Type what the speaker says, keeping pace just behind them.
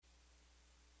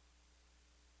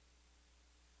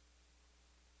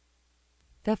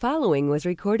The following was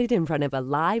recorded in front of a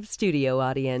live studio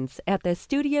audience at the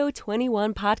Studio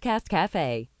 21 Podcast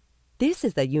Cafe. This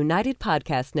is the United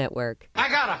Podcast Network. I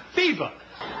got a fever,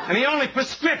 and the only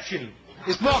prescription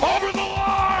is over the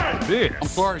line! This I'm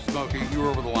sorry, Smokey. You were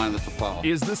over the line. That's a foul.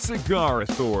 is the Cigar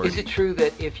Authority. Is it true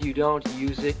that if you don't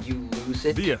use it, you lose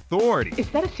it? The authority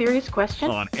Is that a serious question?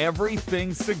 on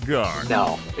everything cigar.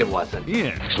 No, it wasn't.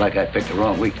 In Looks like I picked the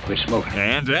wrong week to quit smoking.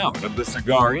 and out of the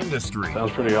cigar industry.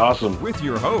 Sounds pretty awesome. With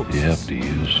your hosts, You have to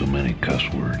use so many cuss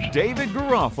words. David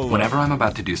Garofalo. Whenever I'm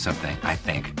about to do something, I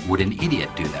think, would an idiot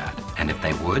do that? And if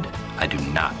they would, I do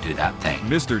not do that thing.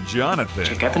 Mr. Jonathan.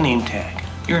 Check out the name tag.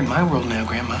 You're in my world now,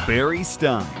 Grandma. Barry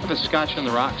Stein. Put a scotch on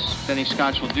the rocks. Any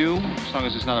scotch will do, as long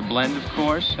as it's not a blend, of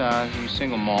course.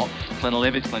 Single malt.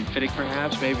 Glenlivet, Glenfiddich,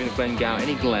 perhaps, maybe a Glengow,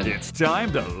 any Glen. It's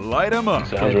time to light 'em up.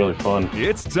 Sounds really fun.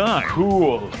 It's time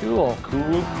Cool. Cool.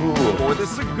 Cool. for the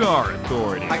Cigar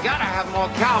Authority. I gotta have more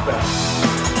cowbell.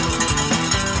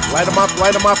 Light 'em up,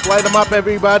 light 'em up, light 'em up,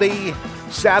 everybody.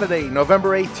 Saturday,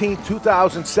 November 18th,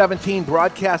 2017,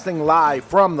 broadcasting live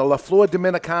from the La Flor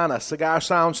Dominicana Cigar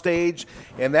Soundstage.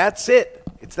 And that's it.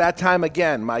 It's that time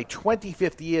again, my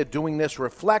 25th year doing this,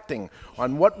 reflecting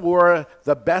on what were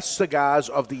the best cigars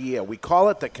of the year. We call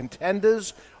it the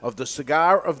Contenders of the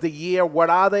Cigar of the Year. What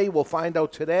are they? We'll find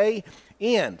out today.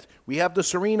 And we have the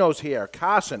Serinos here.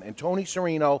 Carson and Tony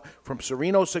Serino from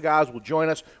Serino Cigars will join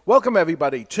us. Welcome,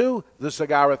 everybody, to the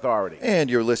Cigar Authority. And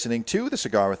you're listening to the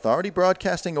Cigar Authority,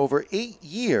 broadcasting over 8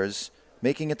 years,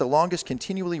 making it the longest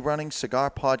continually running cigar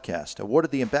podcast.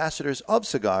 Awarded the Ambassadors of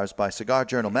Cigars by Cigar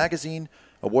Journal Magazine.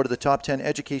 Awarded the Top 10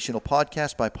 Educational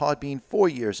Podcast by Podbean 4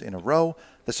 years in a row.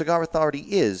 The Cigar Authority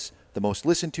is the most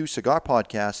listened to cigar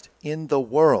podcast in the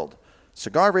world.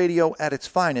 Cigar radio at its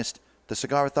finest. The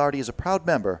Cigar Authority is a proud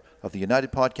member of the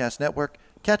United Podcast Network.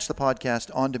 Catch the podcast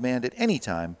on demand at any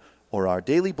time or our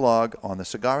daily blog on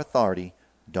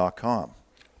thecigarauthority.com.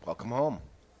 Welcome home.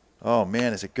 Oh,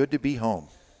 man, is it good to be home.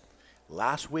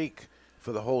 Last week,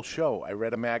 for the whole show, I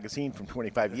read a magazine from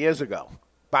 25 years ago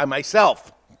by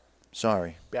myself.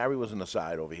 Sorry. Barry was on the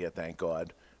side over here, thank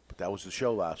God. But that was the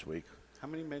show last week. How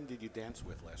many men did you dance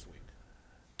with last week?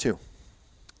 2.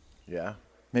 Yeah?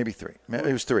 Maybe 3.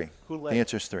 It was 3. Who led? The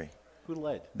answer is 3. Who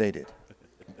led? They did.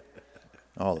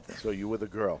 All of them. So you were the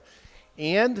girl.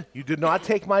 And you did not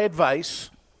take my advice.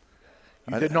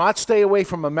 You did not stay away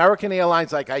from American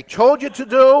Airlines like I told you to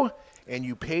do, and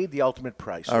you paid the ultimate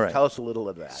price. So All right. tell us a little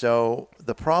of that. So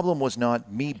the problem was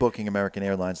not me booking American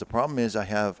Airlines. The problem is I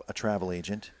have a travel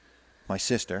agent, my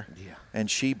sister,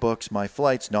 and she books my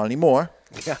flights. Not anymore.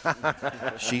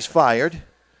 She's fired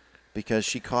because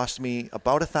she cost me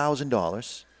about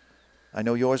 $1,000. I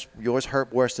know yours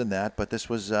hurt worse than that, but this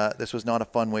was not a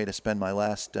fun way to spend my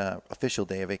last official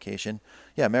day of vacation.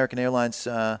 Yeah, American Airlines,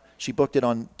 she booked it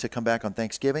to come back on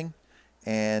Thanksgiving,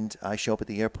 and I show up at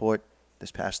the airport this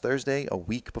past Thursday, a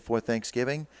week before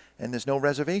Thanksgiving, and there's no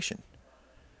reservation.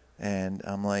 And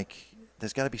I'm like,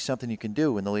 there's got to be something you can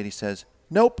do. And the lady says,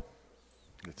 nope.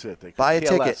 That's it. They Buy a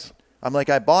care ticket. less. I'm like,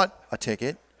 I bought a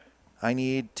ticket. I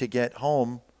need to get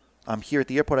home. I'm here at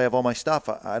the airport. I have all my stuff.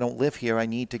 I don't live here. I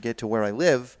need to get to where I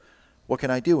live. What can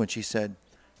I do? And she said,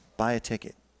 buy a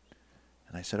ticket.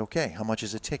 And I said, okay, how much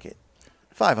is a ticket?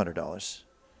 $500.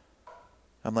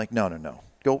 I'm like, no.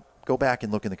 Go back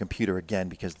and look in the computer again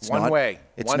because it's One not way.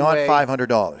 It's One not way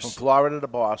 $500. From Florida to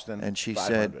Boston. And she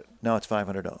 500. said, no, it's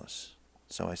 $500.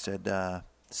 So I said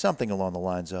something along the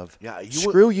lines of, Yeah,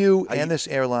 screw you and this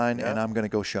airline, and I'm going to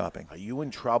go shopping. Are you in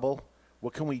trouble?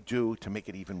 What can we do to make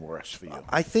it even worse for you?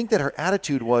 I think that her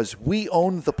attitude was, we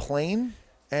own the plane,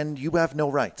 and you have no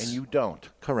rights. And you don't.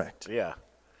 Correct. Yeah.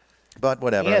 But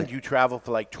whatever. And you travel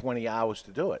for like 20 hours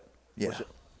to do it. Yeah.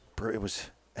 It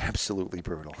was absolutely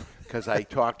brutal. Because I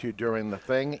talked to you during the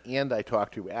thing, and I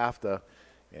talked to you after,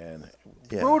 and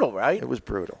Yeah. brutal, right? It was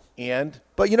brutal.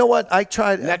 But you know what? I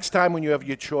tried. Next time when you have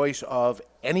your choice of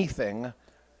anything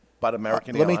but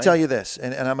American Let Airlines. me tell you this,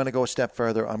 and I'm going to go a step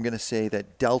further. I'm going to say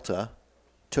that Delta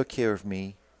took care of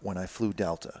me when I flew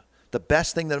Delta. The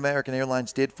best thing that American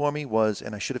Airlines did for me was,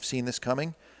 and I should have seen this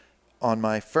coming, on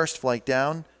my first flight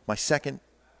down, my second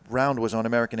round was on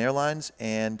American Airlines,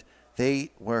 and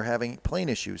they were having plane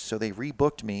issues, so they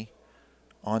rebooked me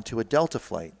onto a Delta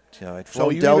flight. I'd So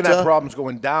flown you Delta. even had problems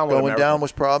going down with Going American. down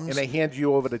was problems. And they hand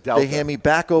you over to Delta. They hand me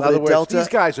back over In to other words, Delta. These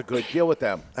guys are good. Deal with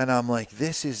them. And I'm like,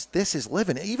 this is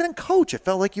living. Even in coach, it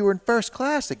felt like you were in first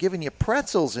class. They're giving you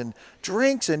pretzels and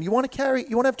drinks, and you want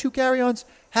to have 2 carry-ons?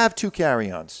 Have 2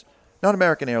 carry-ons. Not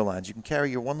American Airlines. You can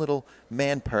carry your one little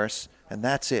man purse, and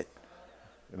that's it.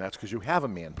 And that's because you have a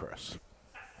man purse.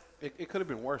 It could have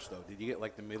been worse, though. Did you get,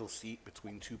 like, the middle seat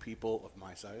between 2 people of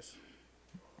my size?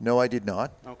 No, I did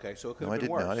not. Okay, so it could No, I have been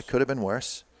did worse. not. It could have been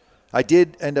worse. I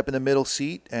did end up in the middle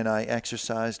seat, and I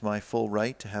exercised my full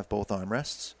right to have both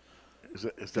armrests. Is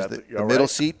The you're middle right?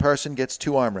 seat person gets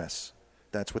 2 armrests.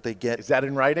 That's what they get. Is that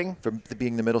in writing? For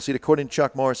being the middle seat. According to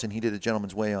Chuck Morrison, he did a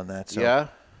gentleman's way on that. So, Yeah?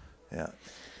 Yeah.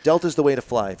 Delta's the way to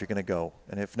fly if you're going to go.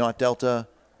 And if not Delta,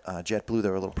 JetBlue,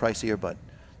 they're a little pricier, but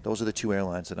those are the 2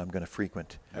 airlines that I'm going to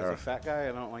frequent. As a fat guy,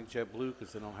 I don't like JetBlue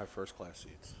because they don't have first-class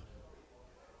seats.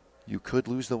 You could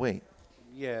lose the weight.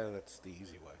 Yeah, that's the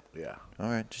easy way. Yeah. All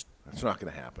right. Just That's not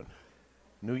going to happen.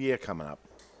 New Year coming up.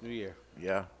 New Year.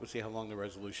 Yeah. We'll see how long the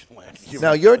resolution lasts.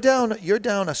 Now, you're down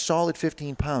a solid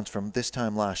 15 pounds from this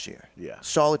time last year. Yeah.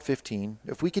 Solid 15.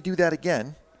 If we could do that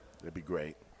again. That'd be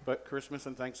great. But Christmas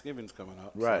and Thanksgiving's coming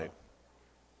up. Right.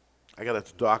 So. I got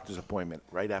a doctor's appointment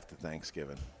right after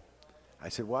Thanksgiving. I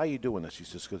said, why are you doing this? He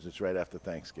says, because it's right after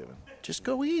Thanksgiving. Just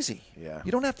go easy. Yeah.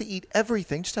 You don't have to eat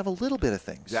everything. Just have a little bit of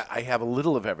things. Yeah, I have a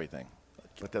little of everything.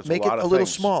 But there's Make a lot it of a little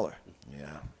things. smaller.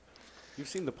 Yeah. You've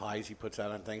seen the pies he puts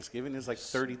out on Thanksgiving. There's like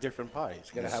 30 different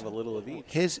pies. You got to have a little of each.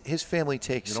 His family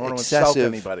takes You don't want to insult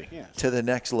excessive anybody. Yeah. to the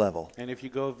next level. And if you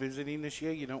go visiting this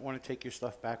year, you don't want to take your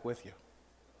stuff back with you.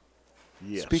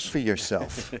 Yes. Speak for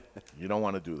yourself. You don't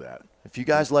want to do that. If you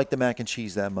guys like the mac and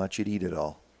cheese that much, you'd eat it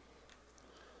all.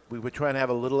 We were trying to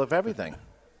have a little of everything.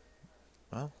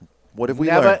 Well, what have we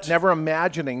never, learned? Never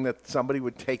imagining that somebody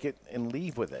would take it and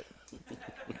leave with it.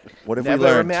 What have never we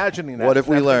learned? imagining that. What have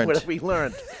we Never- learned? What have we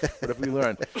learned? What have we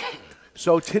learned?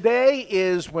 So today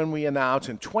is when we announce,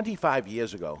 and 25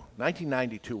 years ago,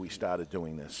 1992, we started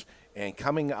doing this, and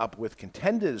coming up with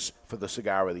contenders for the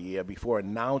Cigar of the Year before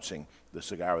announcing the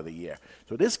Cigar of the Year.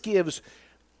 So this gives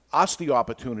us the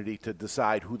opportunity to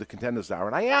decide who the contenders are.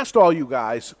 And I asked all you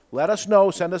guys, let us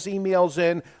know, send us emails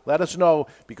in, let us know,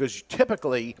 because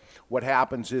typically what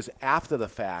happens is after the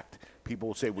fact, people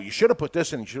will say, well, you should have put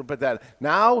this in, you should have put that.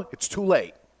 Now it's too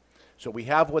late. So we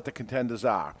have what the contenders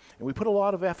are. And we put a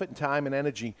lot of effort and time and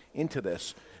energy into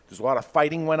this. There's a lot of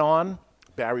fighting went on.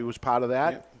 Barry was part of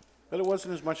that. Yeah. But it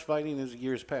wasn't as much fighting as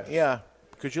years past. Yeah,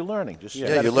 because you're learning. Just Yeah,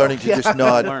 let you're it go. learning to just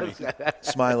nod, Learning.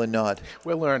 smile and nod.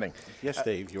 We're learning. Yes,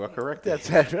 Dave, you are correct. That's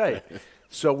right.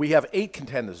 So we have 8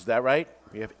 contenders. Is that right?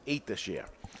 We have 8 this year.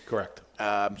 Correct.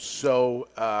 And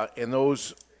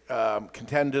those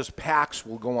contenders packs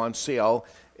will go on sale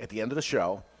at the end of the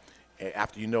show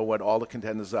after you know what all the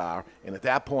contenders are. And at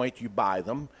that point, you buy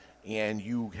them, and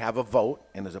you have a vote,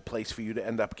 and there's a place for you to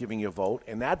end up giving your vote.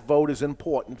 And that vote is an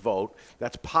important vote.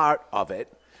 That's part of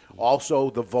it. Also,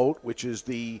 the vote, which is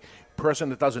the person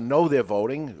that doesn't know they're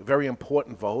voting, a very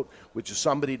important vote, which is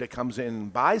somebody that comes in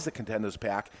and buys the contenders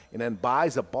pack and then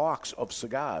buys a box of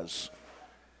cigars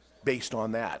based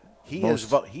on that. He has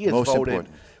voted important.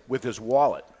 with his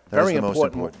wallet. That is Very the most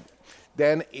important.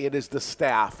 Then it is the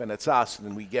staff, and it's us,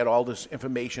 and we get all this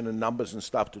information and numbers and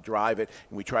stuff to drive it,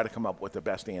 and we try to come up with the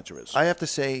best answer is. I have to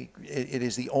say, it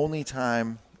is the only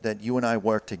time that you and I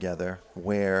work together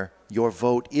where your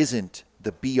vote isn't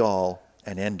the be-all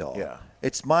and end-all. Yeah.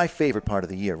 It's my favorite part of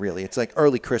the year, really. It's like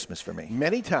early Christmas for me.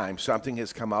 Many times something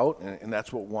has come out, and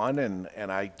that's what won,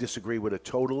 and I disagree with it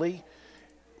totally,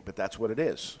 but that's what it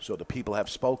is. So the people have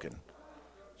spoken.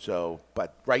 So,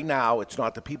 but right now, it's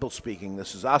not the people speaking.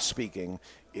 This is us speaking.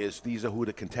 These are who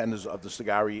the contenders of the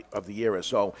Cigar of the Year is.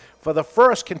 So, for the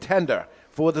first contender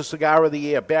for the Cigar of the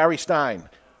Year, Barry Stein.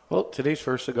 Well, today's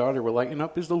first cigar that we're lighting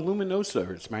up is the Luminosa.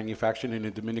 It's manufactured in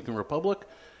the Dominican Republic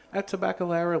at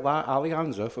Tabacalera La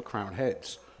Alianza for Crown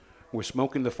Heads. We're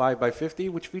smoking the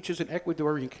 5x50, which features an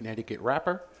Ecuadorian Connecticut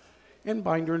wrapper and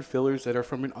binder and fillers that are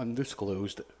from an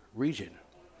undisclosed region.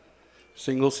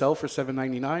 Single sell for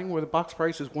 $7.99, where the box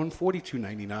price is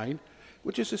 $142.99,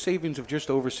 which is a savings of just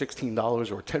over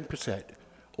 $16 or 10%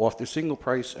 off the single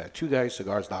price at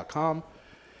twoguyscigars.com.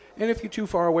 And if you're too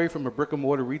far away from a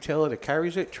brick-and-mortar retailer that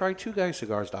carries it, try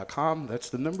twoguyscigars.com. That's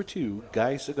the number 2,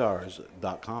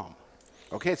 guyscigars.com.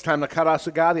 Okay, it's time to cut our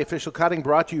cigar. The official cutting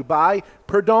brought to you by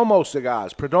Perdomo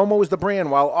Cigars. Perdomo is the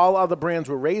brand. While all other brands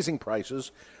were raising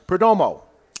prices, Perdomo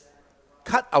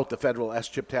cut out the federal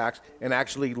S-chip tax and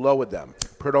actually lowered them.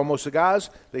 Perdomo Cigars,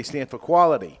 they stand for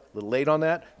quality. A little late on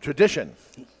that. Tradition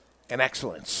and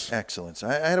excellence. Excellence.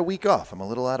 I had a week off. I'm a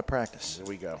little out of practice. There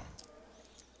we go.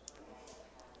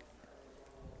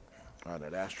 Oh,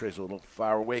 that ashtray's a little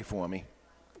far away for me.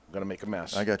 I'm going to make a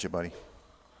mess. I got you, buddy.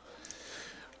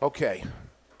 Okay.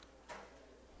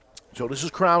 So this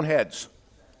is Crown Heads.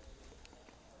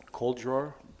 Cold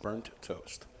drawer, burnt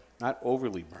toast. Not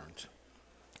overly burnt,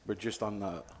 but just on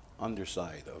the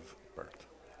underside of burnt.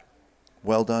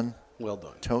 Well done. Well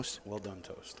done. Toast? Well done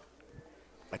toast.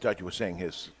 I thought you were saying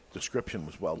his description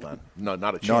was well done. No,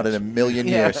 not a chance. Not in a million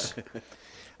years.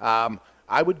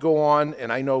 I would go on,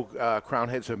 and I know Crown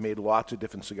Heads have made lots of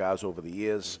different cigars over the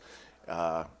years.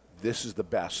 This is the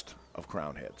best of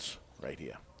Crown Heads right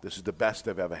here. This is the best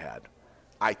they've ever had,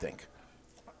 I think.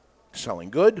 Selling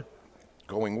good,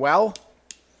 going well,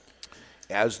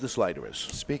 as this lighter is.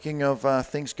 Speaking of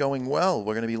things going well,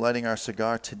 we're going to be lighting our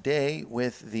cigar today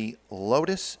with the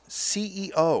Lotus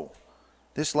CEO.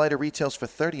 This lighter retails for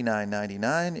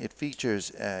 $39.99. It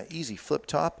features an easy flip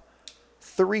top,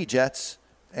 3 jets,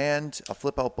 and a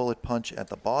flip-out bullet punch at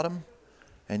the bottom.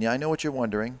 And yeah, I know what you're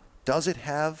wondering. Does it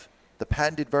have the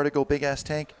patented Vertigo big-ass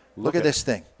tank? Look at this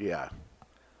thing. Yeah.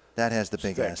 That has the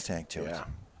big-ass tank to it.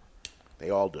 They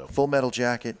all do. Full metal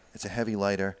jacket. It's a heavy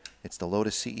lighter. It's the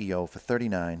Lotus CEO for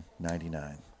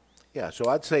 $39.99. Yeah, so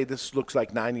I'd say this looks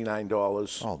like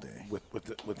 $99 all day with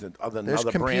the other. There's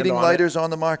another competing brand on lighters it. on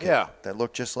the market Yeah. that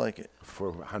look just like it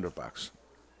for $100.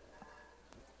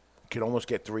 You could almost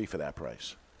get 3 for that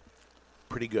price.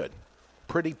 Pretty good,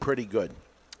 pretty good.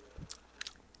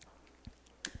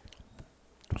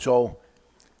 So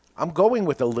I'm going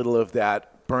with a little of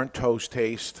that burnt toast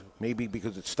taste, maybe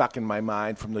because it's stuck in my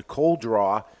mind from the cold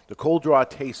draw. The cold draw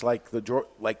tastes like the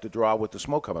draw with the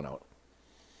smoke coming out.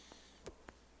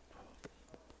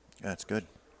 That's good.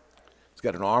 It's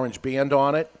got an orange band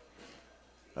on it.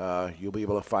 You'll be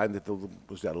able to find that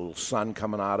was that a little sun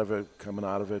coming out of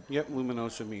it. Yep,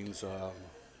 luminosa means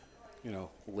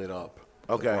lit up.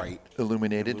 Okay. Bright.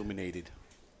 Illuminated.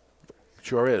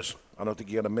 Sure is. I don't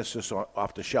think you're going to miss this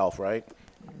off the shelf, right?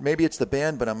 Maybe it's the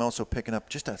band, but I'm also picking up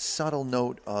just a subtle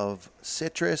note of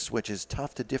citrus, which is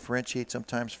tough to differentiate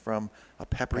sometimes from a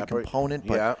peppery component,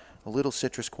 but a little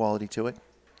citrus quality to it.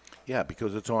 Yeah,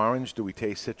 because it's orange. Do we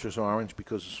taste citrus orange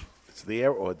because it's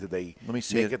there, or did they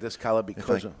make it this color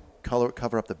because of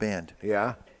cover up the band?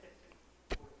 Yeah.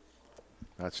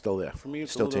 That's still there. For me,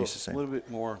 it's still tastes the same. A little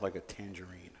bit more like a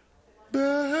tangerine.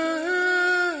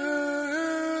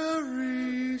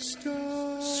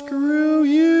 Screw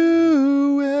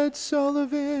you, Ed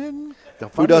Sullivan.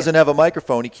 Who doesn't have a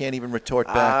microphone? He can't even retort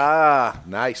back. Ah,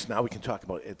 nice. Now we can talk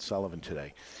about Ed Sullivan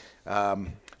today.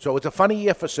 So it's a funny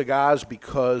year for cigars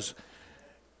because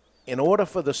in order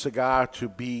for the cigar to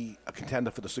be a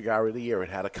contender for the Cigar of the Year, it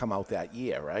had to come out that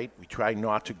year, right? We try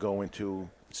not to go into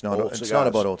It's not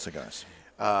about old cigars.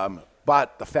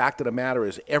 But the fact of the matter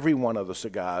is every one of the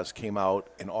cigars came out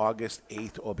in August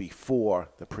 8th or before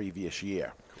the previous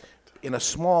year. In a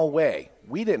small way.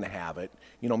 We didn't have it.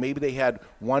 Maybe they had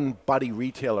one buddy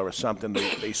retailer or something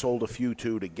they sold a few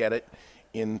to get it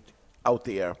out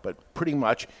there. But pretty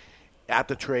much at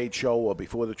the trade show or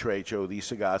before the trade show, these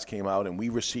cigars came out and we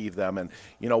received them. And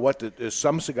you know what? There's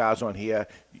some cigars on here,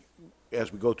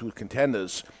 as we go through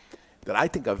Contenders, that I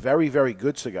think are very, very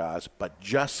good cigars, but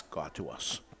just got to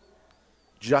us.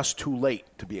 Just too late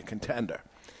to be a contender.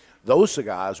 Those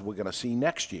cigars we're going to see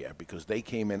next year because they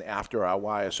came in after our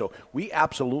wire. So we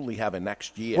absolutely have a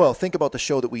next year. Well, think about the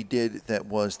show that we did that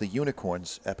was the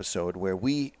Unicorns episode where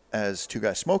we, as Two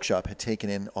Guys Smoke Shop, had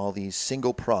taken in all these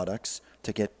single products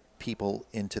to get people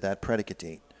into that predicate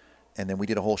date. And then we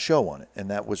did a whole show on it.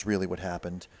 And that was really what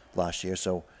happened last year.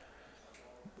 So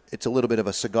it's a little bit of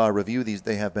a cigar review.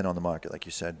 They have been on the market, like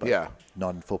you said, but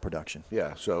not in full production.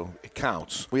 Yeah, so it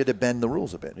counts. We had to bend the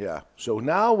rules a bit. Yeah. So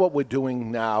now what we're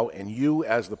doing now, and you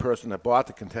as the person that bought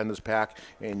the Contenders pack,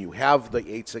 and you have the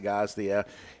 8 cigars there,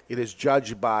 it is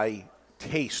judged by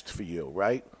taste for you,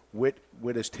 right? With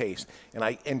his taste.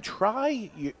 And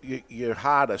try your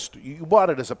hardest. You bought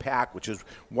it as a pack, which is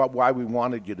why we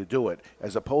wanted you to do it,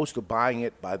 as opposed to buying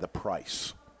it by the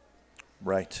price.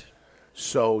 Right.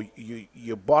 So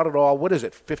you bought it all. What is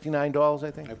it? $59,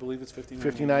 I think. I believe it's $59.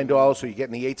 $59. So you're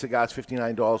getting the 8 cigars,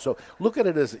 $59. So look at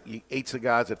it as 8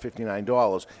 cigars at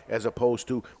 $59, as opposed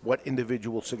to what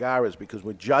individual cigar is, because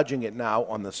we're judging it now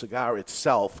on the cigar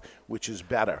itself, which is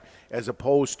better, as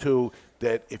opposed to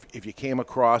that if you came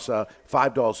across a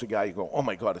 $5 cigar, you go, oh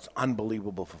my God, it's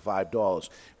unbelievable for $5.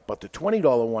 But the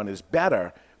 $20 one is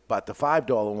better. But the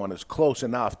 $5 one is close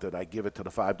enough that I give it to the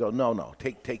 $5. No,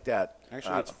 take that.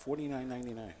 Actually, it's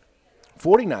 $49.99.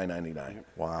 $49.99.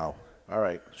 Wow. All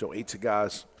right. So 8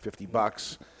 cigars,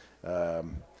 $50,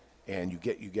 and you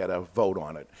get a vote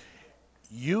on it.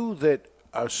 You that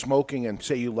are smoking and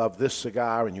say you love this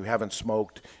cigar and you haven't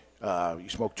smoked, you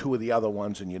smoked 2 of the other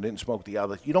ones and you didn't smoke the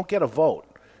other, you don't get a vote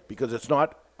because it's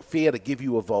not fair to give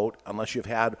you a vote unless you've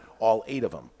had all 8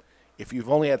 of them. If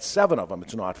you've only had 7 of them,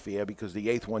 it's not fair because the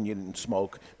 8th one you didn't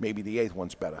smoke. Maybe the 8th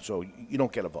one's better, so you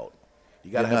don't get a vote.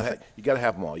 You got to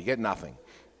have them all. You get nothing.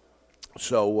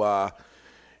 So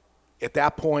at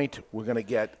that point, we're going to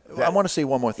get that. I want to say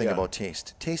one more thing about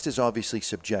taste. Taste is obviously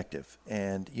subjective,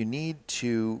 and you need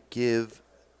to give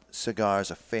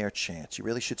cigars a fair chance. You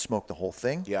really should smoke the whole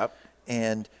thing. Yep.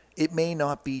 And it may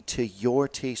not be to your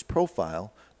taste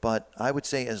profile, but I would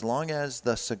say as long as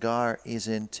the cigar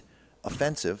isn't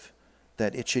offensive,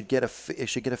 that it should get a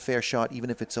fair shot, even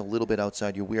if it's a little bit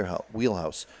outside your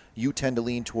wheelhouse. You tend to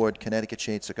lean toward Connecticut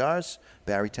shade cigars.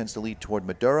 Barry tends to lean toward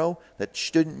Maduro. That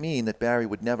shouldn't mean that Barry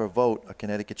would never vote a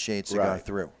Connecticut shade cigar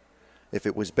through. If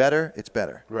it was better, it's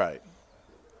better. Right.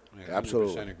 I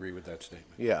Absolutely. 100% agree with that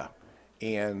statement. Yeah.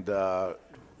 And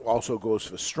also goes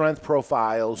for strength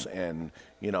profiles. And,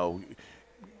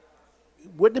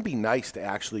 wouldn't it be nice to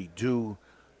actually do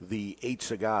the 8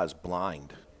 cigars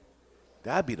blind?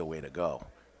 That'd be the way to go.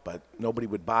 But nobody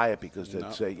would buy it because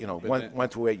they'd say,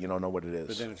 went through 8, you don't know what it is.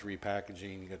 But then it's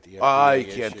repackaging. You got the FDA FDA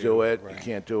you can't issue. do it. Right. You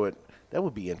can't do it. That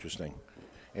would be interesting.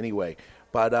 Anyway,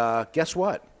 but guess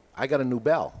what? I got a new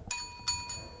bell.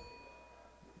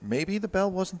 Maybe the bell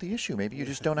wasn't the issue. Maybe you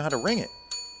just don't know how to ring it.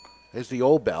 There's the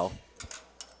old bell.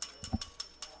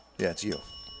 Yeah, it's you.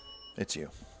 It's you.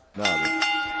 No,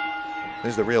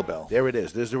 there's the real bell. There it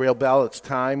is. There's the real bell. It's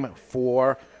time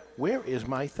for... Where is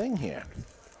my thing here?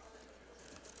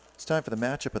 It's time for the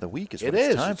matchup of the week. It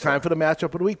is. It's time for the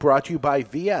matchup of the week, brought to you by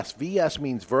VS. VS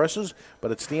means versus,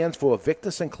 but it stands for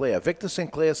Victor Sinclair. Victor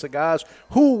Sinclair Cigars.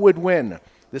 Who would win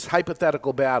this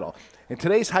hypothetical battle? And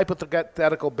today's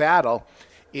hypothetical battle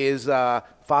is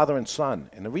father and son.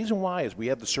 And the reason why is we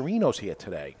have the Serinos here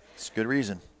today. It's a good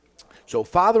reason. So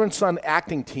father and son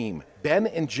acting team, Ben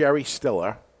and Jerry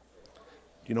Stiller.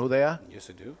 Do you know who they are?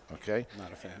 Yes, I do. Okay.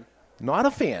 Not a fan. Not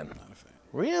a fan? Not a fan.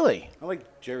 Really? I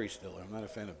like Jerry Stiller. I'm not a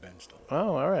fan of Ben Stiller.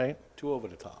 Oh, all right. Too over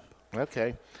the top.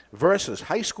 Okay. Versus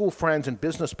high school friends and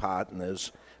business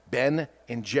partners, Ben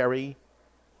and Jerry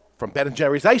from Ben and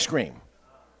Jerry's Ice Cream.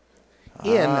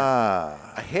 In a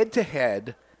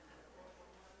head-to-head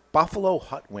Buffalo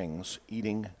Hot Wings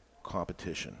eating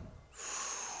competition.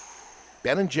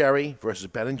 Ben and Jerry versus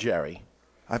Ben and Jerry.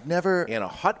 I've never... In a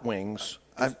Hot Wings...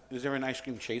 Is there an ice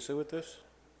cream chaser with this?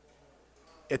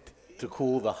 To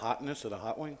cool the hotness of the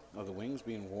hot wing, of the wings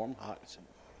being warm, hot.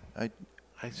 I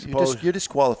suppose You're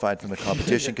disqualified from the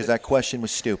competition because that question was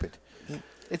stupid.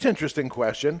 It's an interesting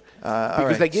question all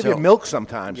because they give you milk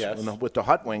sometimes with the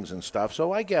hot wings and stuff.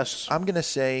 So I guess I'm going to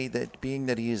say that being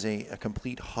that he is a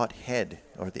complete hot head,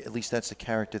 or at least that's the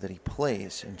character that he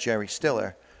plays in Jerry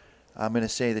Stiller, I'm going to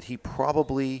say that he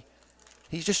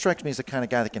just strikes me as the kind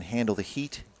of guy that can handle the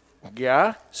heat.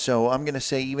 Yeah. So I'm going to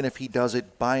say even if he does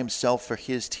it by himself for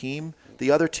his team, the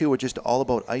other two are just all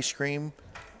about ice cream.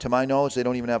 To my knowledge, they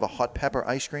don't even have a hot pepper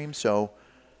ice cream, so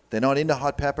they're not into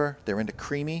hot pepper. They're into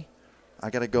creamy. I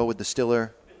got to go with the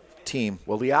Stiller team.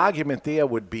 Well, the argument there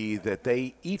would be that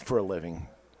they eat for a living.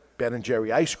 Ben and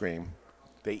Jerry ice cream.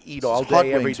 They eat all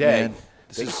day, every day. Man.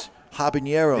 This is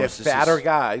habaneros. They're fatter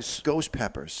guys. Ghost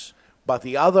peppers. But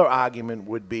the other argument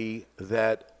would be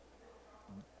that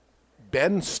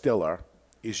Ben Stiller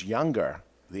is younger,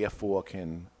 therefore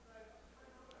can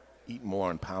eat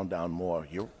more and pound down more.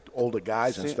 You're older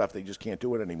guys and stuff, they just can't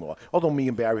do it anymore. Although me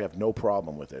and Barry have no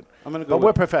problem with it.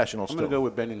 We're professionals I'm still. going to go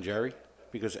with Ben and Jerry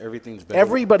because everything's better.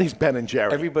 Everybody's Ben and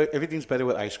Jerry. Everything's better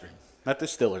with ice cream. Not the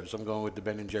Stillers. I'm going with the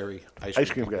Ben and Jerry ice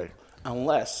cream guy.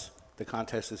 Unless the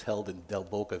contest is held in Del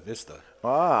Boca Vista.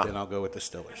 Then I'll go with the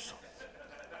Stillers.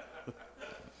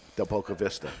 Del Boca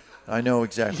Vista. I know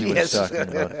exactly what he's talking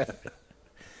about.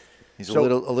 He's a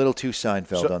little too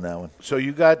Seinfeld on that one. So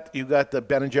you got the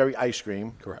Ben and Jerry ice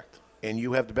cream. Correct. And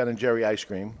you have the Ben and Jerry ice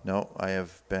cream. No, I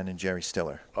have Ben and Jerry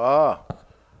Stiller. Ben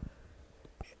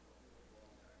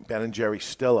and Jerry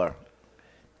Stiller.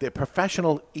 They're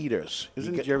professional eaters.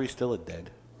 Isn't Jerry Stiller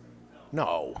dead?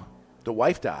 No. The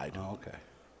wife died. Oh, okay.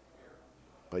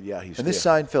 But yeah, he's And this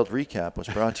Seinfeld recap was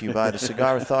brought to you by the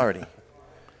Cigar Authority.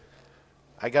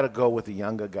 I got to go with the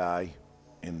younger guy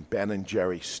in Ben and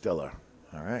Jerry Stiller.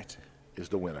 All right. Is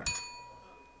the winner.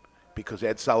 Because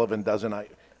Ed Sullivan doesn't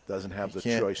have the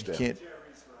choice there. Can't.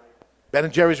 Ben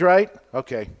and Jerry's right?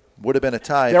 Okay. Would have been a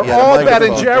tie. They're all Ben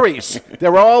and Jerry's.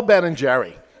 They're all Ben and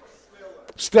Jerry.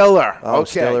 Stiller. Oh,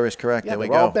 okay. Stiller is correct. Yeah, there we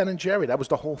they're go. all Ben and Jerry. That was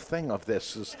the whole thing of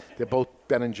this. They're both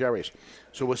Ben and Jerry's.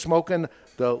 So we're smoking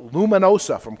the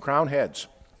Luminosa from Crown Heads.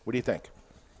 What do you think?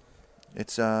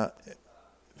 It's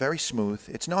very smooth.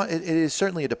 It's not. It is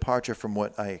certainly a departure from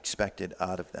what I expected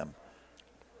out of them.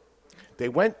 They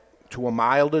went to a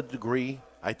milder degree.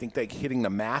 I think they're hitting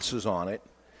the masses on it.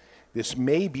 This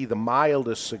may be the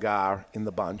mildest cigar in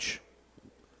the bunch.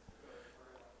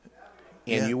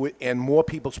 And and more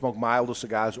people smoke milder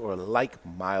cigars or like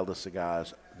milder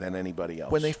cigars than anybody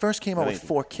else. When they first came out with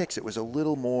 4 Kicks, it was a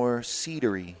little more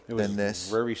cedary than this.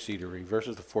 Very cedary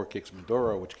versus the 4 Kicks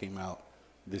Maduro, which came out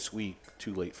this week,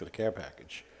 too late for the care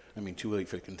package. Too late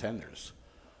for the Contenders,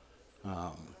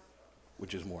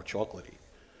 which is more chocolatey.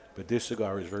 But this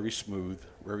cigar is very smooth,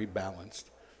 very balanced.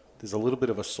 There's a little bit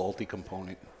of a salty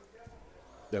component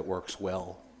that works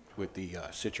well with the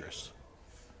citrus.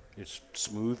 It's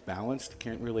smooth, balanced.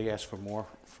 Can't really ask for more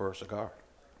for a cigar.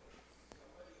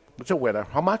 It's a winner.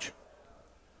 How much?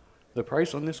 The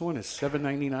price on this one is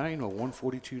 $7.99 or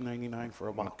 $142.99 for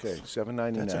a box. Okay,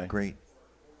 $7.99.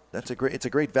 It's a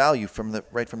great value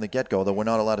right from the get-go, though we're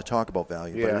not allowed to talk about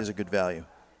value, but it is a good value.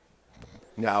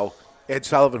 Now, Ed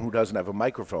Sullivan, who doesn't have a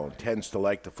microphone, tends to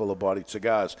like the fuller-bodied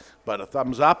cigars. But a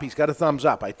thumbs up, he's got a thumbs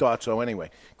up. I thought so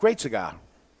anyway. Great cigar.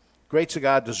 Great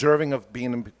cigar, deserving of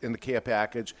being in the care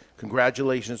package.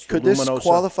 Congratulations to Luminosa. Could this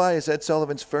qualify as Ed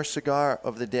Sullivan's first cigar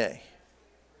of the day?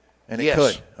 And it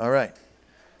could. All right.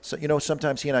 So,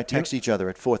 sometimes he and I text each other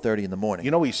at 4:30 in the morning.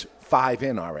 He's 5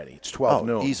 in already. It's 12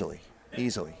 noon. Easily.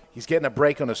 He's getting a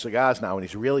break on the cigars now, and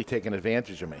he's really taking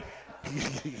advantage of me.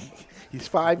 He's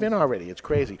 5 in already. It's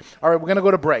crazy. All right, we're going to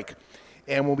go to break.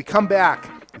 And when we come back,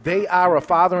 they are a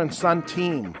father and son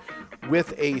team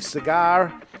with a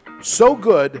cigar so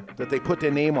good that they put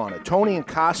their name on it. Tony and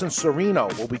Carson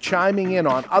Serino will be chiming in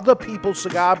on other people's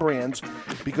cigar brands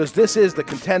because this is the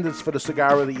Contenders for the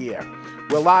Cigar of the Year.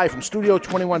 We're live from Studio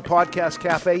 21 Podcast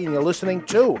Cafe, and you're listening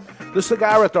to The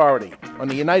Cigar Authority on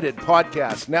the United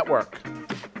Podcast Network.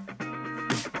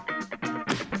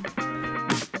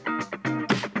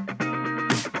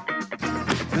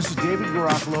 This is David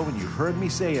Garofalo, and you've heard me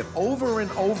say it over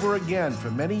and over again for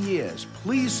many years.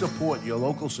 Please support your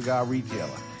local cigar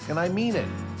retailer. And I mean it.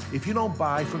 If you don't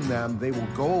buy from them, they will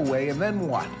go away, and then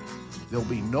what? There'll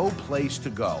be no place to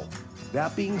go.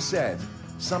 That being said,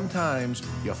 sometimes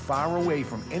you're far away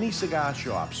from any cigar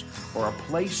shops or a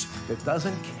place that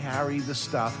doesn't carry the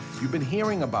stuff you've been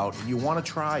hearing about and you want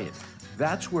to try it.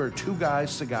 That's where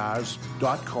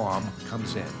twoguyscigars.com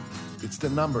comes in. It's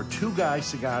the number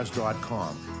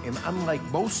twoguyscigars.com. And unlike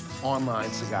most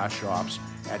online cigar shops,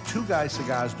 at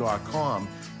twoguyscigars.com,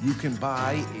 you can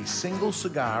buy a single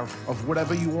cigar of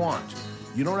whatever you want.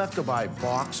 You don't have to buy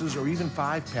boxes or even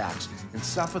 5-packs and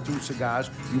suffer through cigars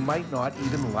you might not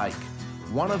even like.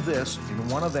 One of this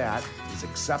and one of that is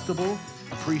acceptable,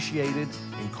 appreciated,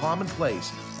 and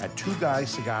commonplace at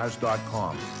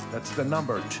twoguyscigars.com. That's the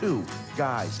number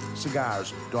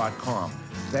twoguyscigars.com.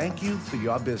 Thank you for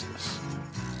your business.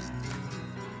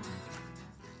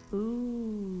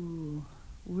 Ooh,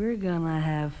 we're gonna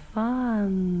have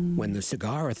fun. When the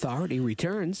Cigar Authority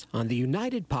returns on the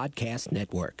United Podcast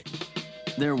Network.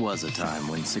 There was a time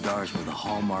when cigars were the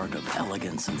hallmark of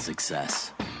elegance and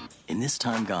success. In this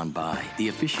time gone by, the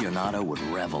aficionado would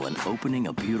revel in opening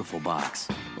a beautiful box,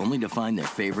 only to find their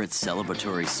favorite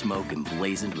celebratory smoke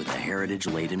emblazoned with a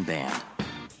heritage-laden band.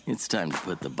 It's time to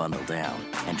put the bundle down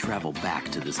and travel back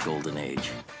to this golden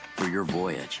age. For your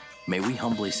voyage, may we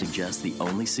humbly suggest the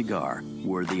only cigar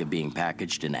worthy of being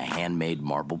packaged in a handmade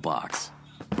marble box.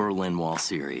 Berlin Wall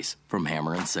Series from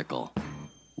Hammer & Sickle.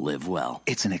 Live well.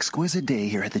 It's an exquisite day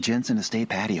here at the Jensen Estate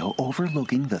patio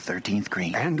overlooking the 13th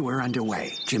green. And we're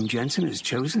underway. Jim Jensen has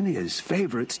chosen his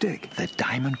favorite stick. The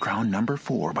Diamond Crown No.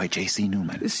 4 by J.C.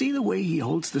 Newman. See the way he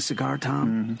holds the cigar,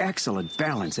 Tom? Excellent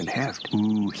balance and heft.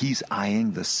 Ooh, he's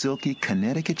eyeing the silky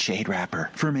Connecticut shade wrapper.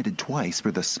 Fermented twice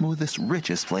for the smoothest,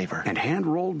 richest flavor. And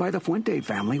hand-rolled by the Fuente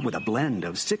family with a blend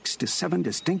of 6 to 7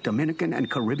 distinct Dominican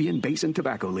and Caribbean basin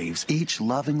tobacco leaves. Each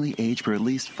lovingly aged for at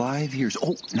least 5 years.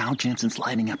 Oh, now Jensen's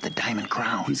lighting up the Diamond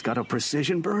Crown. He's got a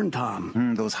precision burn,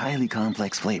 Tom. Those highly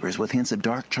complex flavors with hints of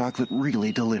dark chocolate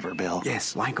really deliver, Bill.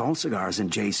 Yes, like all cigars in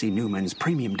J.C. Newman's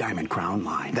premium Diamond Crown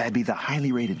line. That'd be the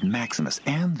highly rated Maximus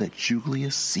and the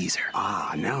Julius Caesar.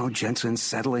 Ah, now Jensen's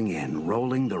settling in,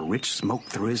 rolling the rich smoke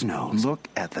through his nose. Look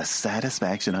at the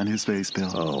satisfaction on his face,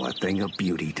 Bill. Oh, a thing of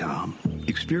beauty, Tom.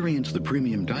 Experience the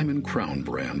premium Diamond Crown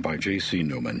brand by J.C.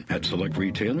 Newman at select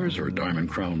retailers or Diamond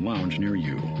Crown Lounge near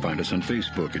you. Find us on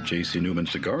Facebook at J.C. Newman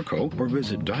Cigar Co. or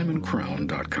visit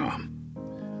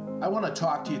diamondcrown.com. I want to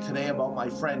talk to you today about my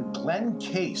friend Glenn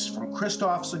Case from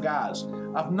Christoph Cigars.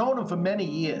 I've known him for many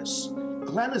years.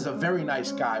 Glenn is a very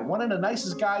nice guy, one of the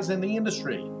nicest guys in the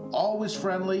industry. Always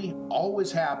friendly,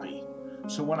 always happy.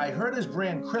 So when I heard his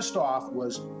brand Christoph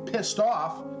was pissed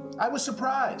off, I was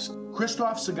surprised.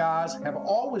 Christoph Cigars have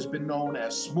always been known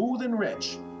as smooth and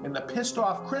rich, and the pissed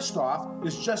off Christoph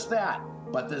is just that.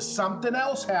 But there's something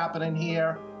else happening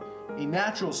here. A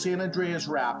natural San Andreas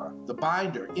wrapper, the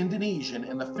binder Indonesian,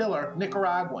 and the filler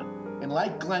Nicaraguan. And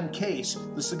like Glen Case,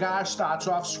 the cigar starts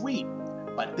off sweet.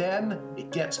 but then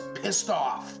it gets pissed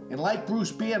off. And like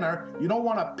Bruce Banner, you don't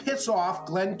want to piss off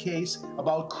Glenn Case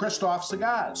about Christoph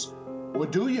cigars. Or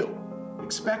do you?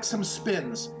 Expect some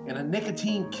spins and a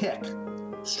nicotine kick.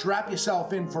 Strap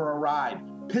yourself in for a ride.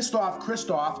 Pissed Off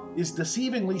Christoph is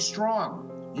deceivingly strong.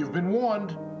 You've been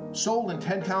warned. Sold in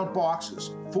 10-count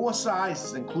boxes. 4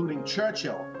 sizes, including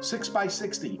Churchill,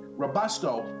 6x60,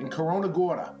 Robusto, and Corona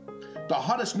Gorda. The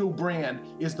hottest new brand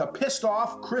is the Pissed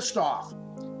Off Christoph.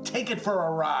 Take it for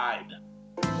a ride.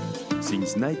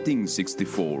 Since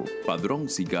 1964, Padron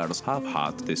Cigars have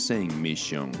had the same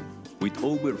mission. With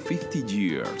over 50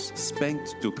 years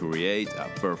spent to create a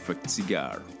perfect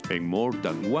cigar, and more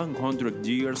than 100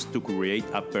 years to create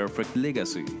a perfect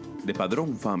legacy, the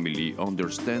Padron family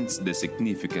understands the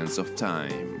significance of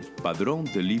time. Padron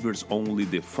delivers only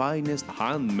the finest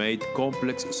handmade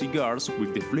complex cigars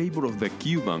with the flavor of the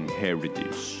Cuban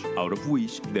heritage, out of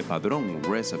which the Padron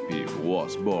recipe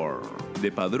was born. The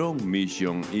Padron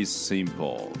mission is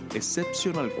simple: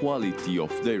 exceptional quality of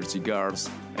their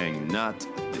cigars and not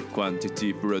the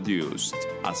quantity produced.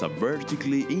 As a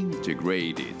vertically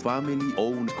integrated,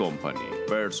 family-owned company,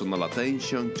 personal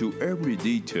attention to every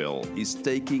detail is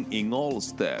taken in all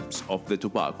steps of the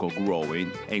tobacco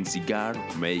growing and cigar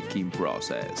making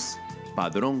process.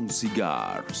 Padron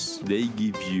Cigars. They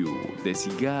give you, the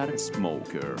cigar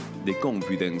smoker, the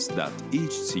confidence that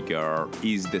each cigar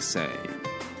is the same.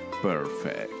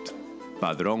 Perfect.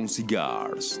 Padron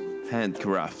Cigars.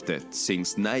 Handcrafted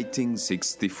since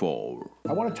 1964.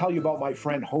 I want to tell you about my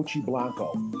friend Hochi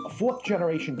Blanco, a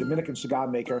 4th-generation Dominican cigar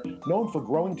maker known for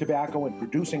growing tobacco and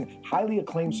producing highly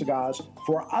acclaimed cigars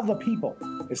for other people.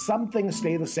 As some things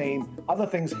stay the same, other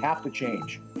things have to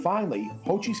change. Finally,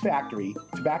 Hochi's factory,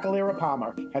 Tabacalera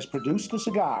Palmer, has produced a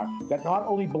cigar that not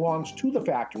only belongs to the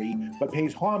factory, but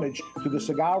pays homage to the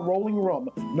cigar rolling room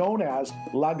known as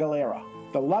La Galera.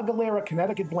 The La Galera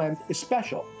Connecticut blend is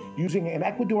special, using an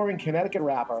Ecuadorian Connecticut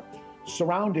wrapper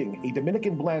surrounding a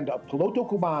Dominican blend of Piloto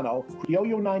Cubano,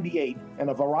 Criollo 98, and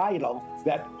a varietal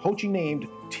that Hochi named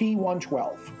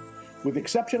T112. With the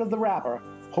exception of the wrapper,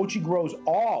 Hochi grows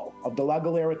all of the La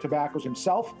Galera tobaccos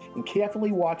himself and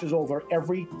carefully watches over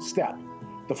every step.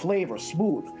 The flavor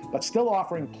smooth, but still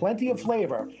offering plenty of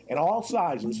flavor in all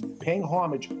sizes, paying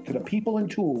homage to the people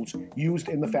and tools used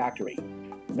in the factory.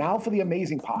 Now for the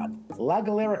amazing part. La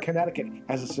Galera, Connecticut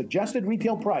has a suggested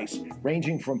retail price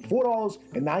ranging from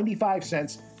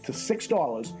 $4.95 to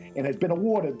 $6 and has been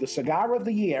awarded the Cigar of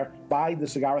the Year by the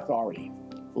Cigar Authority.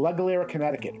 La Galera,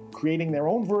 Connecticut, creating their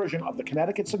own version of the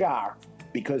Connecticut cigar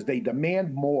because they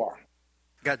demand more.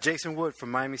 Got Jason Wood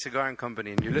from Miami Cigar and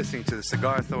Company, and you're listening to the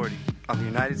Cigar Authority on the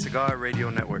United Cigar Radio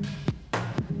Network.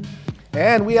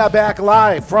 And we are back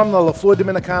live from the La Flor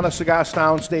Dominicana Cigar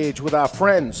Soundstage with our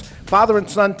friends, father and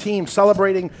son team,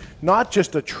 celebrating not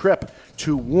just a trip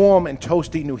to warm and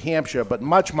toasty New Hampshire, but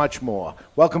much, much more.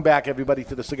 Welcome back, everybody,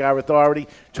 to the Cigar Authority.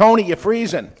 Tony, you're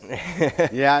freezing.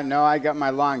 Yeah, no, I got my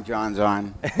long johns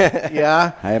on.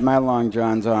 Yeah? I have my long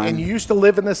johns on. And you used to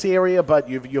live in this area, but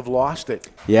you've lost it.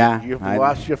 Yeah. You've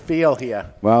lost your feel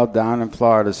here. Well, down in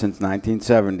Florida since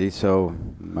 1970, so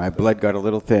my blood got a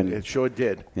little thin. It sure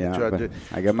did. Yeah, it sure but did.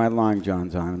 I got my long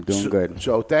johns on. I'm doing good.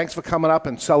 So thanks for coming up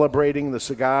and celebrating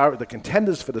the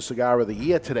contenders for the Cigar of the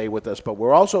Year today with us. But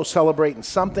we're also celebrating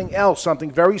something else,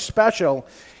 something very special.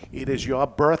 It is your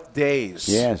birthdays.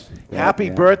 Yes. Happy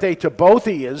birthday to both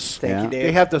of you. Thank you, Dave.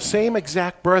 They have the same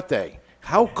exact birthday.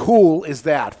 How cool is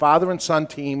that? Father and son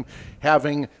team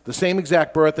having the same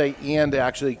exact birthday and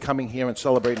actually coming here and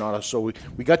celebrating on us. So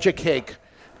we got your cake.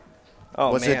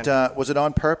 Oh, was it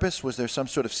on purpose? Was there some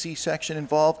sort of C-section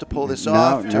involved to pull this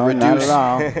off? To reduce not at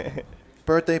all.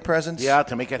 Birthday presents? Yeah,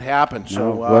 to make it happen. No,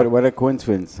 So what a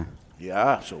coincidence.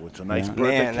 Yeah, so it's a nice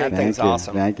birthday Man, that cake. thing's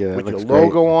awesome. Thank you. That With your looks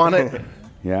logo great. on it.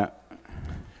 Yeah.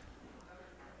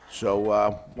 So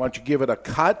why don't you give it a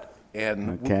cut?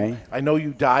 And Okay. I know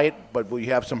you diet, but will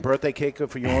you have some birthday cake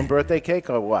for your own birthday cake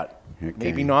or what? Okay.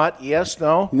 Maybe not. Yes,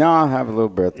 no? No, I'll have a little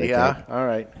birthday Yeah, cake. all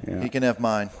right. Yeah. He can have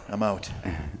mine. I'm out.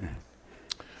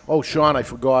 Oh, Sean, I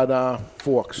forgot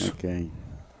forks. Okay.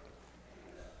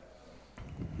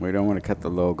 We don't want to cut the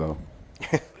logo.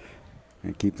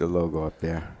 And keep the logo up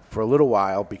there. For a little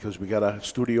while, because we got a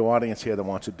studio audience here that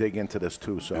wants to dig into this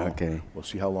too. So Okay. we'll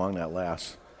see how long that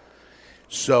lasts.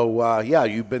 So yeah,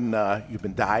 you've been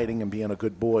dieting and being a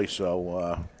good boy.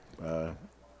 So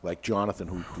like Jonathan,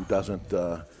 who doesn't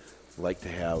like to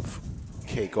have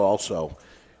cake, also.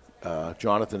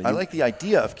 Jonathan, I like the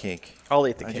idea of cake. I'll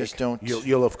eat the I cake. just don't.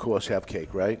 You'll of course have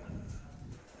cake, right?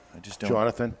 I just don't.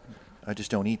 Jonathan, I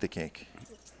just don't eat the cake.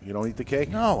 You don't eat the cake?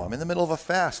 No, I'm in the middle of a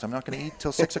fast. I'm not going to eat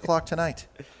till 6 o'clock tonight.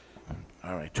 All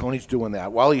All right, Tony's doing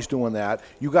that. While he's doing that,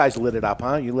 you guys lit it up,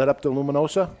 huh? You lit up the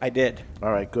Luminosa? I did. All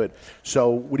right, good. So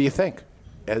what do you think?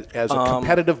 As a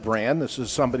competitive brand, this is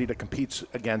somebody that competes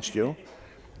against you.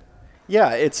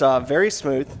 Yeah, it's very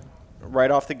smooth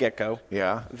right off the get-go.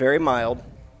 Yeah. Very mild.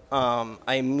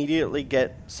 I immediately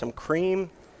get some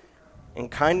cream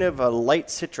and kind of a light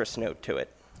citrus note to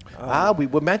it. We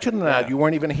were mentioning that. You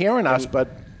weren't even hearing us, but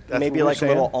that's maybe what like we're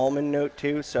saying. a little almond note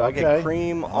too. So I get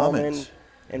cream, almond,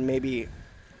 and maybe,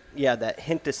 that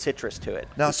hint of citrus to it.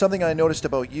 Now, something I noticed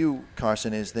about you,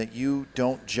 Carson, is that you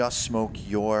don't just smoke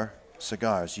your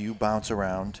cigars. You bounce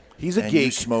around. He's a and geek.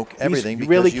 You smoke everything. He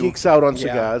really geeks out on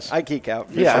cigars. I geek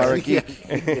out. You are a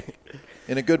geek.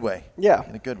 In a good way. Yeah.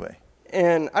 In a good way.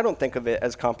 And I don't think of it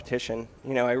as competition.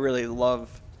 I really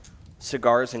love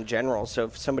cigars in general. So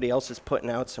if somebody else is putting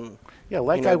out some, I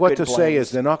what to say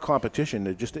is they're not competition.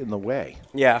 They're just in the way.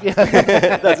 Yeah,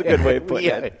 that's a good way of putting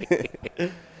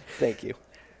it. Thank you.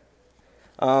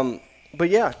 But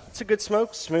yeah, it's a good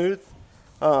smoke, smooth.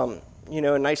 A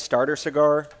nice starter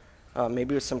cigar.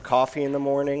 Maybe with some coffee in the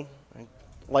morning.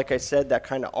 Like I said, that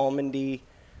kind of almondy,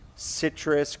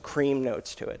 citrus, cream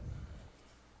notes to it.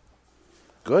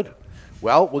 Good.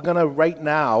 Well, we're going to right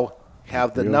now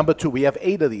have the number 2. We have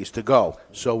 8 of these to go.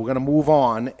 So we're going to move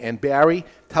on. And Barry,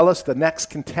 tell us the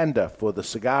next contender for the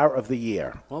cigar of the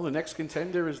year. Well, the next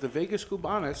contender is the Vegas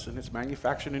Cubanas, and it's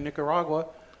manufactured in Nicaragua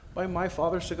by My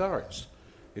Father Cigars.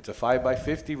 It's a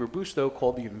 5x50 Robusto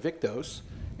called the Invictos,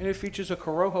 and it features a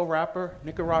Corojo wrapper,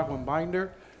 Nicaraguan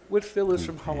binder, with fillers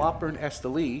from Jalapa and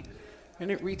Esteli, and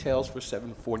it retails for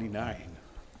 $7.49.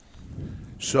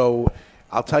 So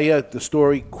I'll tell you the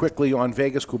story quickly on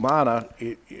Vegas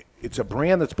Cubana. It's a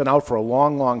brand that's been out for a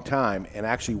long, long time and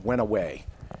actually went away.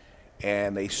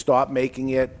 And they stopped making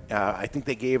it. I think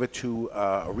they gave it to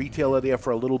a retailer there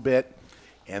for a little bit,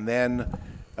 and then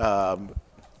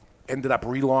ended up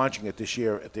relaunching it this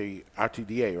year at the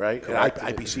RTDA, right? At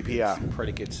IPCPR. It's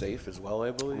predicate safe as well,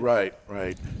 I believe.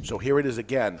 Right. So here it is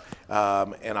again.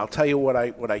 And I'll tell you what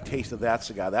I tasted that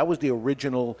cigar. That was the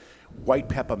original white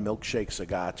pepper milkshake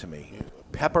cigar to me.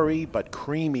 Peppery but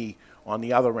creamy on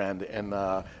the other end, and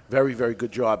very, very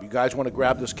good job. You guys want to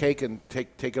grab this cake and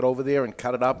take it over there and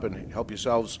cut it up and help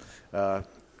yourselves, the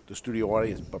studio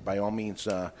audience, but by all means,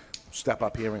 step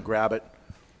up here and grab it.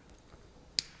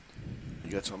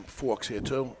 You got some forks here,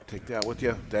 too. Take that with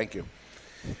you. Thank you.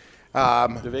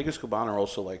 The Vegas Cubana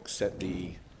also, set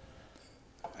the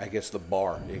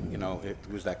bar. It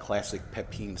was that classic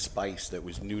pepin spice that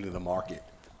was new to the market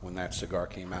when that cigar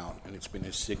came out, and it's been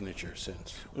his signature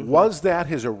since. Was that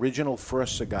his original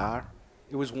first cigar?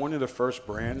 It was one of the first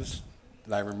brands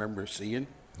that I remember seeing.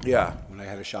 Yeah. When I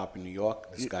had a shop in New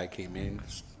York, this guy came in.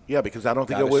 Yeah, because I don't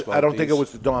think it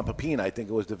was the Don Pepin. I think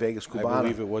it was the Vegas Cubana. I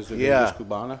believe it was the Vegas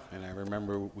Cubana, and I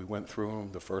remember we went through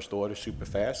them. The first order super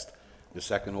fast. The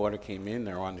second order came in.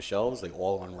 They're on the shelves. They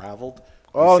all unraveled.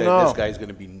 Oh, said, no. This guy's going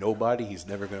to be nobody. He's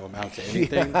never going to amount to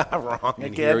anything. Wrong and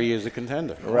again. Here he is, a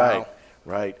contender. Right. Wow.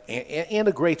 Right, and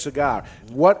a great cigar.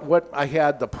 What I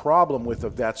had the problem with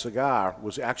of that cigar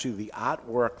was actually the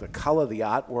artwork, the color, the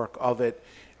artwork of it.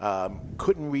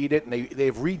 Couldn't read it, and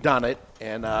they've redone it,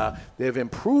 and they've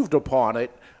improved upon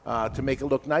it to make it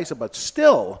look nicer. But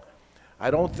still, I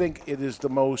don't think it is the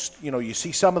most, you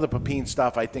see some of the Pepin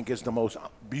stuff, I think, is the most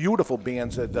beautiful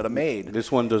bands that are made. This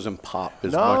one doesn't pop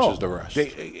as much as the rest.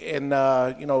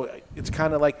 It's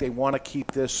kind of like they want to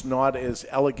keep this not as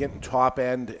elegant and top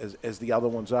end as the other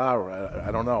ones are.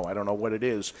 I don't know. I don't know what it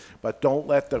is. But don't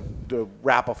let the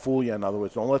wrapper fool you, in other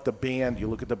words. Don't let the band, you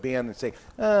look at the band and say,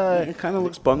 it kind of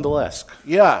looks bundle-esque.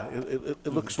 Yeah, it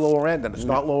looks lower end, and it's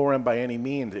not lower end by any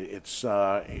means. It's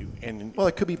well,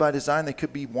 it could be by design. They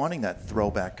could be wanting that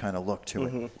throwback kind of look to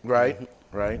it. Right.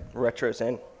 Retro's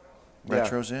in.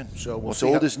 Retro's in. So what's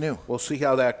old is new. We'll see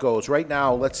how that goes. Right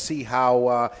now, let's see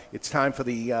how it's time for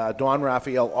the Don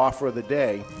Raphael Offer of the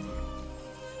Day.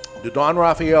 The Don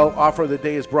Raphael Offer of the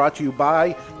Day is brought to you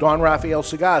by Don Raphael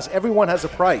Cigars. Everyone has a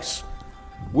price.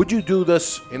 Would you do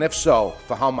this, and if so,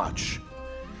 for how much?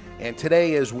 And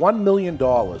today is $1 million.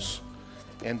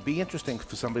 And be interesting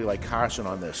for somebody like Carson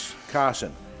on this.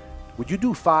 Carson, would you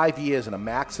do 5 years in a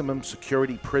maximum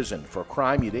security prison for a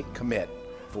crime you didn't commit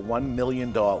for $1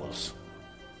 million?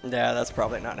 Yeah, that's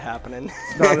probably not happening.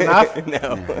 It's not enough?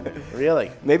 No.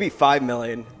 Really? Maybe $5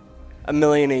 million. $1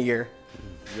 million a year.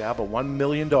 Yeah, but $1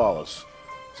 million.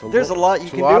 There's a lot you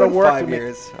can do in 5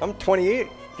 years. I'm 28.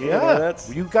 Yeah,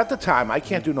 you got the time. I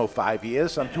can't do no 5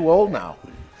 years. I'm too old now.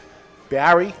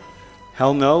 Barry?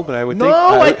 Hell no, but I would think...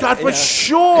 No, I thought for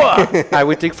sure. I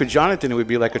would think for Jonathan it would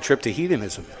be like a trip to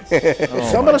hedonism.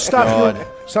 Some of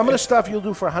the stuff you'll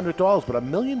do for $100, but $1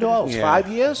 million, 5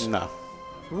 years? No.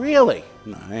 Really?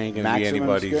 No, I ain't going to be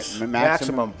anybody's.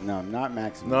 Maximum. No, not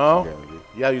maximum. No? Security.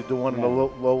 Yeah, you do one in the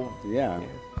low. Yeah.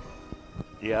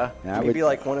 Yeah. Maybe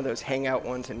like one of those hangout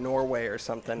ones in Norway or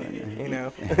something, you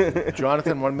know.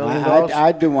 Jonathan, $1 million?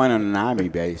 I'd do one on an army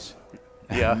base.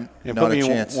 Yeah. Yeah, Not put me a in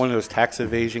chance. one of those tax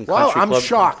evasion Well, country I'm club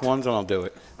shocked. ones, and I'll do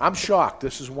it. I'm shocked.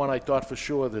 This is one I thought for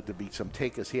sure that there'd be some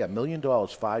takers here. $1 million,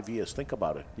 5 years. Think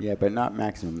about it. Yeah, but not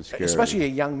maximum security. Especially a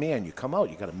young man. You come out,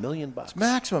 you got $1 million. It's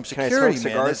maximum Can I security,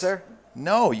 smoke man. cigars there?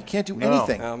 No, you can't do No.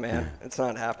 anything. Oh, man. It's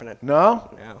not happening.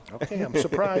 No? No. Okay, I'm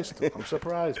surprised. I'm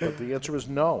surprised, but the answer is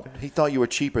no. He thought you were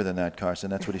cheaper than that, Carson.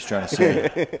 That's what he's trying to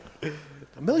say. $1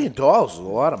 million is a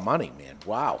lot of money, man.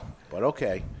 Wow. But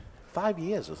okay. 5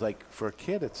 years is like, for a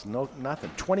kid, it's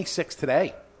nothing. 26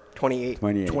 today. 28.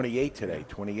 28 today.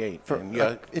 28. For, And,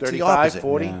 yeah, it's 35, the opposite.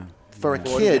 40. Yeah. For a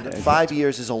kid, 5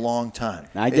 years is a long time.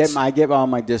 I get all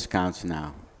my discounts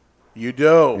now. You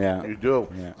do. Yeah. You do.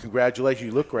 Yeah. Congratulations.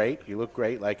 You look great. You look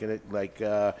great.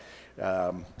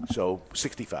 So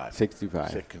 65.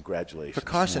 65. Congratulations. For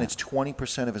Carson, it's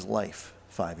 20% of his life,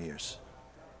 5 years.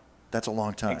 That's a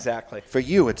long time. Exactly. For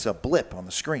you, it's a blip on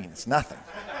the screen. It's nothing.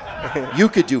 You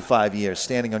could do 5 years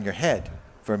standing on your head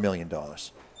for $1 million.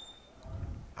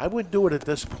 I wouldn't do it at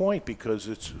this point because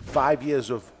it's 5 years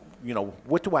of,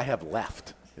 what do I have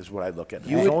left is what I look at.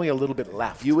 There's only a little bit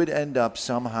left. You would end up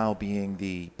somehow being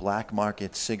the black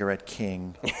market cigarette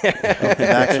king of the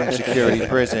maximum security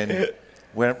prison,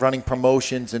 running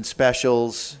promotions and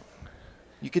specials.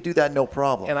 You could do that no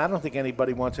problem. And I don't think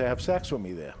anybody wants to have sex with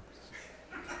me there.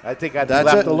 I think I'd be That's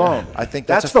left it. alone. I think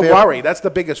that's that's a the fair- worry. That's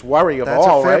the biggest worry of That's a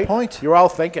all, fair right? point. You're all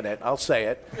thinking it. I'll say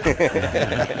it.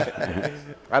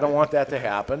 I don't want that to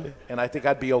happen, and I think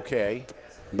I'd be okay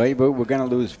But we're going to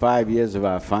lose 5 years of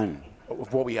our fun.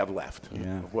 with what we have left.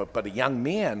 Yeah. But a young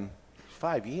man,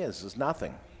 5 years is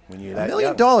nothing when you're $1 that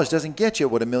million young. doesn't get you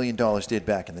what $1 million did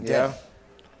back in the day.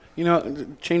 Yeah.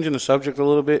 Changing the subject a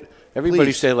little bit, everybody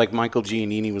Please. said like Michael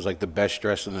Giannini was like the best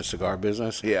dressed in the cigar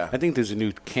business. Yeah. I think there's a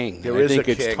new king. There and is I think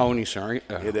a it's king. Tony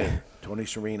Serino. It is. Tony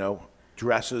Serino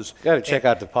dresses. Got to check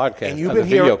out the podcast, And you've the been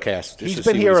here. video cast. Just He's to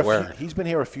been see here. what he's wearing. He's been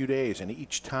here a few days, and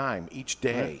each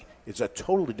day, it's a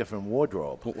totally different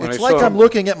wardrobe. It's like I'm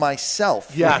looking at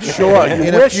myself. Yeah, sure.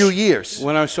 In a few years.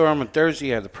 When I saw him on Thursday,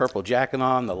 he had the purple jacket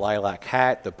on, the lilac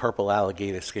hat, the purple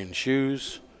alligator skin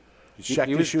shoes. You checked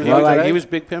He his was, shoes he out was- today? he was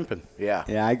big pimping. Yeah.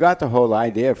 Yeah, I got the whole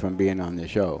idea from being on the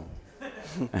show.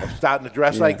 Starting to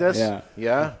dress like this? Yeah.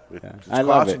 Yeah? Yeah. It's I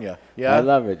love it. costing you. Yeah? I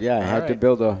love it. Yeah, I All had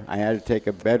to right. I had to take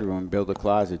a bedroom, build a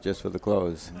closet just for the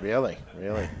clothes. Really?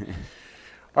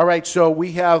 All right, so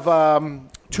we have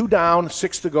 2 down,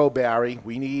 6 to go, Barry.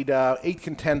 We need 8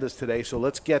 contenders today, so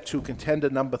let's get to contender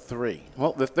number 3.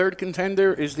 Well, the third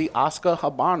contender is the Oscar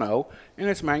Habano, and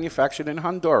it's manufactured in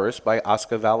Honduras by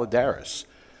Oscar Valadares.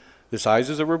 The size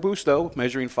is a Robusto,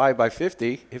 measuring 5 by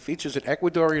 50. It features an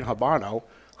Ecuadorian Habano,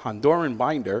 Honduran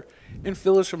binder, and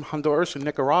fillers from Honduras and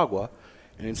Nicaragua.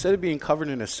 And instead of being covered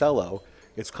in a cello,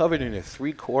 it's covered in a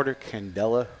 3/4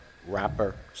 candela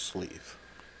wrapper sleeve.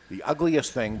 The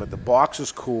ugliest thing, but the box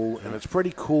is cool, and it's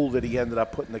pretty cool that he ended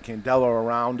up putting the candela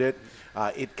around it.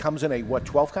 It comes in a,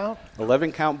 12 count?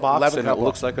 11 count box, 11 and count it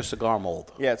looks box. like a cigar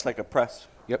mold. Yeah, it's like a press.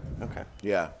 Yep. Okay.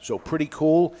 Yeah, so pretty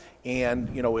cool. And,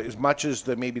 as much as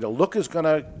maybe the look is going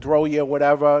to throw you or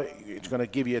whatever, it's going to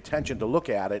give you attention to look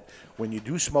at it. When you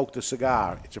do smoke the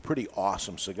cigar, it's a pretty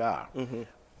awesome cigar. Mm-hmm.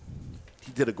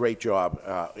 He did a great job.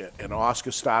 And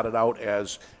Oscar started out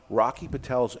as Rocky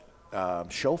Patel's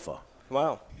chauffeur.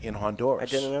 Wow. In Honduras. I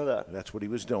didn't know that. That's what he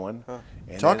was doing. Huh.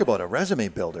 And Talk then- about a resume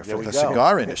builder There for we the go.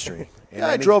 cigar industry. And Yeah, I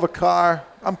then he- drove a car.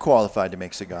 I'm qualified to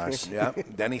make cigars. Yeah.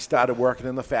 Then he started working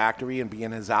in the factory and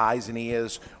being his eyes and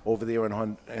ears over there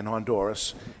in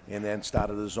Honduras, and then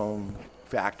started his own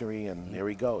factory, and there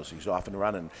he goes. He's off and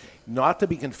running. Not to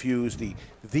be confused,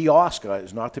 the Oscar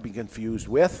is not to be confused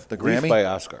with The Grammy? Leaf by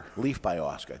Oscar. Leaf by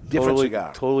Oscar. Different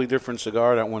cigar. Totally different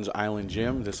cigar. That one's Island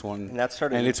Jim. This one, And that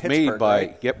started and in it's Pittsburgh, made by.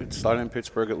 right? Yep, it started in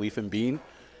Pittsburgh at Leaf and Bean.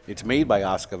 It's made by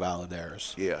Oscar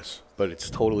Valadares. Yes, but it's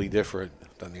totally different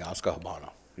than the Oscar Habano.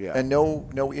 Yeah, And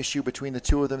no issue between the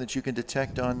two of them that you can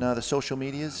detect on the social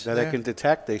medias? That there? I can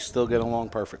detect. They still get along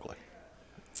perfectly.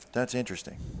 That's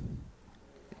interesting.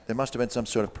 There must have been some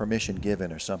sort of permission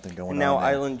given or something going And now on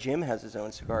there. Island Jim has his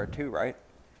own cigar too, right?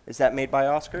 Is that made by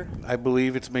Oscar? I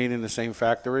believe it's made in the same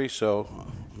factory, so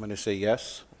I'm going to say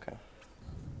yes. Okay.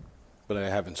 But I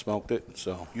haven't smoked it,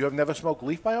 so. You have never smoked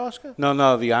Leaf by Oscar?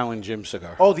 No, the Island Jim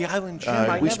cigar. Oh, the Island Jim.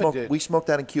 I we never smoked. did. We smoked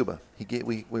that in Cuba.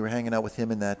 We were hanging out with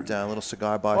him in that little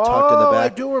cigar bar tucked in the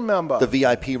back. I do remember. The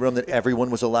VIP room that everyone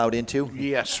was allowed into.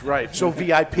 Yes, right. So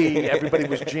VIP, everybody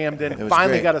was jammed in. It was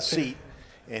Finally great. got a seat,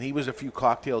 And he was a few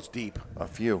cocktails deep. A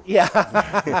few. Yeah.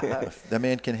 That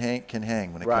man can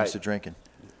hang when it comes to drinking.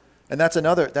 And that's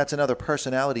another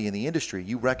personality in the industry.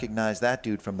 You recognize that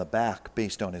dude from the back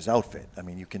based on his outfit. I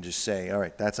mean, you can just say, all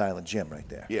right, that's Island Jim right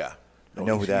there. Yeah. I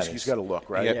know who that is. He's got a look,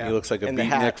 right? Yeah. He looks like a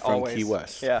beatnik from Key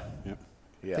West. Yeah. Yep.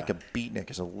 Yeah. I think a beatnik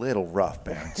is a little rough,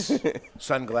 Barons.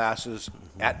 Sunglasses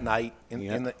at night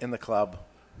in the club.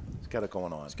 He's got it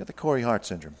going on. He's got the Corey Hart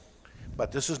syndrome.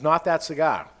 But this is not that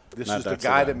cigar. This Not is the that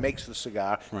guy cigar. that makes the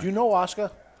cigar. Right. Do you know Oscar?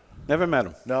 Never met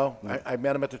him. No, I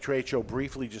met him at the trade show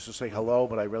briefly just to say hello,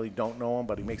 but I really don't know him.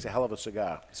 But he makes a hell of a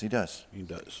cigar. Yes, he does. He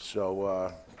does.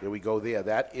 So there we go there.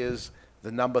 That is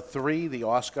the number 3, the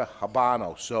Oscar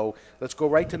Habano. So let's go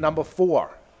right to number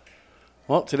 4.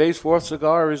 Well, today's fourth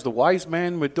cigar is the Wise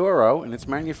Man Maduro, and it's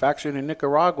manufactured in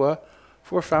Nicaragua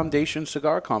for Foundation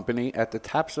Cigar Company at the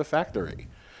Tapsa factory.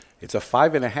 It's a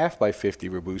 5.5 by 50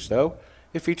 Robusto.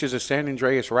 It features a San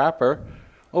Andreas wrapper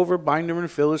over binder and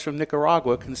fillers from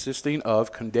Nicaragua consisting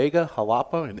of Condega,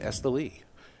 Jalapa, and Esteli.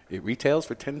 It retails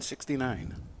for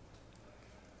 $10.69.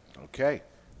 Okay.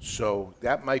 So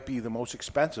that might be the most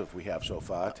expensive we have so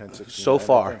far, $10.69. So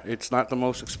far. It's not the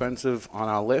most expensive on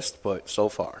our list, but so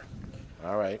far.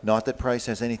 All right. Not that price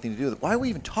has anything to do with it. Why are we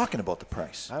even talking about the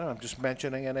price? I don't know. I'm just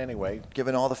mentioning it anyway.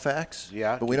 Given all the facts?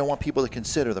 Yeah. But we don't want people to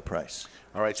consider the price.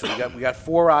 All right, so we got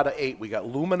 4 out of 8. We got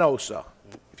Luminosa,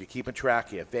 if you're keeping track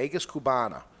here, Vegas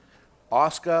Cubana,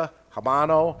 Oscar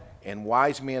Habano, and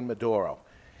Wise Man Maduro.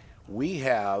 We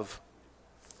have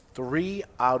 1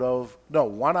 out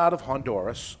of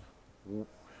Honduras.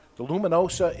 The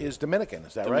Luminosa is Dominican,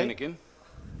 is that Dominican.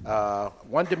 right?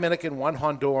 1 Dominican, 1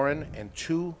 Honduran, and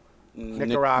 2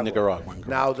 Nicaraguan. Nicaraguan.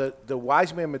 Now, the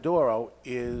Wise Man Maduro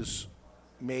is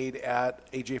made at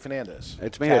A.J. Fernandez.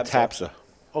 It's made at Tapsa.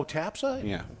 Oh, Tapsa?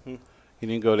 Yeah. He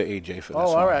didn't go to AJ for this Oh,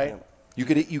 one. all right. You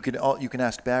can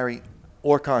ask Barry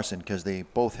or Carson because they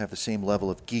both have the same level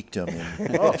of geekdom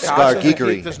and cigar Carson's a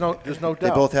geekery. geek, there's no doubt. They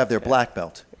both have their black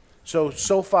belt.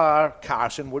 So far,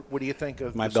 Carson, what do you think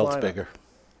of My this belt's lineup? bigger.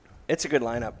 It's a good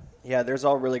lineup. Yeah, there's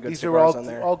all really good These are cigars on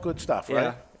there. all good stuff,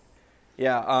 right?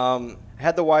 Yeah. I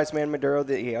had the Wise Man Maduro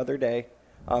the other day.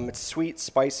 It's sweet,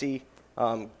 spicy.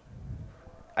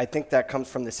 I think that comes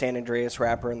from the San Andreas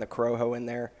wrapper and the Corojo in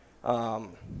there.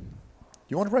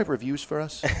 You want to write reviews for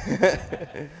us?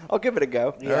 I'll give it a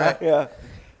go. Yeah.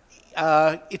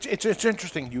 Yeah. It's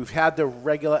interesting. You've had the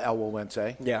regular El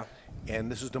Walense. Yeah.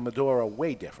 And this is the Maduro,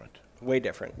 way different. Way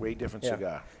different. Way different Yeah.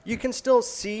 cigar. You can still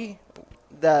see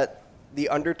that the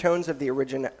undertones of the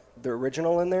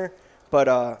original in there,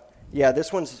 but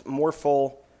this one's more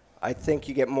full. I think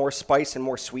you get more spice and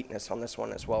more sweetness on this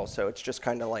one as well. So it's just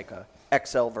kind of like a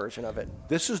XL version of it.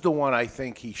 This is the one I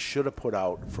think he should have put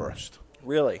out first.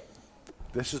 Really?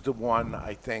 This is the one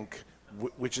I think,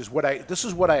 which is what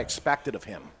I expected of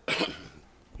him.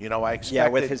 I expected. Yeah,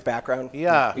 with his background.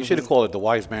 Yeah. You should have called it the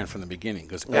Wise Man from the beginning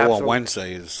because Absolutely.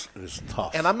 Wednesday is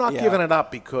tough. And I'm not giving it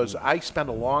up because I spent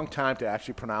a long time to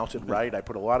actually pronounce it right. I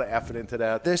put a lot of effort into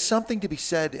that. There's something to be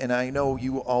said, and I know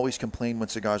you always complain when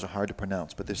cigars are hard to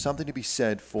pronounce, but there's something to be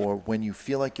said for when you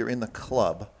feel like you're in the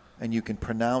club and you can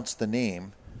pronounce the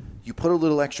name, you put a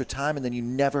little extra time and then you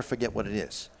never forget what it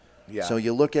is. Yeah. So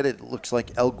you look at it, it looks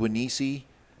like El Guinisi,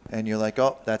 and you're like,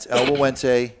 oh, that's El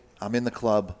Walense. I'm in the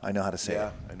club. I know how to say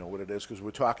it. I know what it is because we're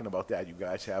talking about that. You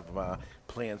guys have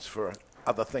plans for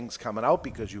other things coming out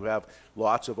because you have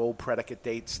lots of old predicate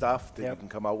date stuff that you can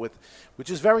come out with, which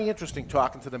is very interesting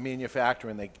talking to the manufacturer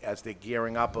and as they're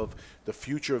gearing up of the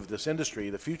future of this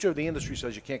industry. The future of the industry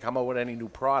says you can't come out with any new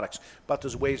products, but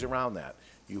there's ways around that.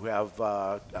 You have,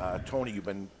 Tony, you've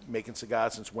been making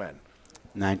cigars since when?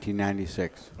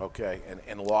 1996. Okay,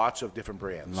 and lots of different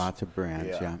brands. Lots of brands,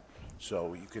 yeah.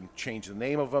 So you can change the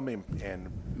name of them and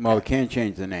Well, we can't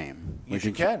change the name. You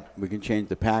can. We can change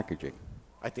the packaging.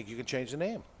 I think you can change the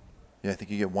name. Yeah, I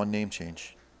think you get one name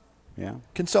change. Yeah.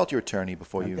 Consult your attorney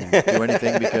before you do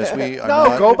anything because we are No,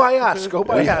 not. go by us. Go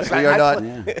by us. We are not.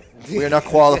 We are not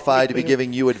qualified to be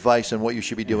giving you advice on what you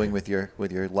should be doing with your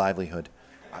livelihood.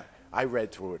 I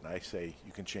read through it and I say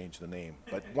you can change the name,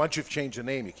 but once you've changed the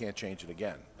name, you can't change it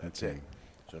again. That's it.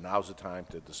 So now's the time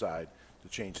to decide to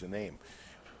change the name.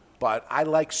 But I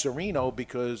like Serino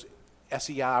because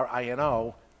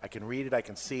Serino. I can read it. I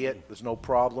can see it. There's no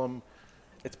problem.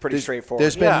 It's pretty straightforward.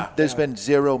 There's been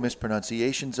zero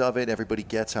mispronunciations of it. Everybody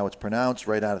gets how it's pronounced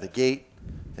right out of the gate.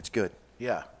 It's good.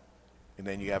 Yeah. And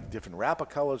then you have different wrapper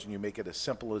colors, and you make it as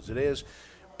simple as it is.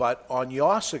 But on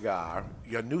your cigar,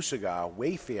 your new cigar,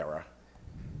 Wayfarer.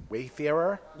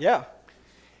 Yeah.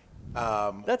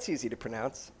 That's easy to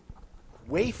pronounce.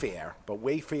 Wayfair, but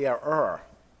Wayfarer.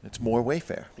 It's more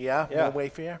Wayfair. Yeah, Yeah. more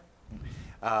Wayfair.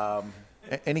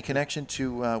 Any connection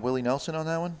to Willie Nelson on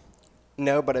that one?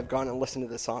 No, but I've gone and listened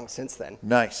to the song since then.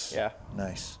 Nice. Yeah.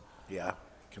 Nice. Yeah,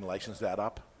 can license that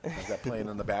up. Is that playing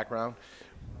in the background?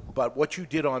 But what you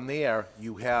did on there,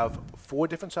 you have 4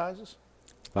 different sizes?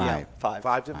 Five. Yeah,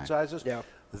 5 different sizes? Yeah.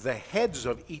 The heads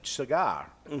of each cigar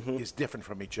is different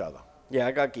from each other. Yeah,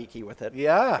 I got geeky with it.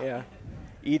 Yeah.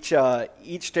 Yeah.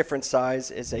 Each different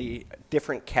size is a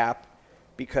different cap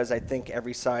because I think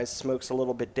every size smokes a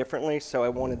little bit differently, so I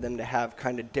wanted them to have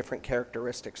kind of different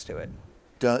characteristics to it.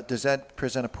 Does that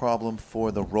present a problem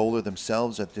for the roller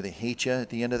themselves? Or do they hate you at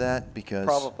the end of that? Because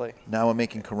Probably. now I'm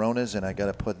making Coronas and I got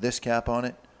to put this cap on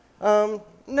it?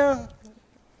 No.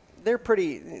 They're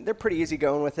pretty easy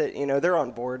going with it. You know, they're on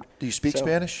board. Do you speak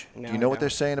Spanish? No, Do you know what no. they're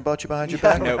saying about you behind your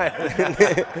back?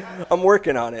 No. I'm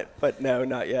working on it, but no,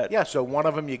 not yet. Yeah, so one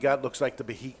of them you got looks like the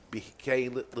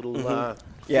BK little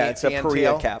yeah, it's a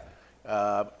Paria cap.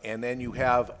 And then you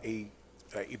have a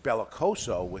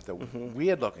Bellicoso with a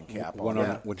weird-looking cap on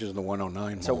it. Which is the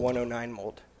 109 It's a 109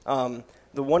 mold.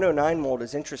 The 109 mold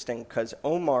is interesting because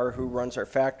Omar, who runs our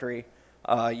factory,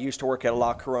 used to work at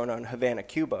La Corona in Havana,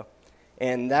 Cuba.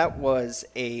 And that was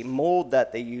a mold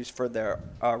that they used for the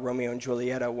Romeo and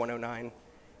Julieta 109.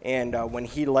 And when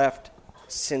he left,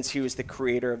 since he was the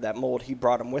creator of that mold, he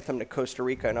brought him with him to Costa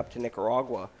Rica and up to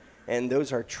Nicaragua. And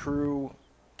those are true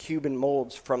Cuban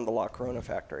molds from the La Corona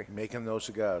factory. Making those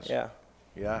cigars. Yeah.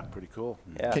 Yeah, pretty cool.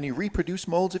 Yeah. Can you reproduce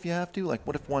molds if you have to? Like,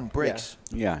 what if one breaks?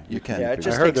 Yeah, you can. Yeah, it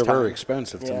just I heard takes they're time. very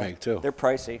expensive to make, too. They're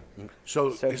pricey. So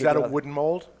is he'd that a rather- wooden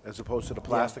mold as opposed to the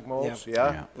plastic molds?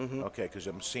 Yeah. Okay, because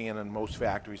I'm seeing in most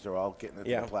factories they're all getting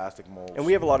the plastic molds. And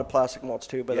we have a lot of plastic molds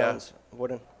too, but that one's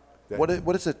wooden.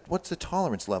 What's the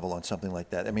tolerance level on something like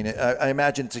that? I mean, I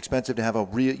imagine it's expensive to have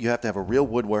you have to have a real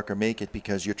woodworker make it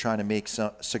because you're trying to make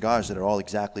cigars that are all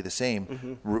exactly the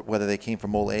same, whether they came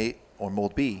from mold A or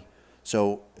mold B.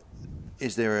 So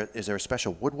is there a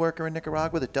special woodworker in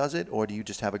Nicaragua that does it, or do you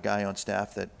just have a guy on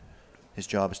staff that his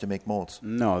job is to make molds?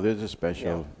 No, there's a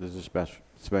special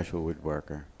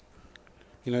woodworker.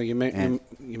 You know, you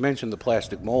mentioned the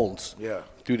plastic molds. Yeah.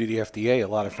 Due to the FDA, a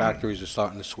lot of factories are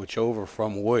starting to switch over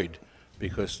from wood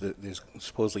because there's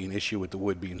supposedly an issue with the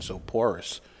wood being so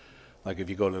porous. Like if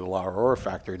you go to the La Aurora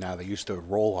factory now, they used to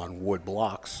roll on wood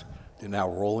blocks. They're now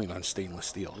rolling on stainless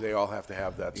steel. They all have to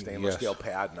have that stainless Yes. steel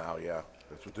pad now, yeah.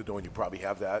 That's what they're doing. You probably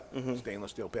have that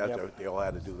stainless steel pad. Yep. They all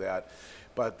had to do that.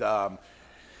 But the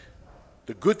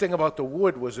good thing about the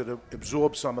wood was it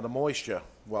absorbs some of the moisture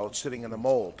while it's sitting in the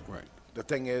mold. Right. The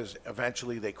thing is,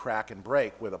 eventually they crack and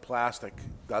break where the plastic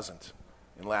doesn't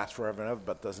and lasts forever and ever,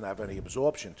 but doesn't have any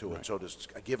absorption to it. Right. So there's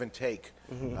a give and take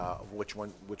of which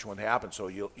one happens. So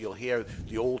you'll hear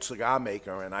the old cigar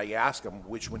maker, and I ask them,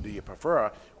 which one do you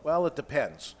prefer? Well, it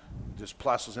depends. There's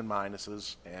pluses and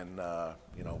minuses, and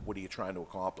what are you trying to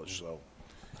accomplish? So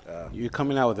you're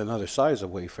coming out with another size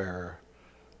of Wayfarer,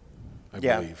 I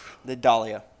believe. The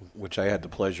Dahlia. Which I had the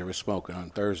pleasure of smoking on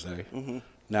Thursday.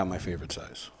 Now my favorite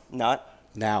size. Not?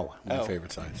 Now my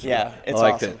favorite size. Yeah, it's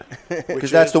I liked awesome. it.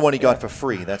 Because that's the one he got for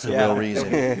free. That's the real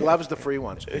reason. He loves the free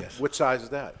ones. Yes. What size is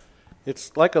that?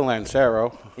 It's like a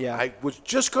Lancero. Yeah. I was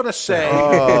just going to say,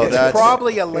 that's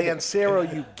probably a Lancero,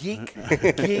 you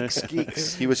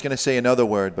geeks. He was going to say another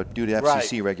word, but due to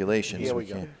FCC regulations, Here we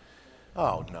go.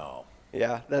 Oh, no.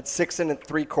 Yeah, that's 6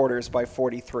 3/4 by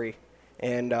 43,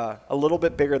 and a little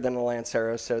bit bigger than the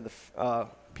Lancero, so the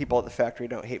people at the factory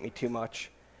don't hate me too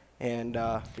much, and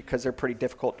because they're pretty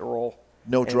difficult to roll.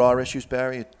 No draw issues,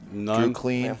 Barry? It None. drew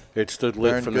clean? Yeah. It stood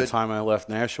lit Burned from good? the time I left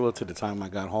Nashville to the time I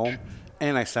got home,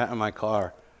 and I sat in my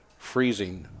car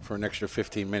freezing for an extra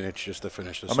 15 minutes just to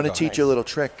finish the I'm going to cigar. teach you a little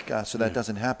trick so that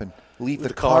doesn't happen. Leave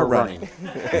the car running.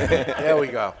 There we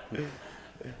go.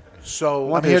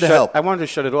 So I'm here to help. I wanted to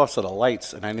shut it off so the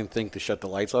lights, and I didn't think to shut the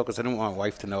lights off because I didn't want my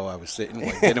wife to know I was sitting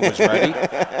when dinner was ready.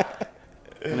 I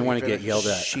didn't want to get yelled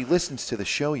at. She listens to the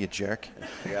show, you jerk.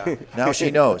 Yeah. Now she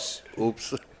knows.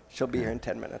 Oops. She'll be here in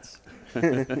 10 minutes.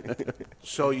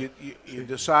 So you're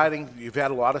deciding, you've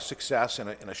had a lot of success in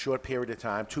a short period of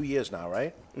time, 2 years now,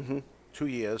 right? 2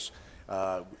 years.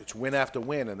 It's win after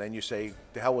win, and then you say,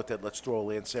 to hell with it, let's throw a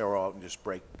Lancero out and just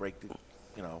break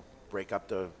up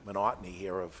the monotony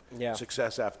here of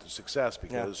success after success,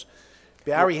 because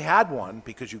Barry had one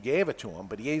because you gave it to him,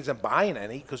 but he isn't buying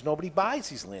any because nobody buys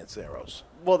these Lanceros.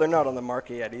 Well, they're not on the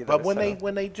market yet either. But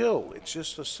when they do, it's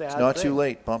just a sad It's not thing. too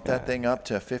late. Bump that thing up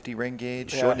to 50 ring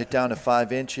gauge, shorten it down to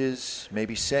 5 inches,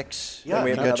 maybe 6. Yeah, we have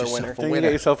you got another yourself winner. a Then you winner.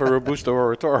 get yourself a Robusto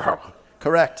or a Toro.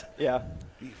 Correct. Yeah.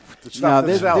 The stuff Now,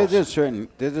 that sells.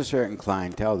 there's a certain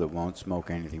clientele that won't smoke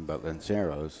anything but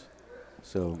Lanceros.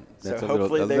 So that's So a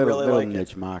hopefully little they really like it.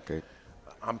 niche market.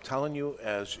 I'm telling you,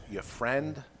 as your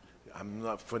friend, I'm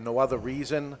not, for no other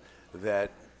reason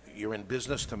that you're in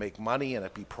business to make money and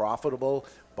it be profitable,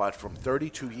 but from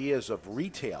 32 years of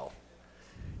retail,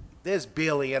 there's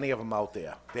barely any of them out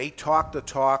there. They talk the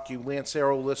talk. You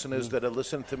Lancero listeners that are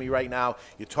listening to me right now,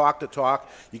 you talk the talk.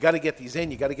 You got to get these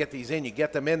in. You got to get these in. You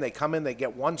get them in. They come in. They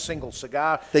get one single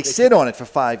cigar. They sit on it for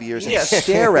 5 years and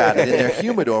stare at it in their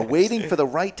humidor, waiting for the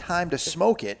right time to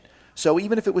smoke it. So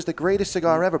even if it was the greatest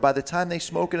cigar ever, by the time they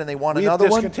smoke it and they want another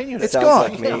one, it's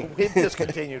gone. We've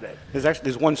discontinued it.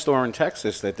 There's one store in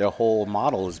Texas that their whole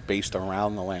model is based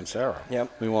around the Lancero.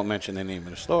 Yep. We won't mention the name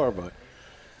of the store, but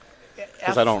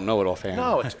because I don't know it offhand.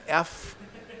 No, it's F.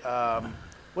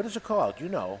 What is it called? You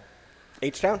know.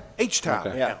 H-Town? H-Town.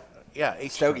 Okay. Yeah. Yeah,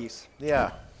 H-Town. Stogies.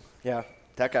 Yeah. Yeah.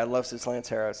 That guy loves his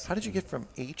Lanceros. How did you get from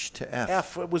H to F?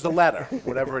 F, it was a letter,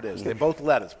 whatever it is. They're both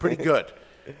letters. Pretty good.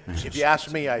 If you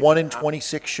ask me, 1 in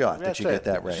 26 shot that you get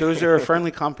that right. So is there a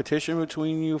friendly competition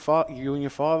between you and your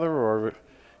father, or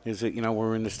is it,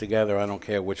 we're in this together, I don't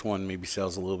care which one maybe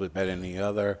sells a little bit better than the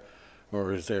other,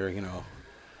 or is there,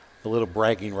 a little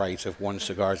bragging rights if one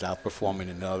cigar's outperforming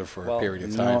another for a period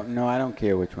of time? No, I don't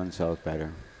care which one sells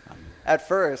better. At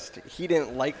first, he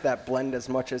didn't like that blend as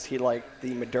much as he liked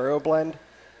the Maduro blend.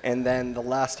 And then the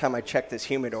last time I checked his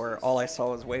humidor, all I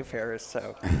saw was Wayfarers,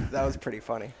 so that was pretty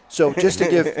funny. So just to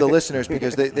give the listeners,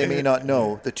 because they may not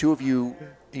know, the two of you,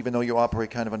 even though you operate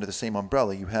kind of under the same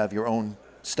umbrella, you have your own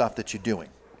stuff that you're doing,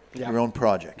 your own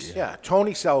projects. Yeah,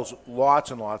 Tony sells lots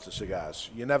and lots of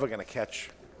cigars. You're never going to catch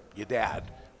your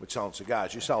dad with selling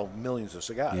cigars. You sell millions of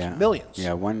cigars. Yeah. Millions.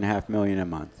 Yeah, 1.5 million a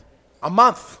month. A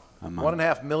month. A month.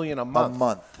 1.5 million a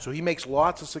month. So he makes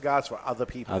lots of cigars for other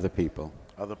people.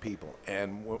 Other people.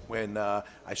 And when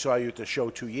I saw you at the show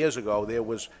 2 years ago, there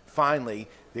was finally,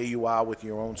 there you are with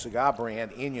your own cigar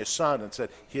brand and your son, and said,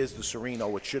 here's the Serino,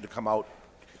 which should have come out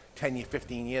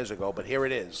 15 years ago, but here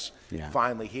it is,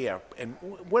 finally here. And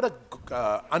what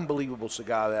a unbelievable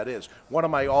cigar that is. One of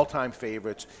my all-time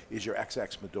favorites is your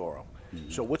XX Maduro.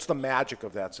 Mm-hmm. So what's the magic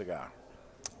of that cigar?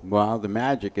 Well, the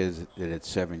magic is that it's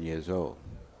 7 years old.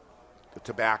 The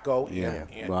tobacco? Yeah.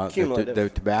 And well,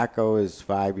 the tobacco is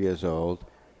 5 years old,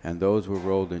 and those were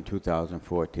rolled in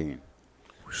 2014.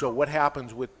 So what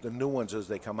happens with the new ones as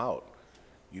they come out?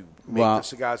 You make the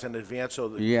cigars in advance so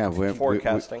that we're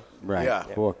forecasting. Right,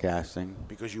 forecasting.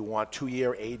 Because you want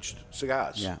 2-year aged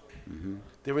cigars. Yeah. Mm-hmm.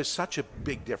 There is such a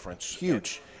big difference.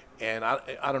 Huge. And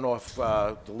I don't know if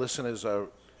the listeners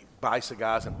buy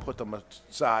cigars and put them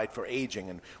aside for aging.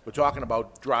 And we're talking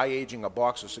about dry aging a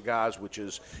box of cigars, which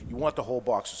is, you want the whole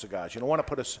box of cigars. You don't want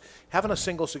to put having a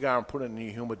single cigar and put it in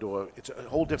your humidor, it's a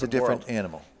whole different world. It's a different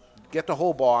animal. Get the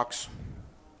whole box,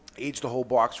 age the whole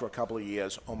box for a couple of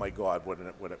years. Oh my God,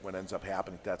 what ends up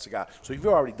happening to that cigar? So you've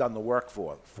already done the work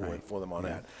for them on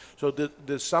that. So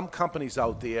there's some companies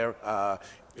out there,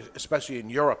 especially in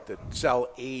Europe, that sell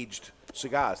aged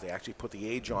cigars. They actually put the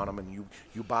age on them, and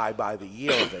you buy by the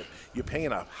year of it. You're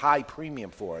paying a high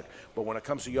premium for it, but when it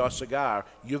comes to your cigar,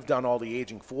 you've done all the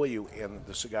aging for you, and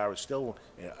the cigar is still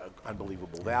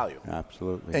unbelievable value.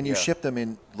 Absolutely. And you ship them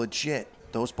in legit.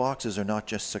 Those boxes are not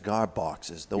just cigar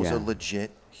boxes. Those are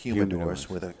legit humidors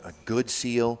with a good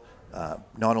seal.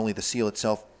 Not only the seal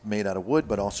itself made out of wood,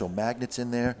 but also magnets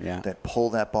in there that pull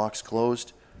that box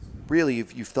closed. Really,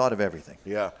 you've thought of everything.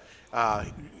 Yeah.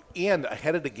 And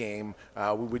ahead of the game,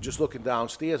 we were just looking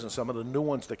downstairs, and some of the new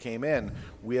ones that came in,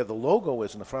 where the logo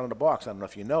is in the front of the box, I don't know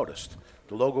if you noticed,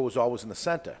 the logo was always in the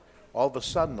center. All of a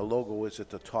sudden, the logo is at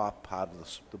the top part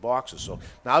of the boxes. So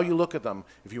now you look at them.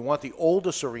 If you want the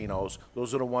older Serinos,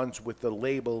 those are the ones with the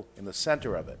label in the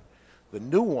center of it. The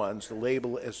new ones, the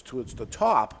label is towards the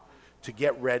top to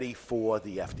get ready for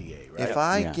the FDA, right? If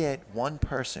I get one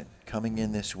person coming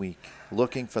in this week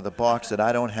looking for the box that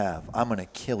I don't have, I'm going to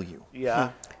kill you. Yeah.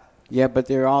 Yeah, but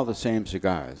they're all the same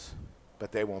cigars.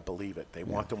 But they won't believe it. They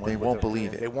want the one. They won't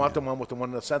believe it. They want the one with the one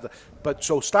in the center. But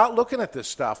so start looking at this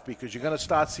stuff, because you're going to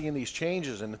start seeing these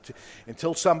changes. And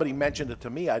until somebody mentioned it to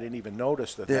me, I didn't even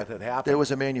notice that had happened. There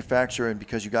was a manufacturer, and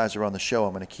because you guys are on the show,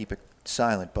 I'm going to keep it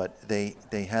silent. But they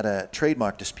had a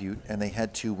trademark dispute, and they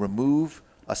had to remove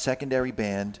a secondary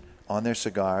band on their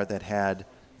cigar that had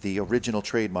the original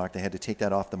trademark. They had to take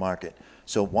that off the market.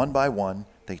 So one by one,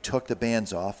 they took the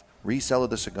bands off, reseller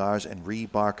the cigars, and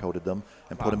re-barcoded them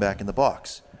and put them back in the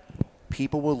box.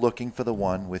 People were looking for the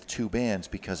one with two bands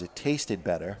because it tasted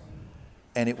better,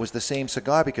 and it was the same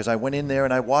cigar because I went in there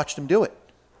and I watched them do it.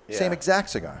 Same exact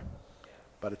cigar.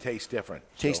 but it tastes different.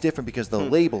 Tastes different because the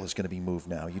label is going to be moved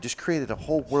now. You just created a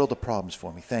whole world of problems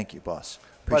for me. Thank you, boss.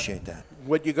 Appreciate that.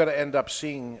 What you're going to end up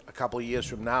seeing a couple of years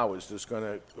from now is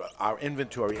our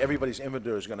inventory, everybody's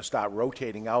inventory is going to start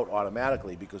rotating out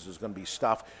automatically because there's going to be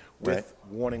stuff with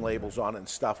warning labels on it and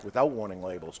stuff without warning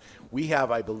labels. We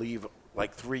have, I believe,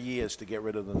 like 3 years to get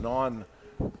rid of the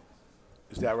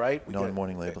is that right?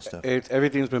 Non-warning label stuff.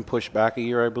 Everything's been pushed back a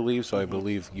year, I believe, so I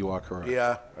believe you are correct.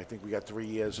 Yeah, I think we got 3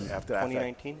 years after that.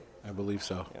 2019? I believe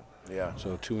so. Yeah.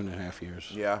 So 2.5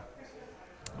 years. Yeah.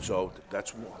 So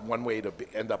that's one way to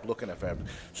end up looking at them.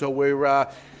 So we're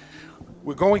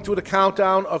going through the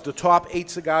countdown of the top 8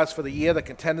 cigars for the year, the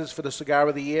contenders for the cigar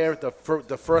of the year.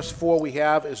 The first 4 we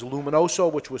have is Luminoso,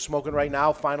 which we're smoking right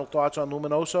now. Final thoughts on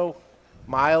Luminoso?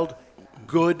 Mild,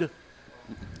 good?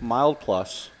 Mild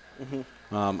plus.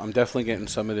 I'm definitely getting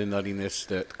some of the nuttiness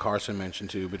that Carson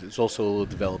mentioned too, but it's also a little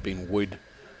developing wood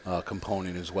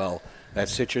component as well. That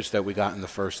citrus that we got in the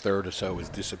first third or so has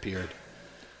disappeared.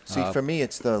 See, for me,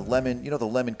 it's the lemon. You know the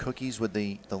lemon cookies with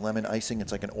the lemon icing?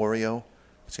 It's like an Oreo.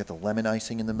 It's got the lemon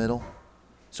icing in the middle.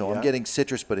 So I'm getting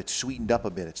citrus, but it's sweetened up a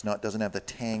bit. Doesn't have the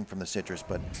tang from the citrus,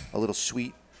 but a little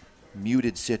sweet,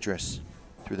 muted citrus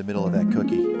through the middle of that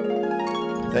cookie.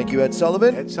 Thank you, Ed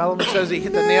Sullivan. Ed Sullivan says he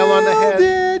hit the nail on the head.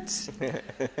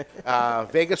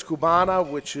 Vegas Cubana,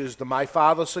 which is the My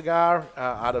Father cigar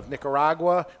out of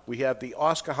Nicaragua. We have the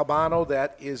Oscar Habano.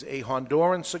 That is a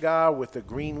Honduran cigar with the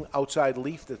green outside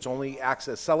leaf that's only acts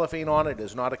as cellophane on it. It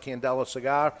is not a Candela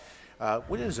cigar.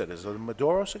 What is it? Is it a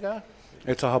Maduro cigar?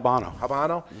 It's a Habano.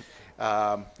 Habano?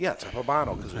 Yeah, it's a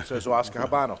Habano because it says Oscar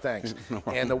Habano. Thanks.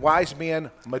 And the Wise Man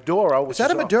Maduro. Is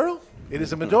that a Maduro? It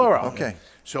is a Maduro. Okay.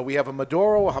 So we have a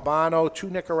Maduro, a Habano, 2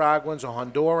 Nicaraguans, a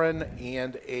Honduran,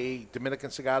 and a Dominican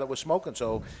cigar that we're smoking.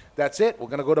 So that's it. We're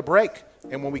going to go to break.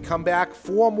 And when we come back,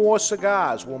 4 more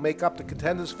cigars will make up the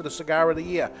contenders for the cigar of the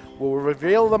year. We'll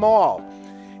reveal them all.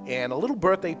 And a little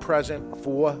birthday present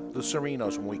for the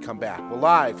Serinos when we come back. We're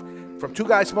live from Two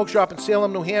Guys Smoke Shop in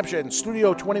Salem, New Hampshire, and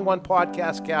Studio 21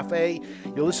 Podcast Cafe.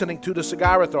 You're listening to The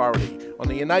Cigar Authority on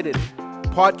the United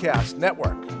Podcast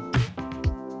Network.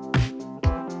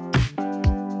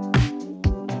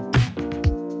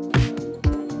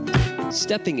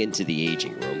 Stepping into the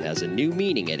aging room has a new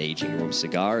meaning at Aging Room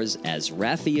Cigars as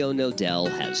Rafael Nodal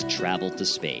has traveled to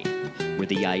Spain, where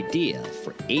the idea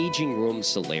for Aging Room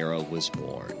Solera was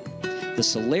born. The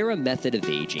Solera method of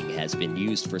aging has been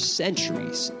used for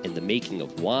centuries in the making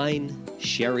of wine,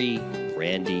 sherry,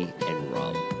 brandy, and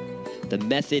rum. The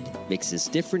method mixes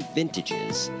different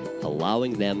vintages,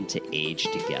 allowing them to age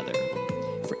together.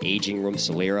 For Aging Room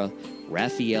Solera,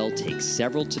 Rafael takes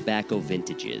several tobacco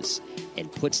vintages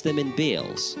and puts them in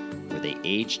bales where they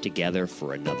age together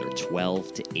for another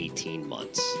 12 to 18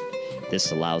 months.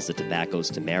 This allows the tobaccos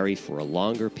to marry for a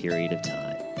longer period of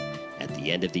time. At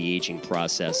the end of the aging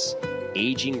process,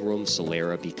 Aging Room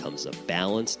Solera becomes a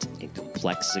balanced and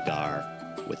complex cigar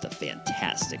with a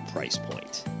fantastic price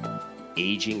point.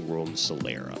 Aging Room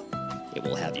Solera. It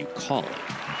will have you calling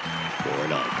for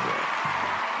an encore.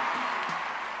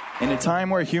 In a time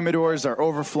where humidors are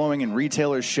overflowing and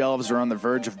retailers' shelves are on the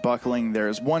verge of buckling, there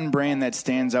is one brand that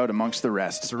stands out amongst the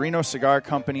rest. Serino Cigar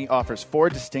Company offers 4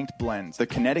 distinct blends: the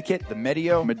Connecticut, the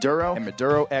Medio, Maduro, and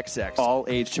Maduro XX, all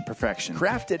aged to perfection.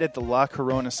 Crafted at the La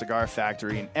Corona Cigar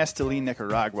Factory in Esteli,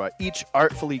 Nicaragua, each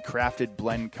artfully crafted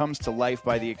blend comes to life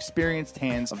by the experienced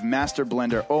hands of master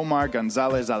blender Omar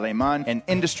Gonzalez Aleman and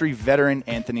industry veteran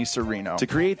Anthony Serino. To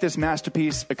create this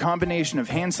masterpiece, a combination of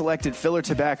hand-selected filler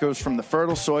tobaccos from the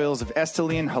fertile soil of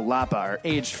Esteli and Jalapa are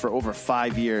aged for over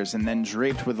 5 years and then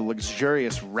draped with a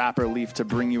luxurious wrapper leaf to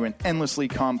bring you an endlessly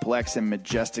complex and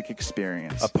majestic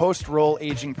experience. A post-roll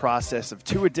aging process of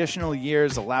 2 additional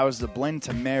years allows the blend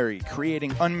to marry,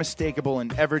 creating unmistakable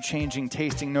and ever-changing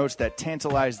tasting notes that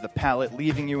tantalize the palate,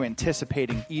 leaving you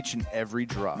anticipating each and every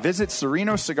drop. Visit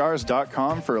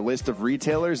SerinoCigars.com for a list of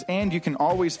retailers, and you can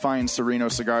always find Serino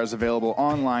cigars available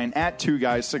online at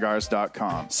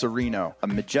TwoGuysCigars.com. Serino, a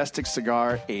majestic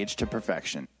cigar aged to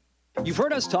perfection. You've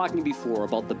heard us talking before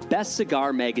about the best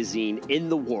cigar magazine in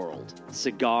the world,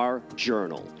 Cigar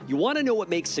Journal. You want to know what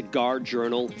makes Cigar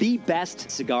Journal the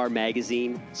best cigar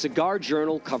magazine? Cigar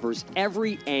Journal covers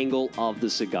every angle of the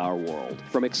cigar world.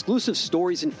 From exclusive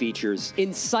stories and features,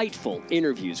 insightful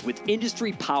interviews with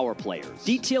industry power players,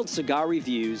 detailed cigar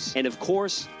reviews, and of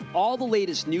course, all the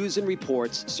latest news and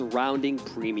reports surrounding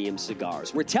premium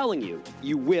cigars. We're telling you,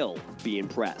 you will be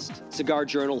impressed. Cigar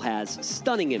Journal has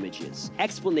stunning images,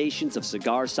 explanations of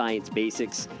cigar science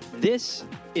basics. This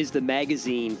is the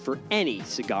magazine for any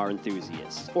cigar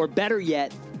enthusiast, or better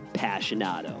yet,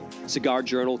 passionado. Cigar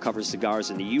Journal covers cigars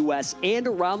in the U.S. and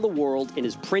around the world and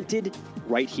is printed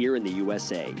right here in the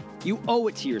USA. You owe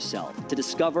it to yourself to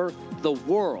discover the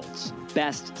world's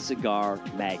best cigar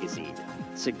magazine,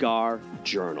 Cigar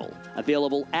Journal.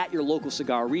 Available at your local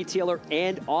cigar retailer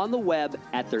and on the web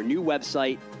at their new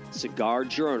website,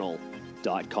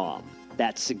 cigarjournal.com.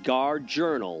 That's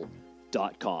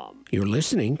cigarjournal.com. You're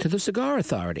listening to The Cigar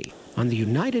Authority on the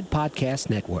United Podcast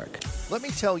Network. Let me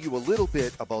tell you a little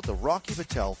bit about the Rocky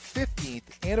Patel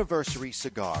 15th anniversary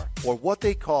cigar, or what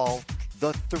they call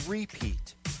the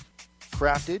three-peat.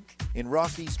 Crafted in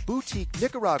Rocky's boutique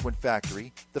Nicaraguan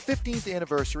factory, the 15th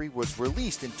anniversary was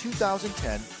released in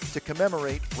 2010 to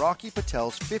commemorate Rocky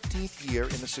Patel's 15th year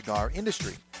in the cigar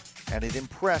industry, and it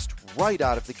impressed right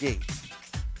out of the gate.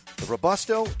 The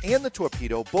Robusto and the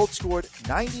Torpedo both scored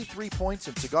 93 points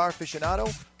in Cigar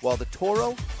Aficionado, while the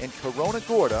Toro and Corona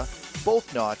Gorda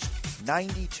both notched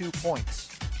 92 points.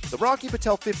 The Rocky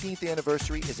Patel 15th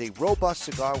anniversary is a robust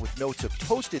cigar with notes of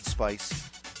toasted spice,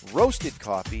 roasted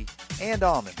coffee, and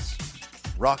almonds.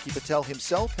 Rocky Patel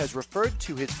himself has referred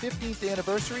to his 15th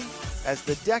anniversary as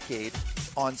the decade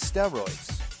on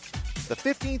steroids. The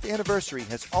 15th anniversary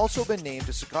has also been named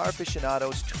to Cigar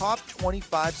Aficionado's top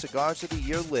 25 cigars of the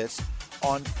year list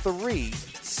on 3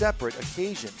 separate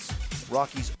occasions.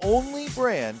 Rocky's only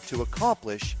brand to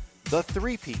accomplish the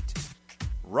three-peat.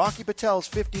 Rocky Patel's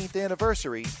 15th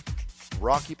anniversary,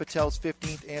 Rocky Patel's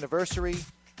 15th anniversary,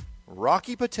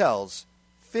 Rocky Patel's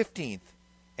 15th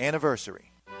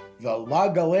anniversary. The La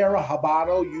Galera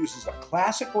Habano uses a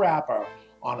classic wrapper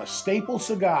on a staple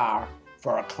cigar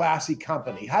for a classy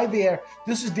company. Hi there,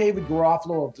 this is David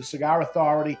Garofalo of the Cigar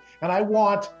Authority, and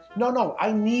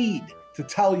I need to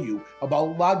tell you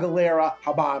about La Galera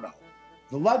Habano.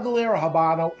 The La Galera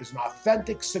Habano is an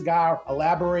authentic cigar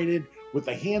elaborated with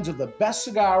the hands of the best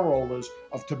cigar rollers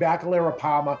of Tabacalera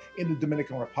Palma in the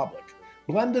Dominican Republic.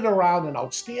 Blended around an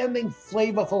outstanding,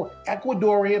 flavorful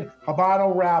Ecuadorian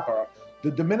Habano wrapper,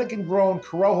 the Dominican-grown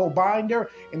Corojo binder,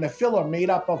 and the filler made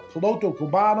up of Piloto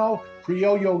Cubano,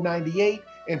 Criollo 98,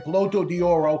 and Piloto de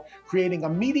Oro, creating a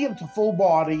medium to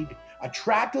full-bodied,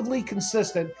 attractively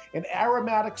consistent, and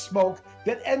aromatic smoke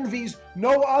that envies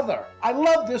no other. I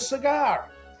love this cigar.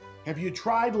 Have you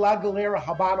tried La Galera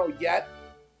Habano yet?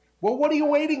 Well, what are you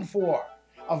waiting for?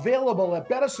 Available at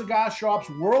better cigar shops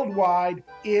worldwide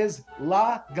is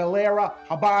La Galera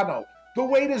Habano. The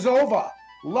wait is over.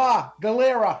 La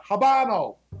Galera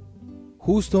Habano.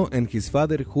 Justo and his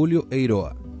father Julio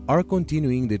Eiroa are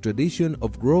continuing the tradition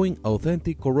of growing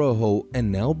authentic Corojo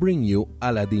and now bring you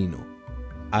Aladino.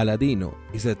 Aladino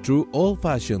is a true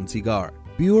old-fashioned cigar,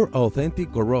 pure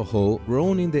authentic Corojo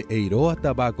grown in the Eiroa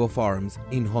tobacco farms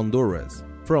in Honduras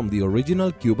from the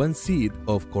original Cuban seed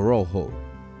of Corojo.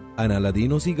 An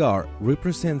Aladino cigar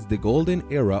represents the golden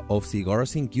era of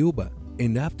cigars in Cuba,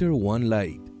 and after one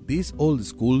light, this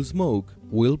old-school smoke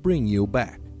will bring you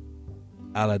back.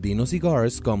 Aladino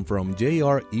cigars come from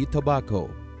J.R.E. Tobacco,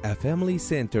 a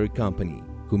family-centered company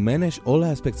who manage all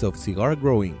aspects of cigar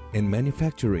growing and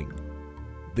manufacturing.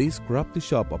 This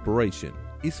crop-to-shop operation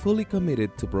is fully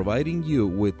committed to providing you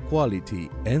with quality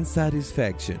and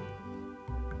satisfaction.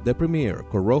 The premier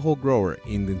Corojo grower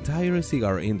in the entire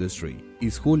cigar industry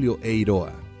is Julio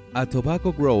Eiroa, a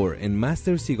tobacco grower and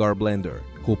master cigar blender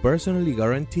who personally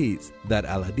guarantees that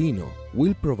Aladino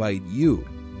will provide you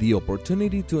the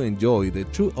opportunity to enjoy the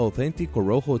true authentic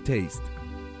Corojo taste.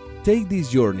 Take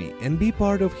this journey and be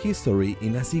part of history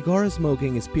in a cigar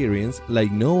smoking experience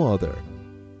like no other.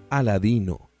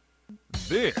 Aladino.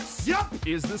 This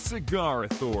is the Cigar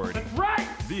Authority. That's right!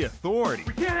 The authority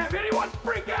We can't have anyone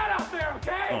freak out there,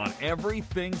 okay? on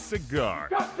everything cigar.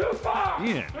 Got too far!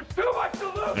 In There's too much to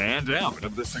lose! and out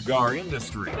of the cigar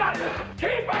industry.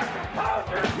 Keep our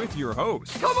composure! With your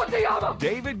host, Como te llama?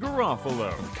 David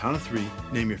Garofalo. Count of 3,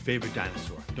 name your favorite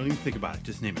dinosaur. Don't even think about it,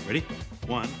 just name it. Ready?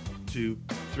 1, 2,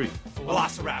 3.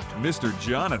 Velociraptor. Mr.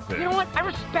 Jonathan. You know what? I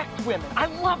respect women. I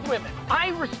love women. I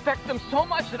respect them so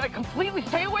much that I completely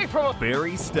stay away from them.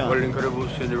 Barry Stein. What an incredible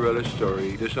Cinderella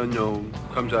story. This unknown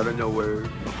comes out of nowhere.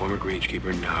 A former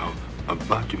greenskeeper now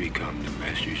about to become the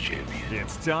Masters champion.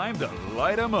 It's time to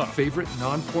light 'em up. Favorite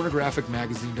non-pornographic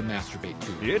magazine to masturbate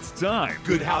to. It's time.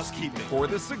 Good housekeeping. For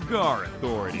the Cigar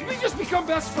Authority. We just become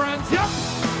best friends. Yep.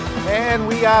 And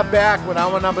we are back with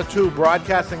hour number 2,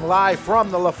 broadcasting live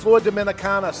from the La Flor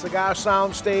Dominicana Cigar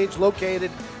Soundstage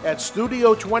located at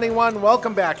Studio 21.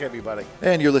 Welcome back, everybody.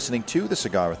 And you're listening to The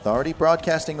Cigar Authority,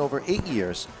 broadcasting over 8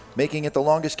 years, making it the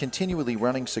longest continually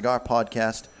running cigar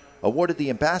podcast, awarded the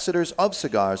Ambassadors of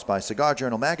Cigars by Cigar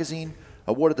Journal magazine,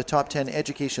 awarded the top 10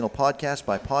 educational podcast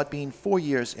by Podbean 4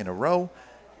 years in a row,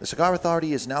 The Cigar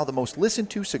Authority is now the most listened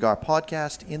to cigar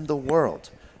podcast in the world.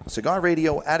 Cigar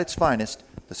radio at its finest,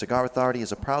 the Cigar Authority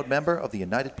is a proud member of the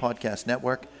United Podcast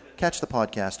Network. Catch the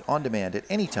podcast on demand at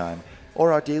any time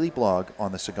or our daily blog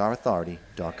on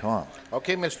thecigarauthority.com.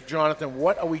 Okay, Mr. Jonathan,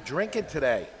 what are we drinking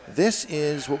today? This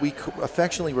is what we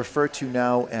affectionately refer to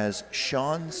now as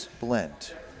Sean's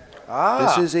Blend.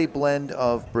 This is a blend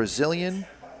of Brazilian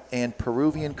and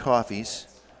Peruvian coffees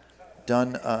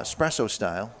done espresso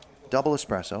style, double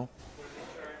espresso.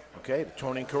 Okay, the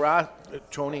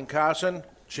Tony and Carson,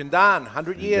 Chindan,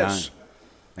 100 years.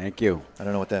 Thank you. I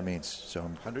don't know what that means, so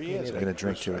 100 years. I'm going to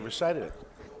drink to I it. recited it.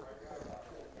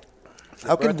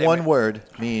 How can one word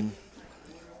mean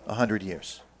 100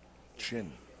 years?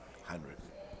 Chin, 100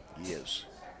 years.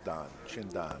 Don,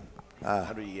 Chindan,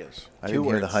 100 years. I didn't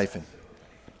hear the hyphen.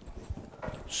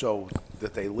 So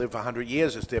that they live 100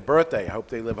 years is their birthday. I hope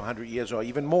they live 100 years or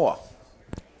even more.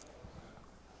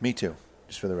 Me too,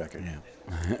 just for the record. Yeah.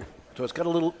 So it's got a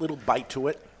little bite to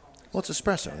it. Well, it's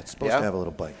espresso. It's supposed to have a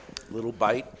little bite. Little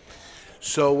bite.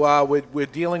 So we're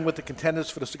dealing with the contenders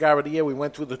for the Cigar of the Year. We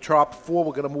went through the top 4.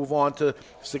 We're going to move on to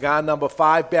cigar number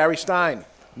 5, Barry Stein.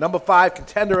 Number 5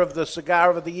 contender of the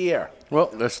Cigar of the Year. Well,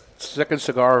 the second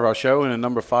cigar of our show and the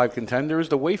number 5 contender is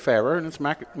the Wayfarer, and it's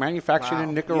manufactured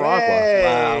in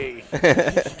Nicaragua. Yay.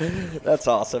 Wow. That's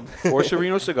awesome. 4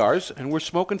 Serino cigars, and we're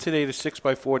smoking today the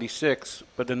 6x46,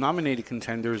 but the nominated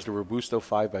contender is the Robusto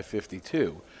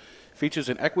 5x52. Features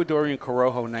an Ecuadorian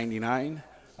Corojo 99,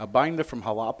 a binder from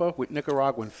Jalapa with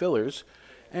Nicaraguan fillers,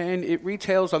 and it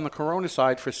retails on the Corona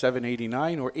side for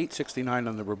 $7.89 or $8.69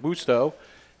 on the Robusto.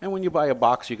 And when you buy a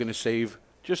box, you're going to save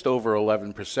just over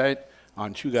 11%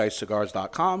 on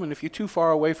twoguyscigars.com. And if you're too far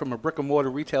away from a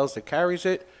brick-and-mortar retailer that carries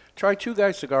it, try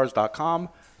twoguyscigars.com.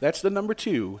 That's the number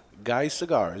 2,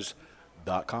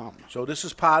 guyscigars.com. So this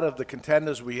is part of the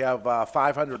contenders. We have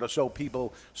 500 or so people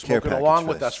Care smoking package along for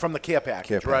with this. us from the care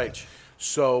package. Care Right. package.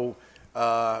 So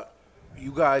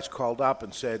you guys called up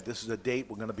and said, this is a date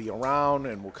we're going to be around,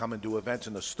 and we'll come and do events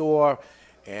in the store.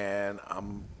 And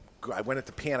I went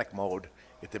into panic mode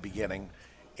at the beginning.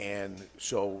 And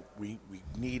so we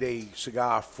need a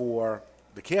cigar for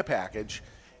the care package,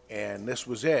 and this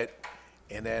was it.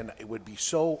 And then it would be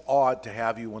so odd to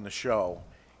have you on the show,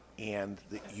 and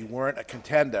you weren't a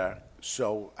contender,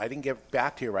 so I didn't get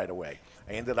back to you right away.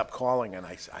 I ended up calling, and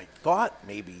I thought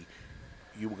maybe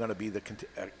you were going to be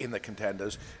in the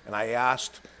contenders, and I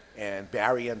asked, and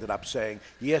Barry ended up saying,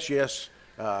 yes,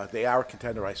 they are a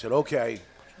contender. I said, okay,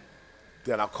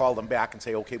 then I'll call them back and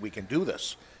say, okay, we can do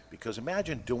this. Because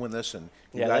imagine doing this and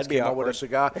you guys came out with a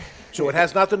cigar. So it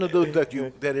has nothing to do that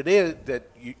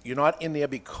you're not in there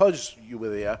because you were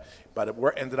there, but it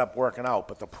ended up working out.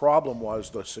 But the problem was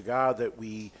the cigar that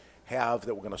we have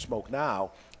that we're going to smoke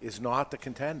now is not the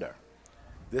contender.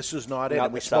 This is not it.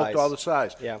 And we smoked all the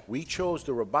size. Yeah. We chose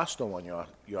the Robusto on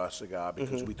your cigar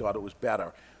because we thought it was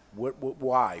better.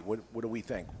 Why? What do we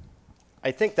think?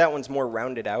 I think that one's more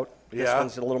rounded out. This Yeah.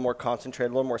 one's a little more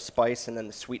concentrated, a little more spice, and then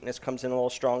the sweetness comes in a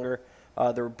little stronger.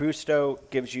 The Robusto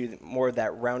gives you more of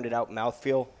that rounded out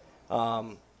mouthfeel.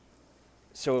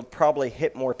 So it probably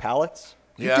hit more palates.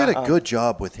 You did a good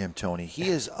job with him, Tony. He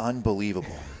is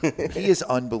unbelievable. He is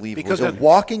unbelievable. Because He's a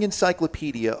walking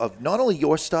encyclopedia of not only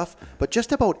your stuff, but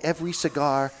just about every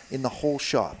cigar in the whole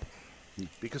shop.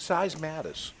 Because size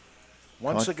matters.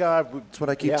 One cigar. That's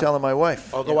what I keep telling my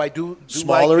wife. Although I do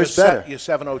Smaller like is better. Your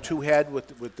 702 head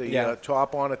with the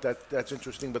top on it. That's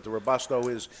interesting. But the Robusto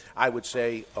is, I would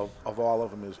say, of all of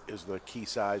them, is the key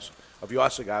size of your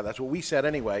cigar. That's what we said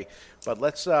anyway. But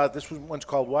let's. This one's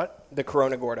called what? The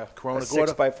Corona Gorda. Corona A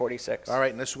Gorda. 6x46. All right,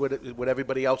 and this is what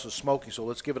everybody else is smoking. So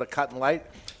let's give it a cut and light.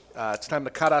 It's time to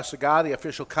cut our cigar. The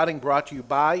official cutting brought to you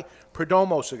by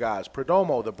Perdomo Cigars.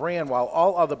 Perdomo, the brand, while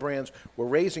all other brands were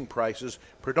raising prices,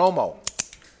 Perdomo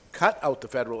cut out the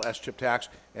federal S-chip tax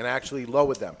and actually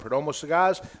lowered them. Perdomo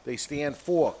Cigars, they stand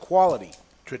for quality,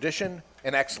 tradition,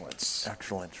 and excellence.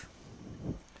 Excellent.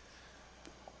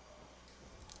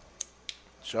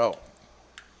 So,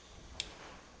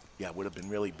 yeah, it would have been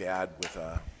really bad with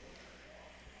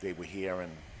they were here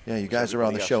and Yeah, you guys are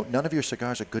on the everybody show. else. None of your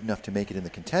cigars are good enough to make it in the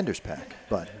contenders pack,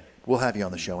 but we'll have you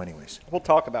on the show anyways. We'll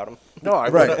talk about them. No, I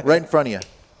right in front of you.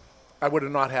 I would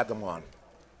have not had them on.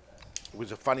 It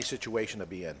was a funny situation to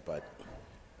be in, but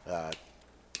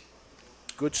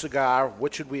good cigar.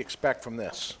 What should we expect from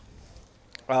this?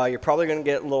 You're probably going to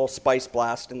get a little spice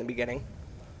blast in the beginning,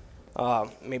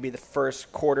 maybe the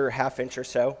first quarter, half inch or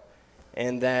so.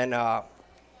 And then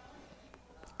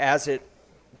as it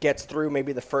gets through,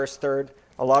 maybe the first third,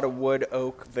 a lot of wood,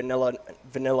 oak,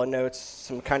 vanilla notes,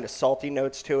 some kind of salty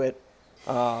notes to it.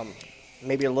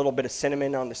 maybe a little bit of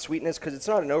cinnamon on the sweetness because it's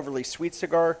not an overly sweet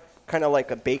cigar, kind of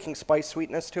like a baking spice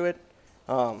sweetness to it.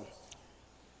 Yeah,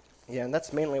 and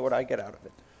that's mainly what I get out of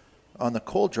it. On the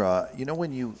cold draw, you know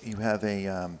when you have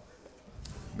a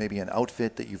maybe an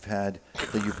outfit that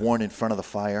you've worn in front of the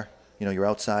fire. You know, you're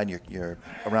outside, you're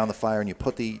around the fire, and you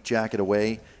put the jacket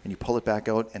away, and you pull it back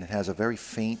out, and it has a very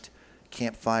faint,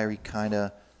 campfire-y kind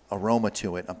of aroma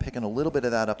to it. I'm picking a little bit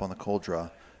of that up on the cold draw,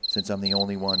 since I'm the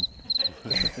only one.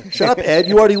 Shut up, Ed.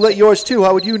 You already lit yours, too.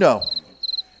 How would you know?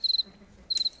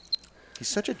 He's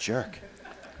such a jerk.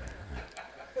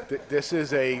 This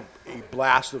is a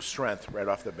blast of strength right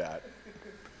off the bat.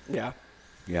 Yeah.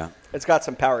 Yeah. It's got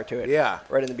some power to it. Yeah.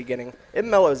 Right in the beginning. It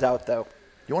mellows out, though.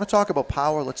 You want to talk about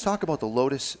power? Let's talk about the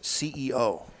Lotus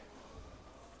CEO.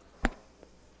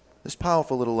 This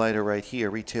powerful little lighter right here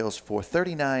retails for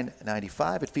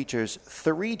 $39.95. It features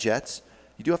 3 jets.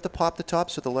 You do have to pop the top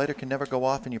so the lighter can never go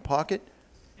off in your pocket.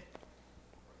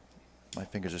 My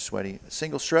fingers are sweaty. A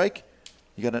single strike.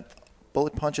 You got a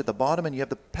bullet punch at the bottom, and you have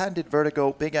the patented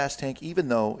Vertigo big-ass tank, even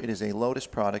though it is a Lotus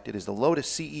product. It is the Lotus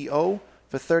CEO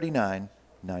for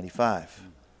 $39.95.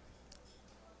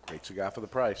 Great cigar for the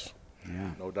price.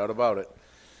 Yeah. No doubt about it.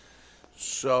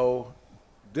 So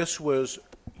this was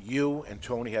you and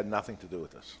Tony had nothing to do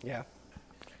with this. Yeah.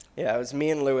 Yeah, it was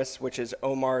me and Lewis, which is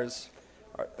Omar's,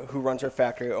 who runs our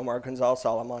factory, Omar Gonzalez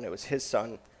Salomon. It was his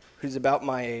son, who's about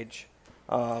my age,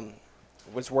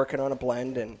 was working on a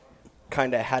blend and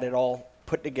kind of had it all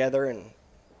put together.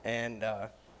 And I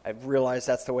realized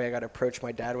that's the way I got to approach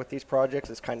my dad with these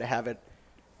projects, is kind of have it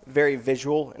very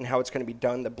visual and how it's going to be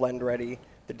done, the blend ready,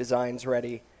 the designs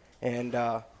ready. And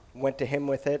went to him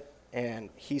with it, and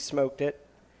he smoked it,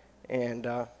 and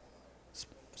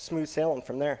smooth sailing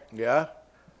from there. Yeah.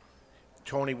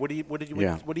 Tony, what do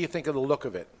you think of the look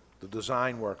of it, the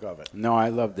design work of it? No, I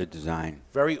love the design.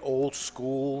 Very old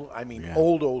school. I mean,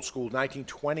 old school,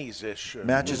 1920s-ish.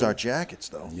 Matches our jackets,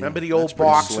 though. Remember the old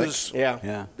boxes? Slick.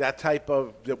 Yeah. That type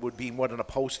of, that would be what, in a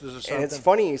posters or something? And it's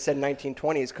funny you said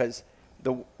 1920s because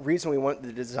the reason we want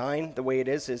the design the way it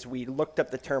is we looked up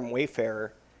the term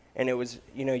wayfarer. And it was,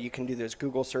 you can do those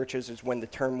Google searches is when the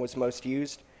term was most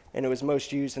used. And it was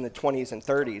most used in the 20s and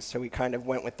 30s. So we kind of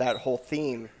went with that whole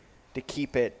theme to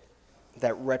keep it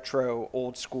that retro,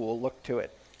 old school look to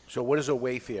it. So what is a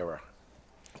wayfarer?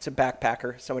 It's a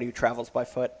backpacker, somebody who travels by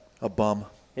foot. A bum.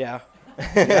 Yeah.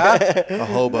 A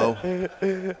hobo.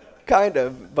 Kind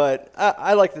of. But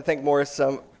I like to think more as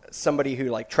somebody who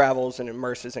like travels and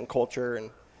immerses in culture and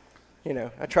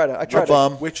I try to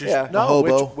bum, which is a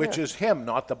hobo. which is him,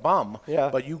 not the bum. Yeah.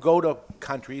 But you go to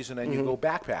countries and then you go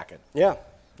backpacking. Yeah,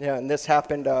 yeah. And this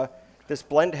happened. This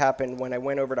blend happened when I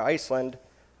went over to Iceland.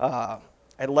 I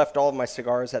left all of my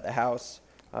cigars at the house.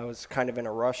 I was kind of in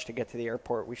a rush to get to the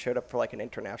airport. We showed up for like an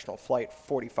international flight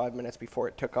 45 minutes before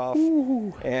it took off.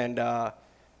 Ooh. And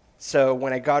so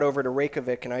when I got over to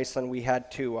Reykjavik in Iceland, we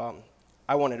had to.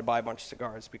 I wanted to buy a bunch of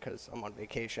cigars because I'm on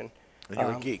vacation. And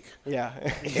you're a geek. Yeah.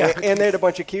 And they had a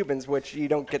bunch of Cubans, which you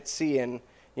don't get to see in,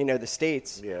 the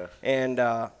States. Yeah. And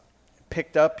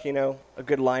picked up, a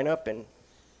good lineup and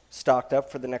stocked up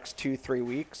for the next 2-3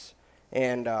 weeks.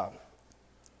 And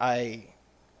I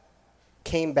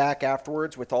came back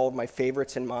afterwards with all of my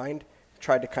favorites in mind,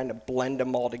 tried to kind of blend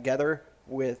them all together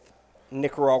with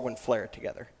Nicaraguan flair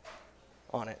together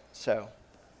on it. So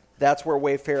that's where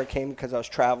Wayfarer came because I was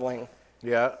traveling.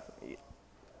 Yeah.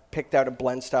 Picked out a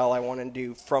blend style I wanted to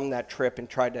do from that trip and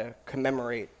tried to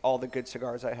commemorate all the good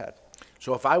cigars I had.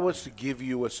 So if I was to give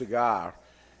you a cigar,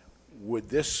 would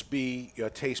this be your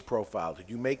taste profile? Did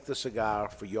you make the cigar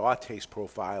for your taste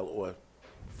profile or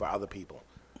for other people?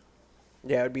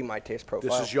 Yeah, it would be my taste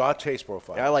profile. This is your taste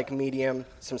profile. Yeah, I like medium,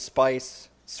 some spice,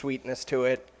 sweetness to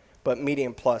it, but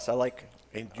medium plus. I like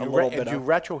a little bit do you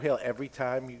retrohale every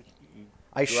time you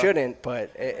I shouldn't,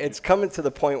 but it's coming to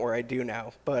the point where I do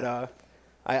now. But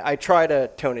I try to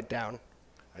tone it down.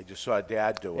 I just saw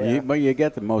Dad do it. But you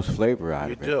get the most flavor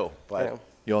out of it. You do, but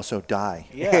you also die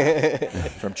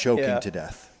from choking to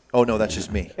death. Oh, no, that's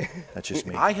just me. That's just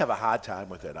me. I have a hard time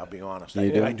with it, I'll be honest.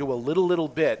 I do a little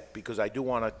bit because I do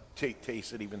want to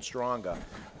taste it even stronger.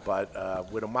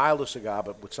 But with a milder cigar,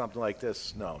 but with something like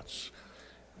this, no,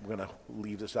 we're going to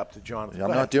leave this up to Jonathan.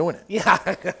 I'm not doing it. Yeah.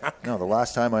 No, the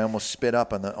last time I almost spit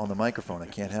up on the microphone. I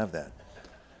can't have that.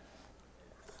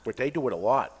 But they do it a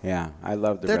lot. Yeah, I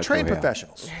love the They're trained retrohale.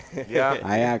 professionals. Yeah.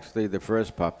 I actually, the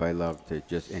first puff, I love to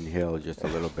just inhale just a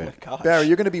little bit. Barry,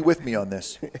 you're going to be with me on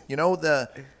this. You know the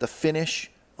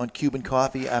finish on Cuban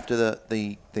coffee after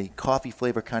the coffee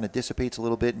flavor kind of dissipates a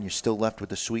little bit and you're still left with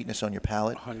the sweetness on your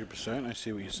palate? 100%. I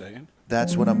see what you're saying.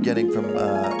 That's what I'm getting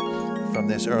from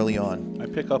this early on. I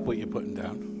pick up what you're putting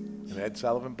down. And Ed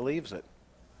Sullivan believes it.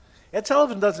 Ed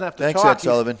Sullivan doesn't have to Thanks, talk. Ed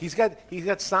Sullivan. He's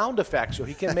got sound effects, so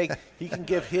he can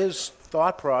give his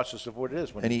thought process of what it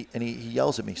is. And he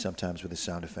yells at me sometimes with his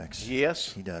sound effects.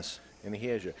 Yes, he does. And he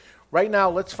hears you. Right now,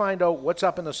 let's find out what's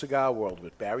up in the cigar world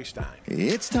with Barry Stein.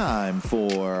 It's time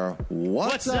for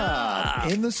What's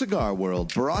Up in the Cigar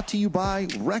World, brought to you by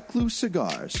Recluse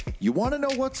Cigars. You want to know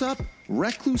what's up?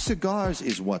 Recluse Cigars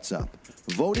is what's up.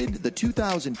 Voted the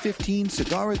 2015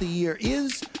 Cigar of the Year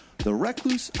is the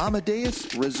Recluse Amadeus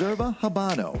Reserva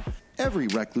Habano. Every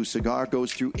Recluse cigar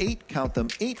goes through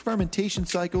 8 fermentation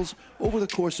cycles over the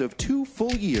course of 2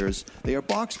 full years. They are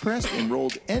box pressed and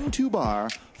rolled N2 bar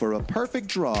for a perfect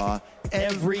draw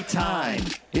every time.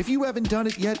 If you haven't done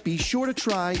it yet, be sure to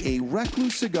try a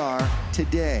Recluse cigar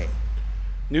today.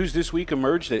 News this week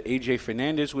emerged that A.J.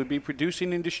 Fernandez would be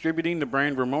producing and distributing the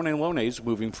brand Ramon & Lones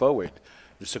moving forward.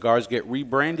 The cigars get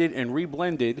rebranded and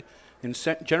reblended, and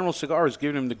General Cigar has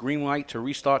given him the green light to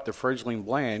restart the fledgling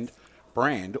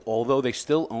brand, although they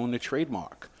still own the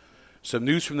trademark. Some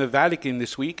news from the Vatican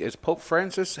this week as Pope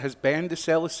Francis has banned the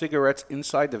sale of cigarettes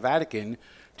inside the Vatican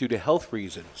due to health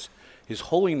reasons. His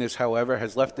Holiness, however,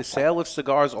 has left the sale of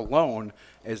cigars alone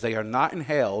as they are not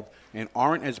inhaled and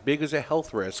aren't as big as a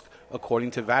health risk,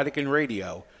 according to Vatican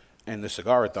Radio and the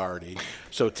Cigar Authority.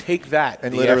 So take that,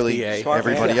 And the literally FDA,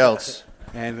 everybody else.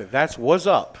 And that's what's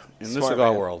up in the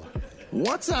cigar world.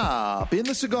 What's Up in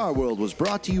the Cigar World was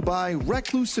brought to you by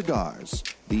Recluse Cigars.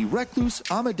 The Recluse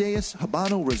Amadeus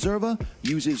Habano Reserva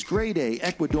uses grade A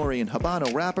Ecuadorian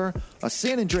Habano wrapper, a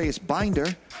San Andreas binder,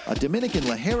 a Dominican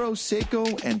Ligero Seco,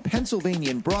 and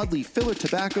Pennsylvanian broadleaf filler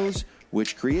tobaccos,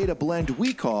 which create a blend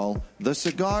we call the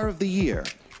Cigar of the Year.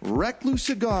 Recluse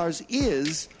Cigars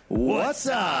is What's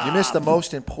Up? You missed the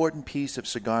most important piece of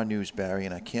cigar news, Barry,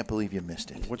 and I can't believe you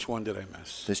missed it. Which one did I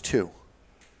miss? There's 2.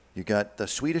 You got the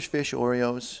Swedish Fish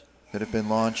Oreos that have been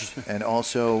launched, and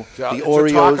also the It's Oreos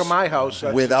a talk of my house.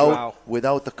 That's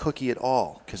without the cookie at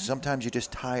all. Because sometimes you're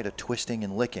just tired of twisting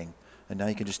and licking, and now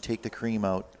you can just take the cream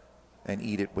out and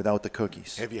eat it without the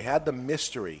cookies. Have you had the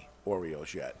mystery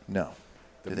Oreos yet? No.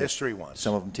 The mystery ones.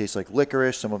 Some of them taste like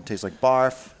licorice. Some of them taste like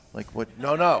barf. Like what?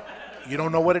 No. You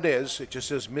don't know what it is. It just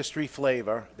says mystery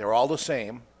flavor. They're all the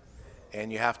same,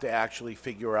 and you have to actually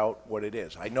figure out what it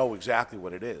is. I know exactly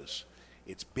what it is.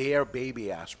 It's Bear Baby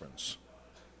Aspirins.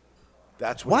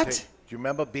 That's what. Do you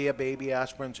remember Bear Baby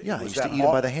Aspirins? Yeah, I used to eat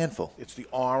them by the handful. It's the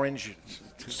orange.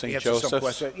 St.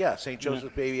 Joseph's? Yeah, St.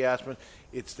 Joseph's Baby Aspirin.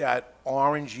 It's that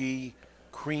orangey,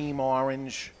 cream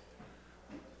orange.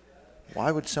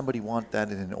 Why would somebody want that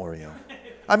in an Oreo?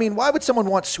 I mean, why would someone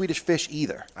want Swedish Fish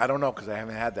either? I don't know because I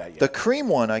haven't had that yet. The cream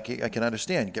one, I can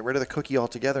understand. Get rid of the cookie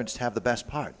altogether and just have the best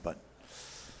part. But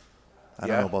I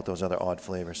don't know about those other odd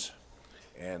flavors.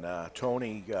 And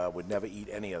Tony would never eat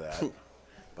any of that.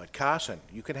 But Carson,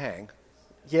 you can hang.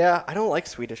 Yeah, I don't like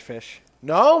Swedish Fish.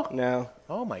 No? No.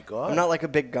 Oh, my God. I'm not like a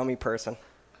big gummy person.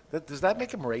 Does that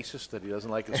make him racist that he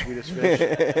doesn't like the Swedish Fish?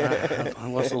 I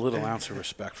lost a little ounce of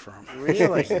respect for him.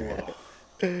 Really?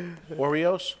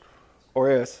 Oreos?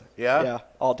 Oreos. Yeah? Yeah,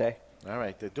 all day. All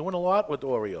right. They're doing a lot with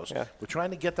Oreos. Yeah. We're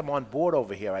trying to get them on board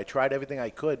over here. I tried everything I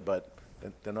could, but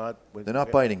they're not. They're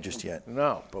not biting just yet.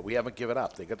 No, but we haven't given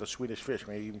up. They got the Swedish Fish.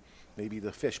 Maybe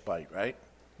the fish bite, right?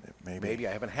 Maybe.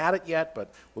 I haven't had it yet,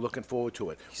 but we're looking forward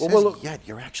to it.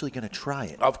 You're actually going to try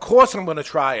it. Of course I'm going to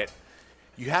try it.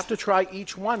 You have to try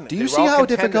each one. Do you see how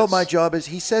difficult my job is?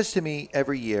 He says to me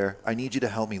every year, I need you to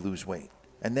help me lose weight.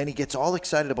 And then he gets all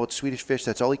excited about Swedish Fish.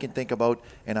 That's all he can think about.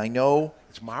 And I know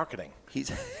it's marketing. He's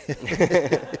going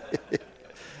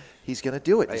to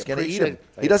do it. He's going to eat them.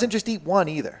 He doesn't just eat one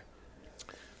either.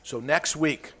 So next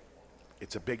week,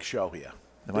 it's a big show here.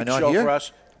 Am big I not show here? For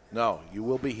us. No, you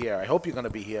will be here. I hope you're going to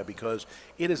be here because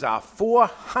it is our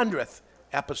 400th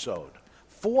episode.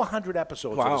 400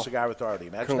 episodes of the Cigar Authority.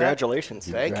 Imagine Congratulations.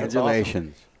 That.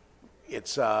 Congratulations.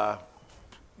 It's 2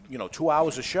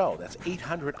 hours a show. That's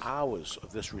 800 hours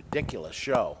of this ridiculous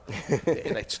show.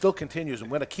 And it still continues. I'm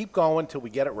going to keep going until we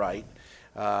get it right.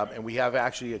 And we have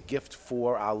actually a gift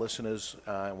for our listeners,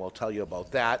 and we'll tell you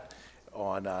about that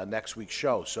on next week's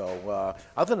show. So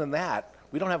other than that,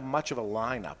 we don't have much of a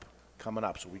lineup coming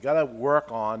up. So we got to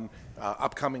work on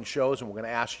upcoming shows, and we're going to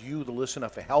ask you, the listener,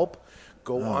 for help.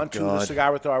 Go on to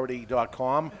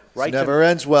thecigarauthority.com. It never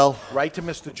ends well. Write to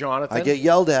Mr. Jonathan. I get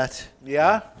yelled at.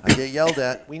 Yeah? I get yelled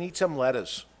at. We need some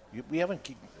letters. We haven't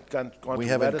gone through We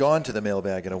haven't letters? gone to the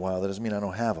mailbag in a while. That doesn't mean I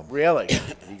don't have them. Really?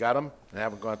 You got them? I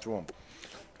haven't gone through them.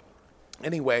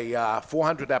 Anyway,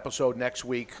 400th episode next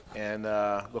week, and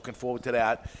looking forward to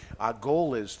that. Our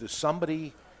goal is there's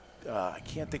somebody, I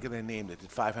can't think of their name, that did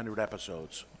 500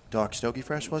 episodes. Doc Stogie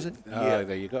Fresh, was it?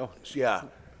 There you go. Yeah.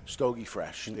 Stogie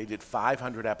Fresh. They did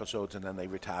 500 episodes and then they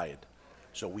retired.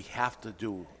 So we have to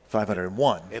do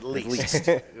 501. At least.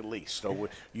 At least. So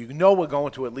we're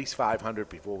going to at least 500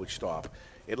 before we stop.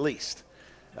 At least.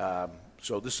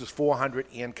 So this is 400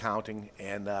 and counting,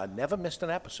 and never missed an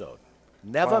episode.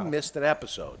 Never missed an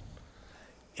episode.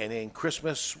 And in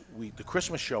Christmas, the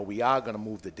Christmas show, we are going to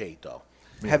move the date, though.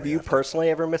 Have you personally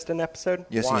ever missed an episode?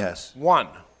 Yes, he has. One.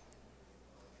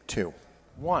 2.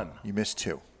 1. You missed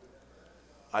 2.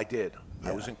 I did.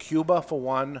 Yeah. I was in Cuba for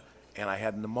 1, and I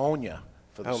had pneumonia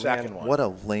for the second one. What a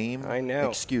lame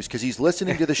excuse, because he's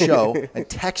listening to the show and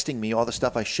texting me all the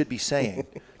stuff I should be saying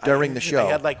during the show.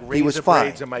 I had like he was razor fine.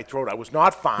 blades in my throat. I was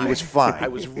not fine. He was fine. I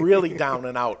was really down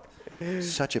and out.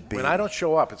 Such a baby. When I don't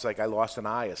show up, it's like I lost an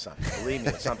eye or something. Believe me,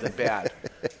 it's something bad.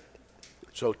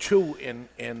 So 2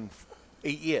 in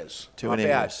 8 years. 2 not in 8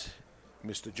 bad. years.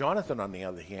 Mr. Jonathan, on the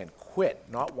other hand, quit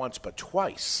not once but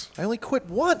twice. I only quit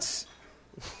once.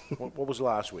 What was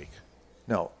last week?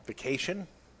 No. Vacation?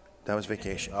 That was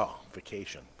vacation. Oh,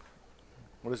 vacation.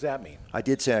 What does that mean? I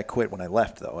did say I quit when I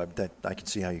left, though. I can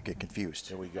see how you get confused.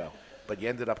 There we go. But you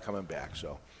ended up coming back,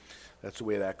 so that's the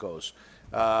way that goes.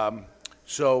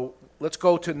 So let's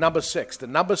go to number 6. The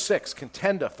number 6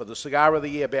 contender for the Cigar of the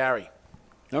Year, Barry.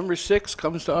 Number 6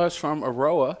 comes to us from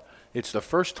Aroa. It's the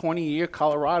first 20-year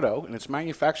Colorado, and it's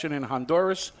manufactured in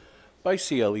Honduras by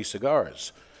CLE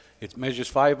Cigars. It measures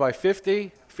 5 by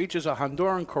 50, features a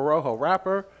Honduran Corojo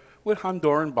wrapper with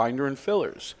Honduran binder and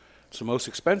fillers. It's the most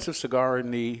expensive cigar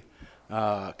in the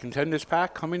Contenders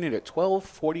pack, coming in at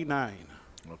 $12.49.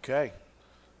 Okay.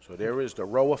 So there is the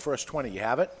Roa First 20. You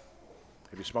have it?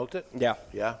 Have you smoked it? Yeah.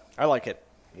 Yeah? I like it.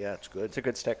 Yeah, it's good. It's a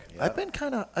good stick. Yeah. I've been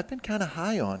kind of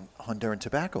high on Honduran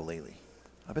tobacco lately.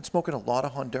 I've been smoking a lot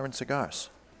of Honduran cigars.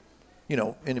 You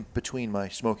know, in between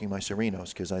smoking my Serinos,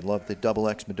 because I love the Double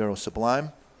X Maduro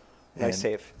Sublime. Nice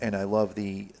save. And I love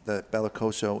the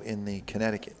Bellicoso in the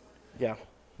Connecticut. Yeah.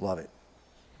 Love it.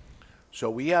 So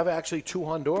we have actually 2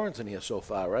 Hondurans in here so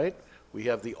far, right? We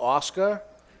have the Oscar,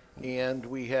 and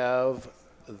we have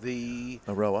the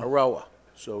Aroa.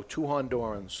 So 2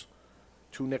 Hondurans,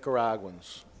 2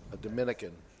 Nicaraguans, a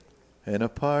Dominican. And a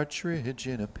partridge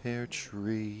in a pear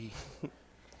tree.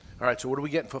 All right, so what are we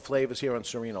getting for flavors here on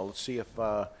Serino? Let's see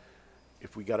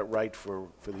if we got it right for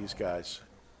these guys.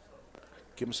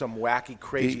 Give them some wacky,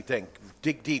 crazy thing.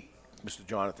 Dig deep, Mr.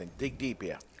 Jonathan. Dig deep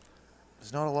here.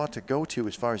 There's not a lot to go to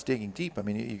as far as digging deep. I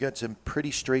mean, you got some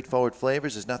pretty straightforward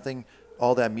flavors. There's nothing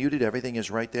all that muted. Everything is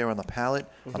right there on the palate.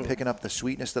 Mm-hmm. I'm picking up the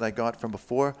sweetness that I got from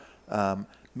before.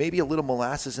 Maybe a little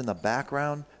molasses in the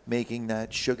background, making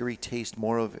that sugary taste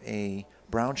more of a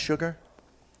brown sugar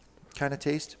kind of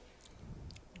taste.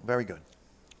 Very good.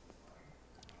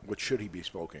 What should he be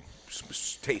smoking?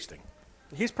 Tasting.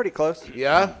 He's pretty close.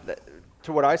 Yeah?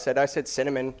 To what I said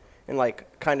cinnamon and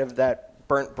like kind of that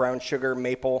burnt brown sugar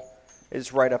maple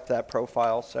is right up that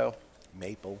profile. So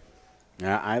maple.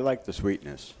 Yeah, I like the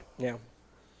sweetness. Yeah.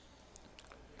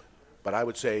 But I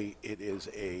would say it is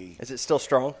a... Is it still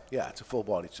strong? Yeah, it's a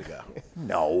full-bodied cigar.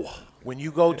 No. When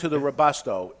you go to the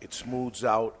Robusto, it smooths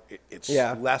out. It's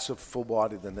less of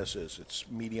full-bodied than this is. It's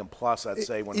medium plus, I'd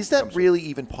say. Is that really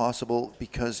even possible?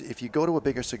 Because if you go to a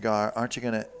bigger cigar, aren't you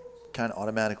going to kind of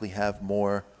automatically have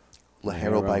more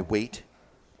Ligero by weight?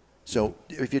 So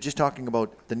if you're just talking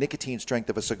about the nicotine strength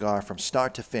of a cigar from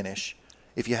start to finish,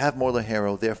 if you have more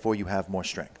Ligero, therefore you have more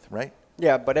strength, right?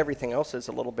 Yeah, but everything else is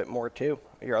a little bit more too,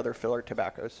 your other filler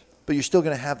tobaccos. But you're still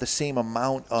going to have the same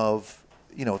amount of,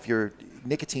 if your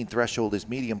nicotine threshold is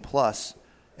medium plus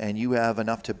and you have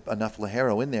enough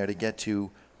Ligero in there to get to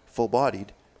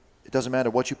full-bodied, it doesn't matter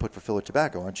what you put for filler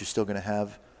tobacco. Aren't you still going to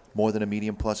have more than a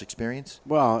medium plus experience?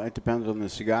 Well, it depends on the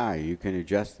cigar. You can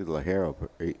adjust the Ligero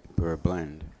per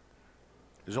blend.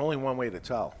 There's only one way to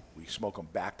tell. We smoke them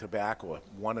back to back or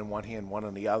one in one hand, one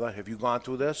in the other. Have you gone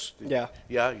through this? Yeah.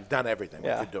 Yeah, you've done everything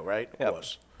Yeah. we could do, right? Yep. Of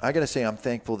course. I got to say I'm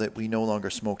thankful that we no longer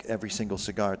smoke every single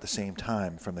cigar at the same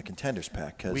time from the Contenders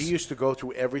pack. Cause We used to go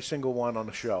through every single one on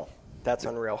the show. That's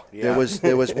unreal. Yeah.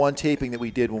 There was one taping that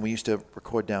we did when we used to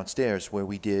record downstairs where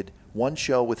we did one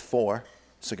show with 4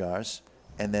 cigars,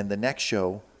 and then the next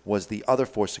show was the other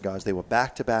 4 cigars. They were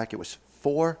back to back. It was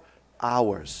 4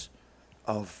 hours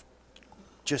of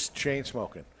just chain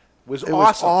smoking. It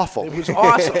was awful. It was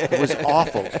awesome. It was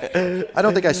awful. I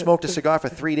don't think I smoked a cigar for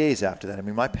 3 days after that. I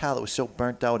mean, my palate was so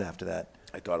burnt out after that.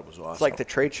 I thought it was awesome. It's like the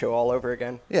trade show all over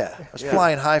again. Yeah. I was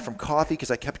flying high from coffee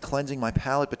because I kept cleansing my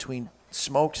palate between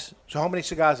smokes. So how many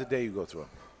cigars a day you go through?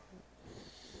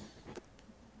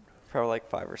 Probably like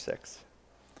 5 or 6.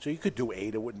 So you could do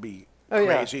 8. It wouldn't be Oh,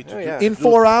 crazy. yeah. To Oh, yeah. do, In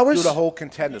 4 hours? Do the whole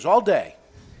Contenders all day.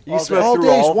 You All smoke day. All through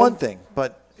day is all of one them? thing,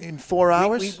 but In 4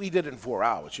 hours? We did it in 4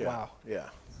 hours, yeah. Wow. Yeah.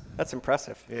 That's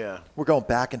impressive. Yeah. We're going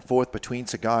back and forth between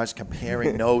cigars,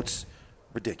 comparing notes.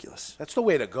 Ridiculous. That's the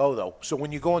way to go, though. So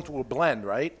when you go into a blend,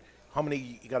 right, how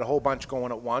many, you got a whole bunch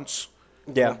going at once?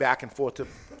 Yeah. Going back and forth to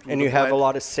And you have a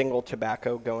lot of single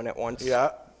tobacco going at once.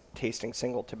 Yeah. Tasting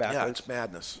single tobacco. Yeah, it's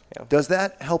madness. Yeah. Does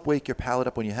that help wake your palate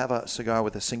up when you have a cigar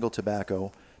with a single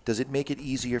tobacco? Does it make it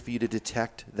easier for you to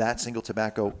detect that single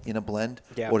tobacco in a blend?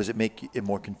 Yeah. Or does it make it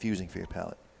more confusing for your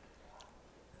palate?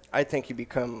 I think you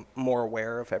become more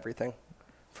aware of everything,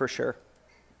 for sure.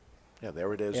 Yeah,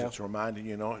 there it is. Yeah. It's reminding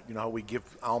you know how we give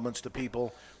almonds to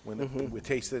people when Mhm. we're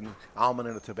tasting almond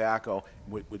and a tobacco.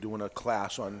 We're doing a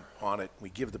class on it. We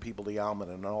give the people the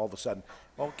almond, and then all of a sudden,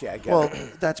 okay, I get Well,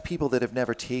 it. that's people that have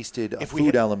never tasted a If we food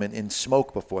had- element in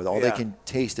smoke before. All they Yeah. can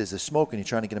taste is the smoke, and you're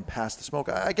trying to get them past the smoke.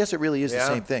 I guess it really is Yeah.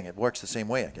 the same thing. It works the same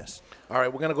way, I guess. All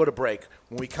right, we're going to go to break.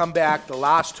 When we come back, the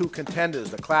last two contenders,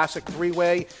 the classic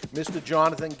three-way, Mr.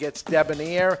 Jonathan gets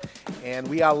debonair, and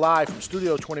we are live from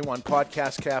Studio 21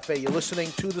 Podcast Cafe. You're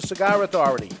listening to The Cigar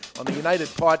Authority on the United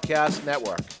Podcast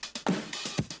Network.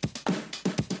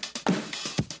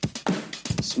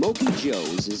 Smoky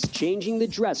Joe's is changing the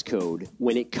dress code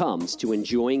when it comes to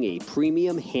enjoying a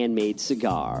premium handmade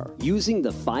cigar. Using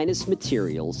the finest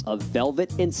materials of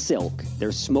velvet and silk,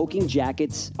 their smoking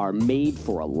jackets are made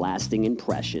for a lasting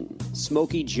impression.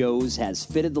 Smoky Joe's has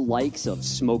fitted the likes of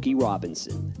Smokey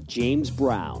Robinson, James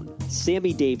Brown,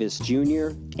 Sammy Davis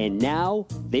Jr., and now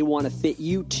they want to fit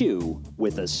you too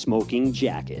with a smoking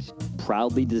jacket.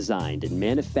 Proudly designed and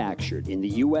manufactured in the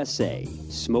USA,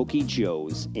 Smoky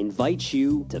Joe's invites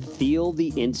you to feel the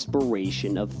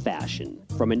inspiration of fashion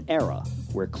from an era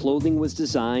where clothing was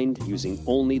designed using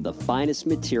only the finest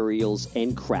materials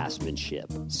and craftsmanship.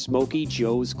 Smoky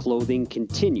Joe's clothing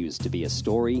continues to be a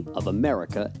story of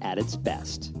America at its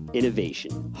best.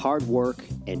 Innovation, hard work,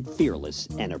 and fearless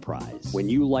enterprise. When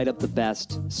you light up the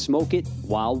best, smoke it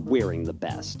while wearing the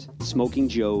best. Smoking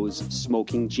Joe's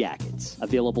Smoking Jackets.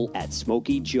 Available at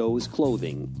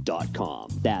SmokyJoesClothing.com.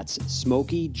 That's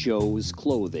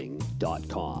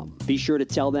SmokyJoesClothing.com. Be sure to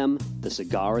tell them the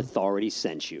Cigar Authority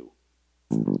sent you.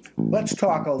 Let's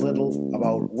talk a little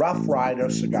about Rough Rider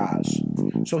cigars.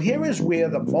 So here is where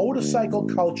the motorcycle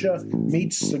culture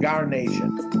meets Cigar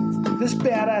Nation. This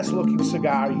badass looking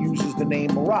cigar uses the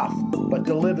name Rough, but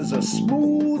delivers a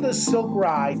smooth as silk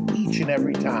ride each and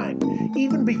every time.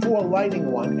 Even before lighting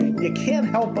one, you can't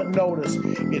help but notice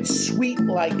it's sweet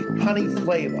like honey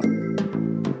flavor.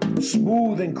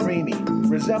 Smooth and creamy,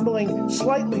 resembling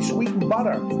slightly sweetened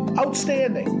butter.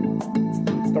 Outstanding.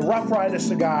 The Rough Rider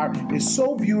cigar is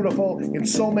so beautiful in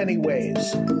so many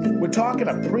ways. We're talking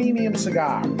a premium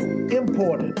cigar,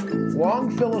 imported, long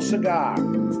filler cigar,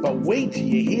 but wait till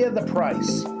you hear the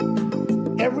price.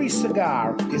 Every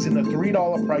cigar is in the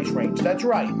 $3 price range. That's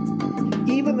right.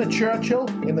 Even the Churchill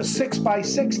in the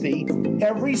 6x60,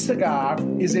 every cigar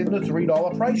is in the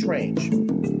 $3 price range.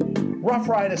 Rough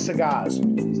Rider cigars.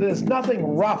 There's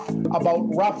nothing rough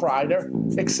about Rough Rider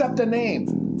except the name.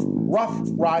 Rough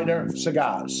Rider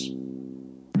cigars.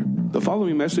 The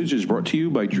following message is brought to you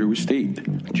by Drew Estate.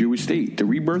 Drew Estate, the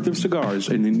rebirth of cigars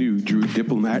in the new Drew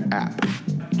Diplomat app.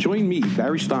 Join me,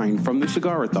 Barry Stein, from the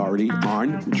Cigar Authority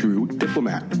on Drew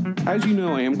Diplomat. As you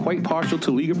know, I am quite partial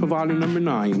to Liga Privada number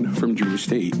 9 from Drew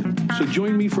Estate. So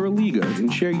join me for a Liga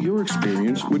and share your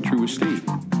experience with Drew Estate.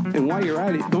 And while you're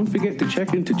at it, don't forget to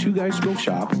check into Two Guys Smoke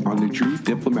Shop on the Drew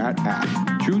Diplomat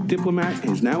app. Drew Diplomat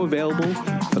is now available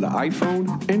for the iPhone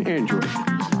and Android.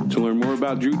 To learn more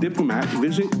about Drew Diplomat,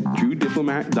 visit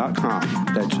drewdiplomat.com.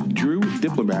 That's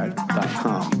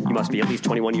drewdiplomat.com. You must be at least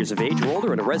 21 years of age or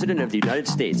older and a resident of the United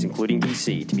States, including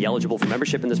D.C. To be eligible for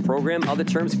membership in this program, other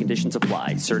terms and conditions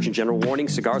apply. Surgeon General warning,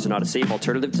 cigars are not a safe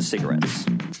alternative to cigarettes.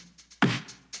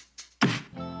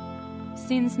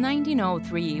 Since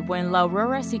 1903, when La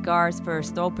Aurora Cigars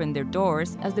first opened their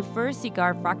doors as the first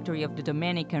cigar factory of the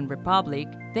Dominican Republic,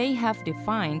 they have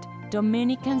defined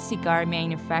Dominican cigar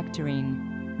manufacturing.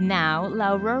 Now,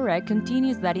 La Aurora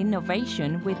continues that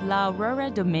innovation with La Aurora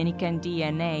Dominican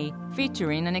DNA,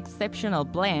 featuring an exceptional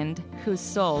blend whose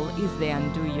soul is the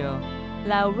Andullo.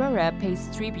 La Aurora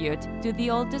pays tribute to the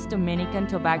oldest Dominican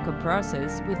tobacco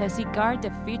process with a cigar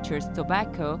that features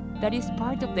tobacco that is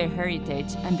part of their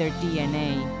heritage and their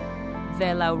DNA.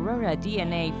 The La Aurora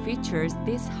DNA features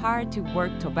this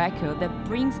hard-to-work tobacco that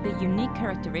brings the unique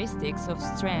characteristics of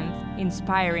strength,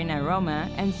 inspiring aroma,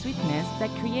 and sweetness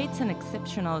that creates an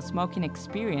exceptional smoking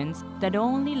experience that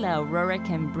only La Aurora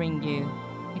can bring you.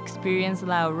 Experience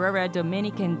La Aurora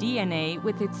Dominican DNA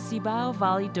with its Cibao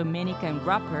Valley Dominican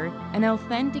wrapper, an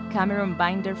authentic Cameron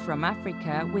binder from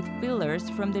Africa with fillers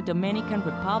from the Dominican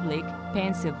Republic,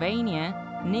 Pennsylvania,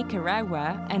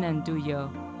 Nicaragua, and Andullo.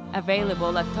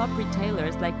 Available at top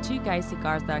retailers like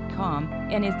twoguyscigars.com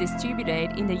and is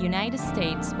distributed in the United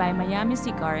States by Miami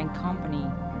Cigar and Company.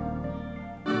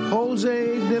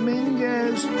 Jose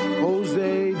Dominguez,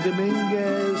 Jose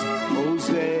Dominguez,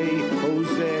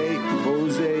 Jose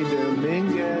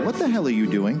Dominguez. What the hell are you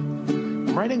doing?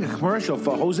 I'm writing a commercial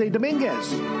for Jose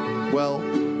Dominguez. Well,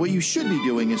 what you should be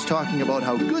doing is talking about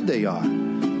how good they are.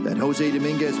 That Jose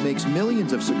Dominguez makes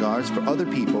millions of cigars for other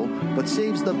people, but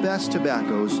saves the best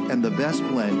tobaccos and the best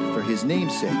blend for his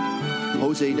namesake,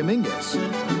 Jose Dominguez.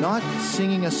 Not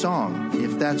singing a song,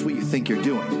 if that's what you think you're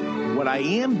doing. What I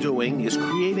am doing is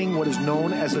creating what is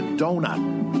known as a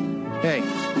donut. Hey,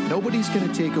 nobody's going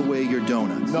to take away your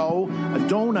donut. No, a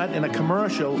donut in a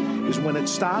commercial is when it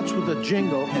starts with a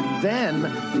jingle and then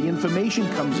the information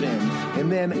comes in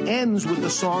and then ends with the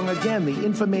song again. The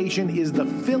information is the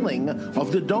filling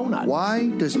of the donut. Why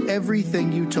does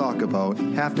everything you talk about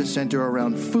have to center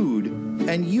around food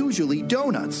and usually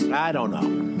donuts? I don't know.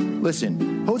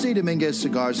 Listen, Jose Dominguez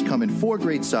cigars come in 4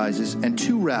 great sizes and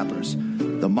 2 wrappers.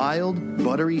 The mild,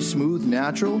 buttery, smooth,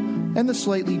 natural, and the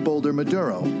slightly bolder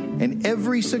Maduro. And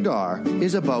every cigar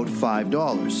is about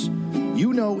 $5.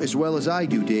 You know as well as I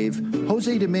do, Dave,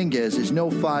 Jose Dominguez is no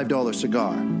 $5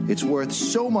 cigar. It's worth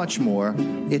so much more,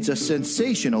 it's a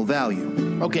sensational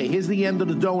value. Okay, here's the end of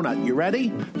the donut. You ready?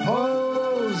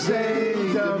 Jose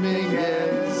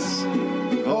Dominguez.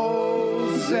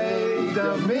 Jose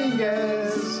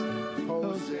Dominguez.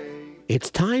 Jose. It's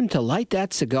time to light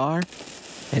that cigar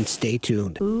and stay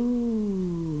tuned.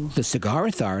 Ooh. The Cigar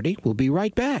Authority will be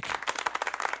right back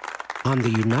on the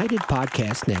United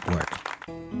Podcast Network.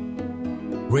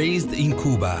 Raised in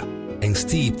Cuba and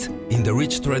steeped in the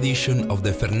rich tradition of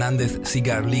the Fernandez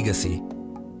cigar legacy,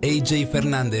 A.J.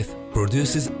 Fernandez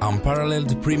produces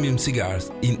unparalleled premium cigars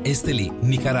in Estelí,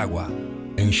 Nicaragua,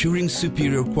 ensuring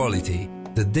superior quality.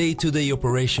 The day-to-day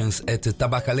operations at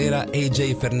Tabacalera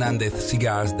A.J. Fernandez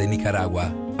Cigars de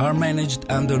Nicaragua are managed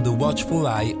under the watchful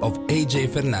eye of A.J.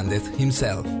 Fernandez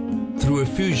himself. Through a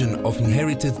fusion of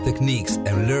inherited techniques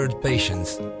and learned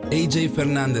patience, A.J.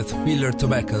 Fernandez filler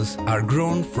tobaccos are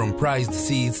grown from prized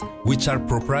seeds which are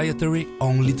proprietary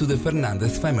only to the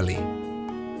Fernandez family.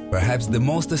 Perhaps the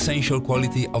most essential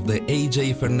quality of the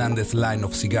A.J. Fernandez line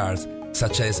of cigars,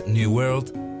 such as New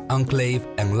World, Enclave,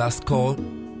 and Last Call,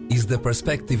 is the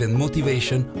perspective and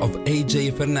motivation of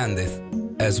A.J. Fernandez,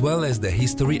 as well as the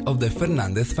history of the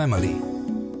Fernandez family.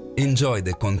 Enjoy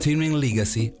the continuing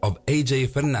legacy of A.J.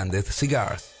 Fernandez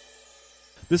cigars.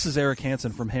 This is Eric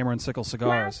Hansen from Hammer & Sickle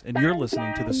Cigars, and you're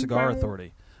listening to the Cigar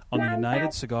Authority on the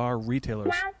United Cigar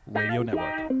Retailers Radio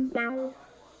Network.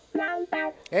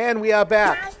 And we are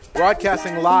back,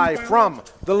 broadcasting live from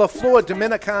the La Flor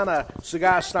Dominicana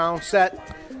Cigar Sound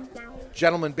Set.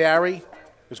 Gentleman Barry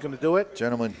is going to do it.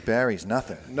 Gentleman Barry's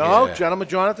nothing. No, Yeah. Gentleman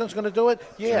Jonathan's going to do it.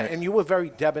 Yeah, right. and you were very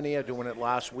debonair doing it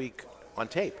last week on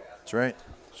tape. That's right.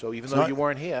 So even It's though not- you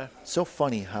weren't here. It's so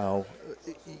funny how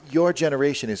your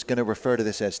generation is going to refer to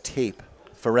this as tape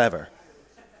forever.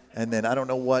 And then I don't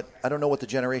know what the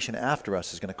generation after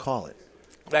us is going to call it.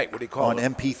 Right, what do you call On it?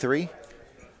 MP3?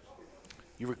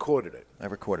 You recorded it. I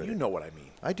recorded it. You know what I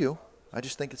mean. I do. I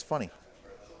just think it's funny.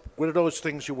 What are those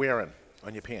things you're wearing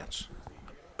on your pants?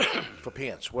 For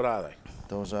pants, what are they?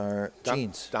 Those are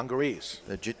jeans. Dungarees.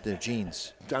 They're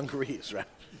jeans. Dungarees, right?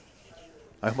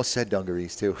 I almost said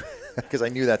dungarees, too, because I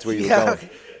knew that's where you were Yeah. going.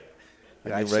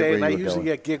 Yeah, I I knew say, and I you were usually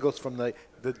going. get giggles from the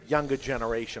younger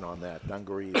generation on that,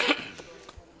 dungarees.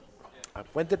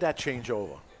 When did that change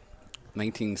over?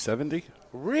 1970.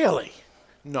 Really?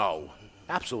 No,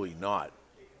 absolutely not.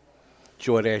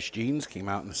 Jordache jeans came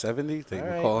out in the 70s. They All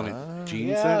were right. calling it jeans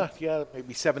Yeah, then. yeah,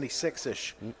 maybe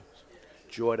 76-ish.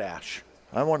 Jordache.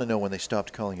 I want to know when they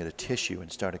stopped calling it a tissue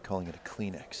and started calling it a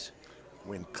Kleenex.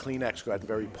 When Kleenex got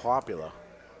very popular,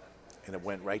 and it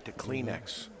went right to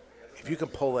Kleenex. If you can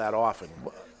pull that off and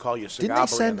call your cigar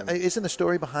Didn't they brand send? and- Isn't the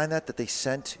story behind that they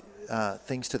sent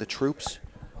things to the troops,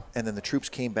 and then the troops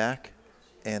came back,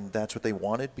 and that's what they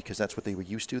wanted because that's what they were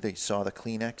used to. They saw the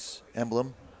Kleenex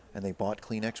emblem, and they bought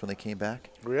Kleenex when they came back.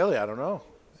 Really? I don't know.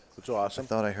 It's awesome. I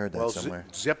thought I heard that well, somewhere.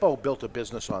 Zippo built a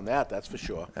business on that, that's for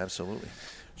sure. Absolutely.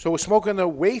 So we're smoking the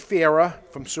Wayfarer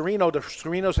from Serino. The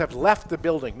Serinos have left the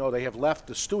building. No, they have left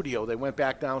the studio. They went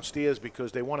back downstairs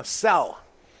because they want to sell.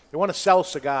 They want to sell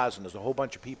cigars, and there's a whole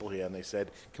bunch of people here, and they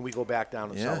said, can we go back down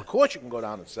and Yeah. sell? Of course you can go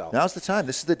down and sell. Now's the time.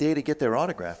 This is the day to get their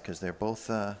autograph because they're both.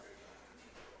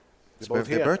 It's both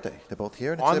their here. birthday. They're both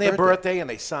here. And it's On their birthday. birthday, and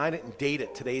they sign it and date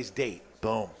it, today's date.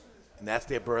 Boom. And that's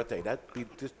their birthday.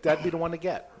 That'd be the one to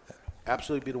get.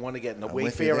 Absolutely be the one to get. And the I'm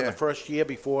with you Wayfarer in there. the first year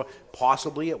before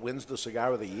possibly it wins the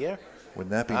Cigar of the Year.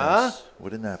 Wouldn't that be nice?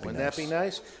 Wouldn't that be Wouldn't nice? that be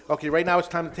nice? Okay, right now it's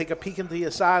time to take a peek into the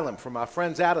Asylum from our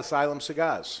friends at Asylum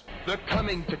Cigars. They're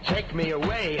coming to take me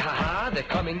away, ha-ha. They're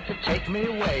coming to take me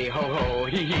away, ho-ho,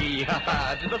 hee-hee,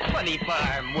 ha-ha. To the funny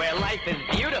farm where life is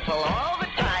beautiful all the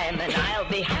time. And I'll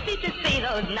be happy to see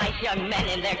those nice young men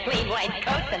in their clean white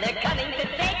coats, and they're coming to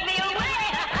take me away.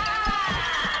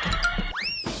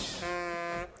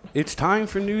 It's time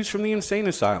for news from the Insane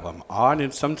Asylum. Odd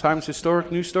and sometimes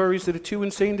historic news stories that are too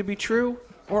insane to be true,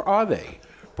 or are they?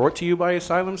 Brought to you by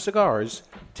Asylum Cigars.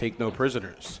 Take no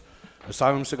prisoners.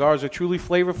 Asylum Cigars are truly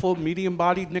flavorful,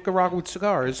 medium-bodied Nicaraguan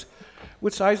cigars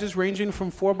with sizes ranging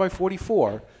from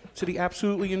 4x44 to the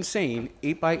absolutely insane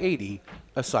 8x80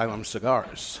 Asylum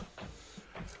Cigars.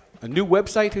 A new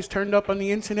website has turned up on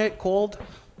the internet called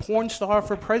Porn Star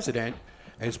for President,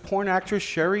 as porn actress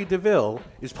Sherry DeVille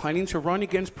is planning to run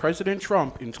against President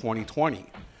Trump in 2020.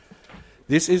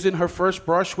 This isn't her first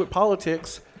brush with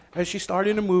politics, as she starred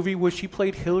in a movie where she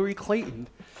played Hillary Clinton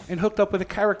and hooked up with a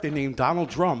character named Donald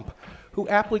Trump, who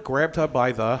aptly grabbed her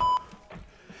by the...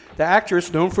 The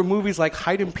actress, known for movies like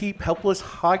Hide and Peep, Helpless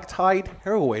Hogtied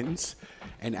Heroines,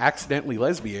 and Accidentally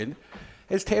Lesbian,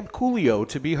 has tabbed Coolio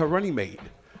to be her running mate.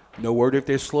 No word if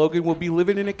their slogan will be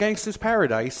living in a gangster's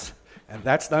paradise, and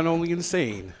that's not only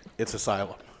insane, it's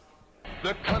Asylum.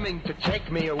 They're coming to take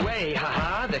me away,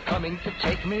 ha-ha. They're coming to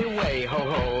take me away,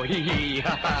 ho-ho, hee-hee,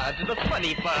 ha-ha. To the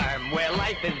funny farm where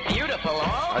life is beautiful all the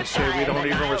time. I say we don't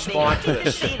even respond to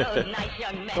this.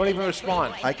 Don't even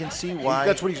respond. I can see why.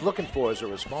 That's what he's looking for, is a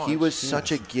response. He was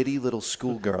such a giddy little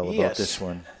schoolgirl about Yes. this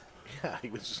one. Yeah, he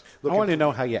was I want to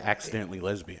know how you're accidentally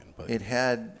lesbian. But It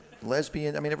had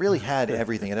lesbian. I mean, it really had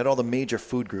everything. It had all the major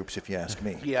food groups, if you ask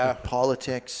me. Yeah.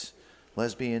 Politics,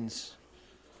 lesbians,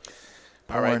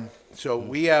 All right. porn. So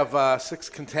we have 6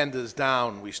 contenders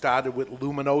down. We started with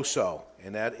Luminoso,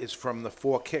 and that is from the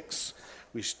Four Kicks.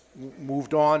 We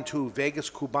moved on to Vegas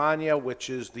Cubana, which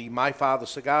is the My Father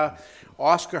cigar.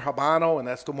 Oscar Habano, and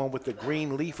that's the one with the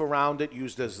green leaf around it,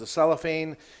 used as the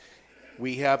cellophane.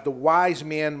 We have the Wise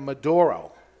Man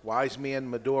Maduro. Wise Man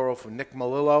Maduro from Nick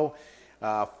Melillo,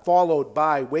 followed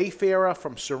by Wayfarer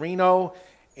from Serino,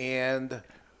 and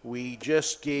we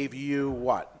just gave you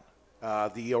what?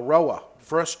 The Aroa,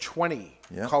 first 20,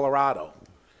 Yeah. Colorado.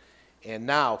 And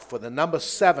now for the number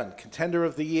 7 contender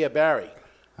of the year, Barry.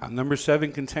 number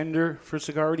 7 contender for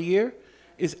Cigar of the Year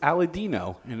is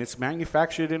Aladino, and it's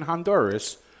manufactured in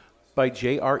Honduras by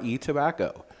JRE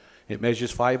Tobacco. It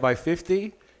measures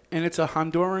 5x50, and it's a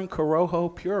Honduran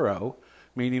Corojo Puro,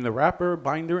 meaning the wrapper,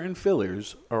 binder, and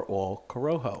fillers are all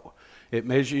Corojo. It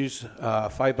measures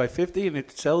 5x50, and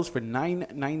it sells for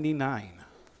 $9.99.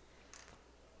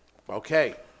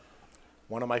 Okay,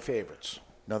 one of my favorites.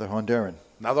 Another Honduran.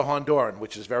 Another Honduran,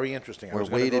 which is very interesting. I We're was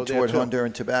gonna weighted go there, toward too.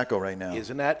 Honduran tobacco right now.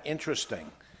 Isn't that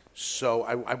interesting? So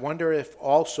I wonder if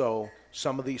also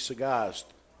some of these cigars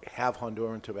have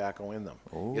Honduran tobacco in them.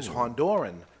 Is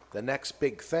Honduran the next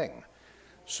big thing?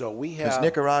 So we Because have...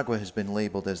 Nicaragua has been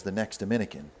labeled as the next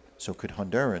Dominican, so could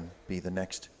Honduran be the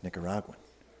next Nicaraguan?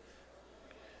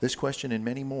 This question and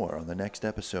many more on the next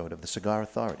episode of the Cigar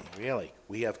Authority. Really?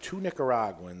 We have 2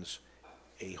 Nicaraguans,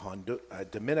 a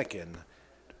Dominican,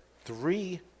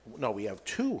 we have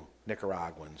 2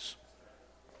 Nicaraguans,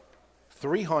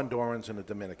 3 Hondurans, and a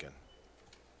Dominican.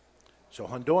 So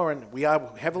Honduran, we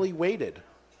are heavily weighted.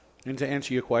 And to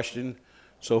answer your question,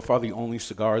 so far the only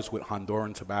cigars with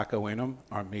Honduran tobacco in them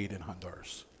are made in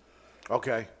Honduras.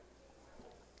 Okay.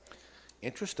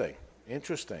 Interesting.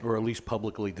 Or at least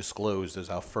publicly disclosed, as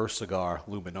our first cigar,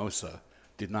 Luminosa,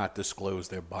 did not disclose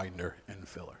their binder and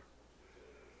filler.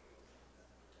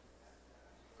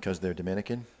 Because they're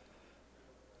Dominican?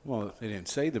 Well, they didn't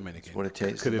say Dominican. That's what it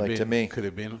tastes Could have like been, to me. Could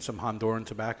have been some Honduran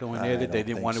tobacco in I there that they don't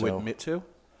didn't think want to so. admit to.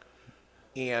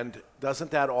 And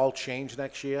doesn't that all change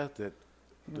next year? That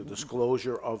the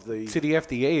disclosure of the... To the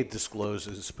FDA, it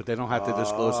discloses, but they don't have to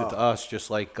disclose it to us, just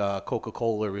like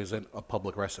Coca-Cola isn't a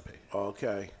public recipe.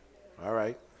 Okay. All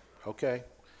right. Okay.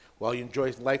 Well, you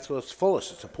enjoy life to its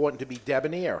fullest. It's important to be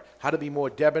debonair. How to be more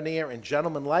debonair and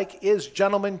gentleman-like is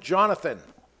Gentleman Jonathan.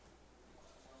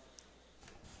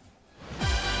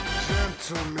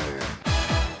 Gentleman.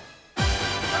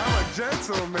 I'm a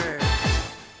gentleman.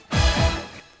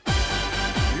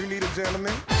 You need a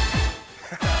gentleman?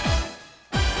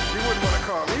 You wouldn't want to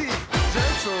call me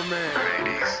gentleman.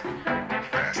 Ladies,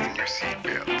 fasten your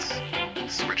seatbelts.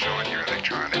 Switch on your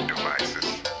electronic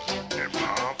devices and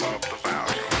pump up the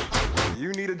volume.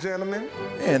 You need a gentleman?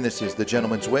 And this is The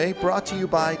Gentleman's Way, brought to you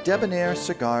by Debonair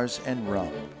Cigars and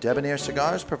Rum. Debonair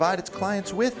Cigars provide its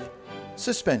clients with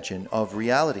suspension of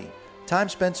reality. Time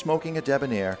spent smoking a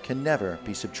debonair can never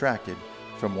be subtracted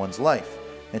from one's life.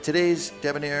 And today's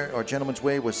Debonair or Gentleman's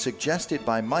Way was suggested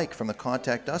by Mike from the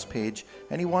Contact Us page,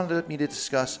 and he wanted me to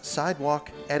discuss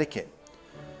sidewalk etiquette.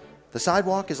 The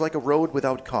sidewalk is like a road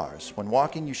without cars. When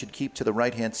walking, you should keep to the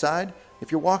right-hand side.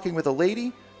 If you're walking with a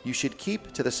lady, you should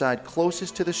keep to the side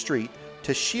closest to the street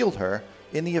to shield her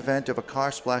in the event of a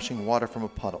car splashing water from a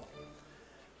puddle.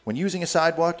 When using a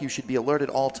sidewalk, you should be alert at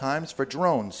all times for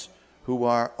drones who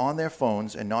are on their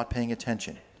phones and not paying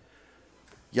attention.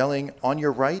 Yelling on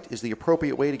your right is the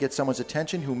appropriate way to get someone's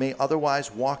attention who may otherwise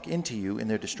walk into you in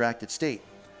their distracted state.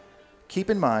 Keep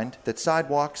in mind that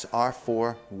sidewalks are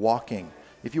for walking.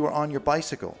 If you are on your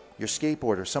bicycle, your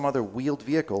skateboard, or some other wheeled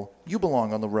vehicle, you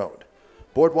belong on the road.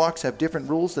 Boardwalks have different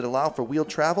rules that allow for wheeled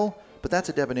travel, but that's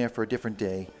a debonair for a different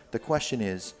day. The question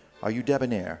is, are you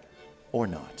debonair or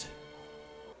not?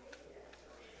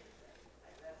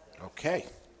 Okay.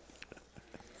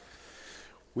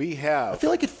 We have... I feel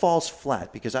like it falls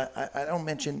flat because I don't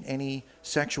mention any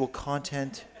sexual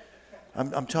content.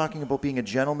 I'm talking about being a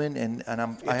gentleman, and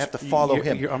I have to follow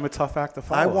him. I'm a tough act to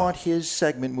follow. I want his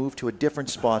segment moved to a different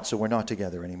spot so we're not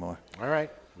together anymore. All right.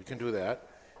 We can do that.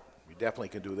 We definitely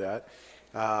can do that.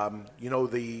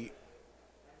 The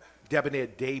Debonair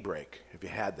Daybreak, have you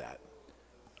had that?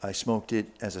 I smoked it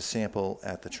as a sample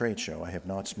at the trade show. I have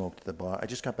not smoked at the bar. I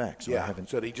just got back, so I haven't.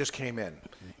 So they just came in.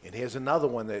 And here's another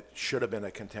one that should have been a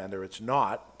contender. It's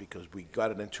not because we got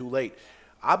it in too late.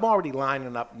 I'm already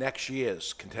lining up next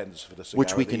year's contenders for the cigar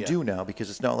Which we of the can year. do now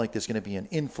because it's not like there's going to be an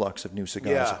influx of new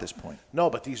cigars Yeah. at this point. No,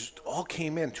 but these all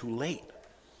came in too late.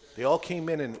 They all came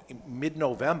in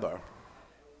mid-November.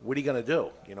 What are you going to do?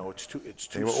 It's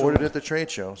too They were soon. ordered at the trade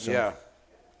show. So. Yeah.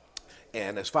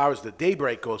 And as far as the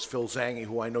Daybreak goes, Phil Zangi,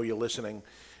 who I know you're listening,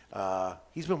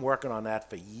 he's been working on that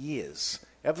for years.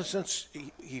 Ever since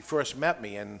he first met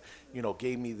me and,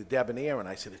 gave me the Debonair, and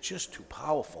I said, it's just too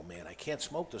powerful, man. I can't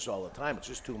smoke this all the time. It's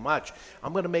just too much.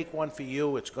 I'm going to make one for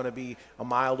you. It's going to be a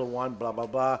milder one, blah, blah,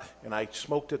 blah. And I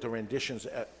smoked it, the renditions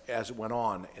as it went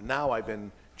on, and now I've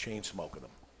been chain smoking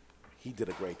them. He did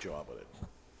a great job with it.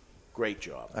 Great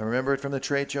job. I remember it from the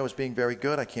trade show as being very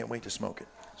good. I can't wait to smoke it.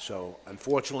 So,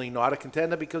 unfortunately, not a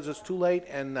contender because it's too late.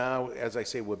 And now, as I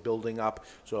say, we're building up.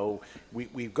 So,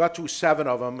 we've got to 7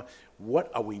 of them. What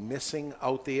are we missing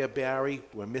out there, Barry?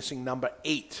 We're missing number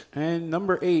 8. And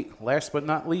number 8, last but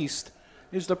not least,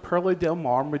 is the Perla del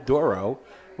Mar Maduro,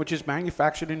 which is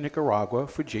manufactured in Nicaragua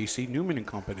for J.C. Newman &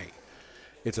 Company.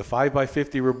 It's a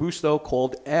 5x50 Robusto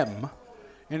called M,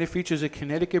 and it features a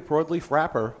Connecticut broadleaf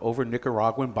wrapper over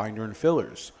Nicaraguan binder and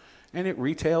fillers, and it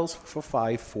retails for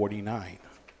 $5.49.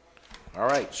 All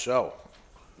right, so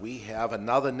we have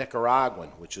another Nicaraguan,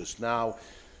 which is now,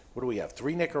 what do we have?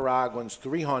 3 Nicaraguans,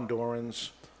 3 Hondurans.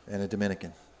 And a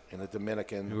Dominican. And a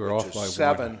Dominican, We were which off is by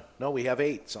 7. one. No, we have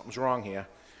 8. Something's wrong here.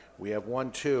 We have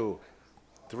 1, 2,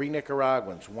 3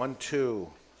 Nicaraguans, 1, 2,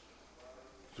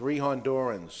 3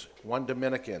 Hondurans, 1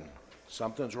 Dominican.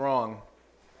 Something's wrong.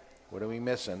 What are we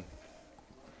missing?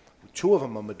 2 of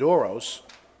them are Maduros.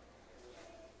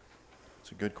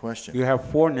 It's a good question. You have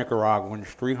 4 Nicaraguans,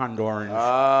 3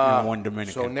 Hondurans, and 1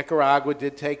 Dominican. So Nicaragua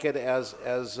did take it as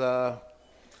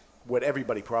what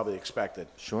everybody probably expected.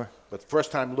 Sure. But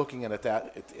first time looking at it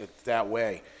that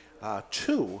way.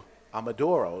 2 are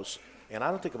Maduros, and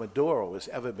I don't think a Maduro has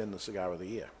ever been the cigar of the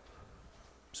year.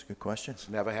 It's a good question. It's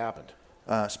never happened.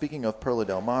 Speaking of Perla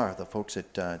del Mar, the folks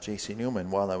at J.C.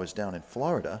 Newman, while I was down in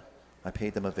Florida, I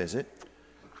paid them a visit,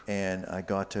 and I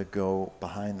got to go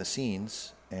behind the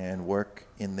scenes and work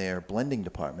in their blending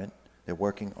department. They're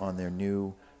working on their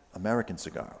new American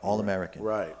cigar, all American.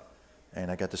 Right.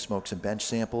 And I got to smoke some bench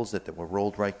samples that were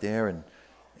rolled right there, and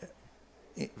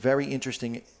very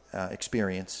interesting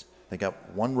experience. They got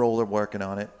one roller working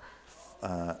on it,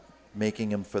 making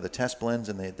them for the test blends,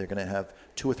 and they're going to have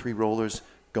 2 or 3 rollers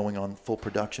going on full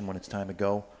production when it's time to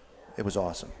go. It was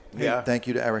awesome. Yeah. Thank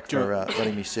you to Eric for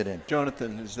letting me sit in.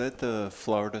 Jonathan, is that the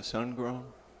Florida sun-grown?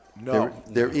 No.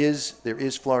 There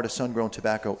is Florida sun-grown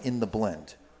tobacco in the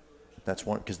blend. That's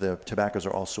one because the tobaccos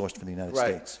are all sourced from the United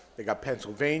Right. States. They got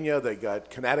Pennsylvania. They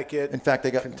got Connecticut. In fact, they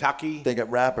got Kentucky. They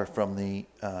got wrapper from the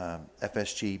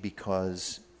FSG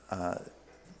because,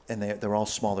 and they're all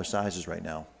smaller sizes right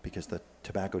now because the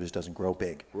tobacco just doesn't grow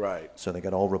big. Right. So they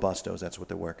got all Robustos. That's what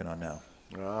they're working on now.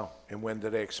 Wow. And when do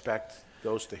they expect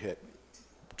those to hit?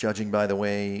 Judging by the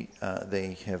way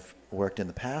they have worked in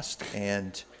the past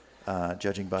and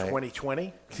judging by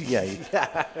 2020? Yeah.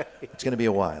 It's going to be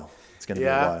a while. It's going to be a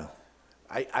while.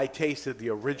 I tasted the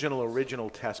original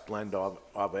test blend of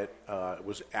it. It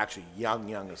was actually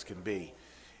young as can be,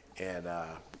 and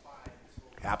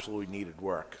absolutely needed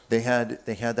work. They had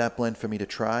that blend for me to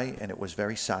try, and it was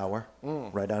very sour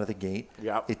right out of the gate.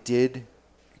 Yep. It did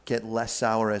get less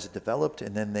sour as it developed,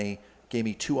 and then they gave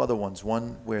me 2 other ones.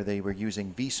 One where they were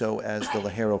using Viso as the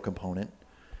Ligero component,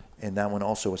 and that one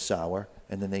also was sour.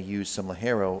 And then they used some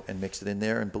Ligero and mixed it in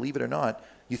there. And believe it or not,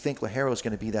 you think Ligero is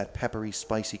going to be that peppery,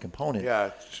 spicy component.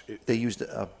 Yeah. They used,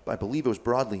 I believe it was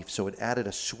broadleaf, so it added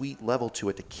a sweet level to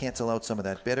it to cancel out some of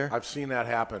that bitter. I've seen that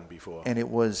happen before. And it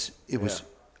was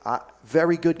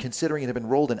very good considering it had been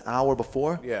rolled an hour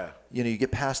before. Yeah. You know, you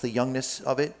get past the youngness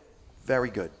of it. Very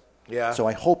good. Yeah. So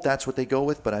I hope that's what they go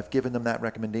with, but I've given them that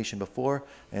recommendation before,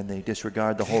 and they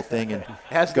disregard the whole thing and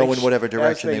go in whatever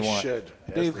direction they want.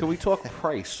 Dave, can we talk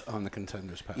price on the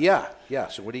Contenders pack? Yeah.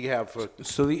 So what do you have for?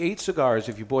 So the 8 cigars,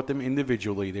 if you bought them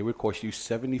individually, they would cost you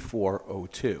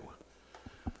 $74.02.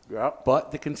 Yeah.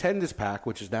 But the Contenders pack,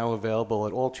 which is now available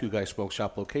at all Two Guys Smoke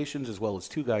Shop locations as well as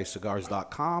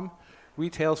twoguyscigars.com,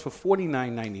 retails for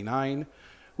 $49.99,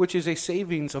 which is a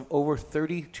savings of over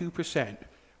 32%.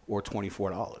 Or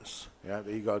 $24. Yeah,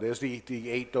 there you go. There's the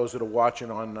 8. Those that are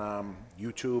watching on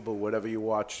YouTube or whatever you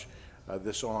watch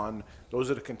this on.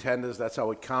 Those are the Contenders. That's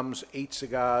how it comes. 8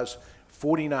 cigars,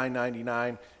 $49.99.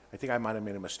 I think I might have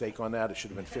made a mistake on that. It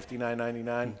should have been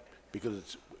 $59.99 because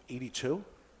it's 82.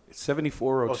 It's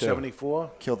 $74.02. Oh,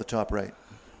 74. Kill the top right.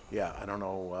 Yeah, I don't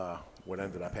know what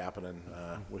ended up happening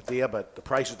with there, but the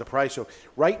price is the price. So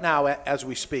right now, as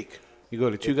we speak. You go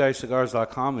to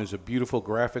twoguyscigars.com. There's a beautiful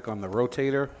graphic on the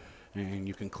rotator, and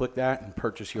you can click that and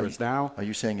purchase yours now. Are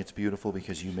you saying it's beautiful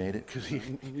because you made it?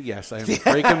 Yes, I am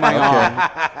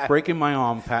breaking my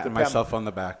arm, patting myself on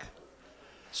the back.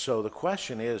 So the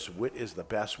question is, what is the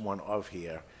best one of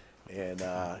here? And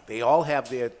they all have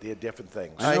their different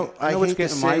things. I know it's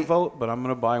getting my vote, but I'm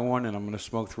going to buy one, and I'm going to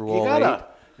smoke through all 8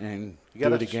 and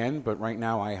do it again. But right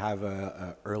now I have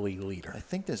a early leader. I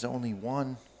think there's only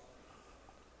one.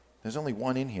 There's only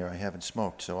one in here I haven't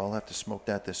smoked, so I'll have to smoke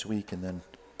that this week, and then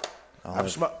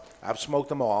I've smoked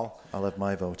them all. I'll have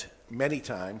my vote. Many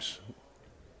times,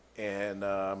 and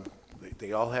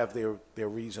they all have their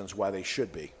reasons why they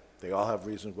should be. They all have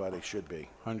reasons why they should be.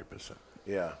 100%.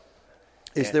 Yeah.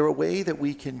 Is there a way that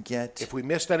we can get... If we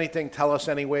missed anything, tell us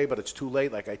anyway, but it's too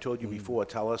late. Like I told you before,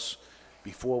 tell us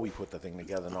before we put the thing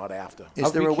together, not after.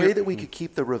 Is there a way that we could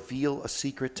keep the reveal a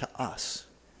secret to us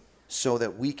so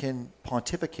that we can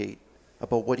pontificate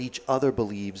about what each other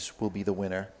believes will be the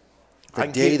winner? The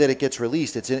day that it gets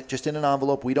released, it's just in an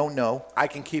envelope. We don't know. I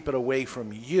can keep it away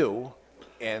from you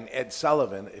and Ed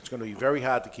Sullivan. It's going to be very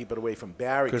hard to keep it away from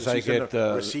Barry because he's in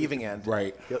the receiving end.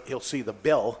 Right. He'll see the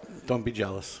bill. Don't be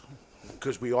jealous.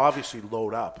 Because we obviously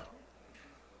load up.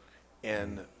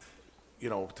 And, you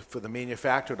know, for the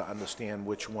manufacturer to understand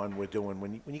which one we're doing.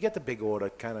 When you get the big order,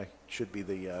 it kind of should be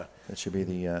the... that should be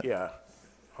the...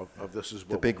 Of this is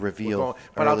the big reveal.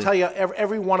 But I'll tell you,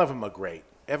 every one of them are great.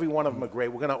 Every one of them are great.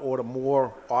 We're going to order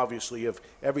more, obviously, of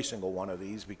every single one of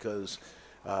these because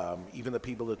even the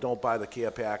people that don't buy the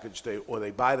care package,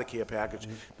 they buy the care package,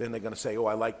 then they're going to say, oh,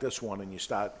 I like this one. And you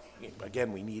start,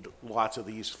 again, we need lots of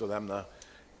these for them to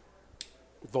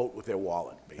vote with their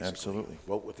wallet, basically. Absolutely.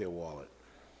 Vote with their wallet.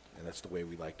 And that's the way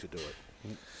we like to do it.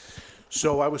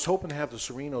 So I was hoping to have the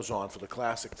Serinos on for the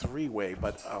Classic 3-Way,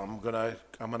 but I'm gonna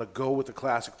go with the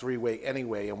Classic 3-Way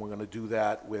anyway, and we're gonna do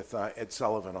that with Ed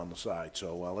Sullivan on the side.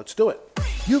 So let's do it.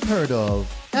 You've heard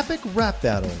of epic rap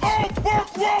battles.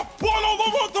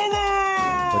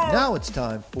 But now it's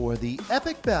time for the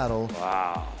epic battle.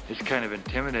 Wow, it's kind of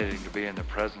intimidating to be in the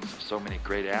presence of so many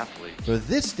great athletes. For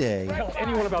this day, tell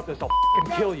anyone about this, I'll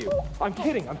f***ing kill you. I'm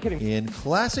kidding. In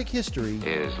classic history,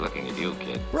 is looking at you,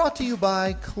 kid. Brought to you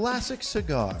by Classic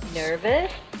Cigars.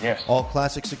 Nervous? Yes. All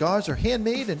Classic Cigars are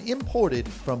handmade and imported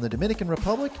from the Dominican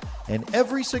Republic, and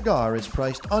every cigar is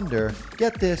priced under,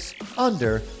 get this,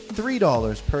 under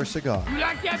 $3 per cigar. You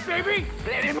like that, baby?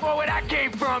 Let him know where that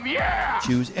came from, yeah!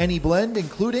 Choose any blend,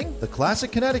 including the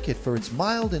Classic Connecticut for its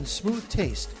mild and smooth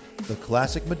taste, the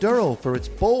Classic Maduro for its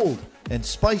bold and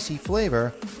spicy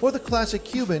flavor, or the Classic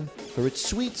Cuban for its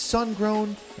sweet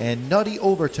sun-grown and nutty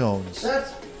overtones.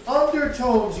 That's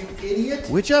undertones, you idiot!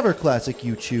 Whichever classic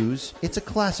you choose, it's a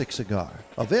classic cigar.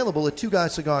 Available at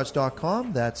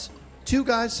twoguyscigars.com. That's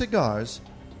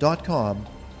twoguyscigars.com.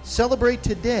 Celebrate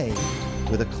today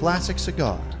with a classic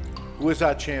cigar. Who is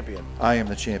our champion? I am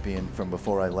the champion from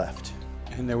before I left.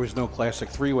 And there was no Classic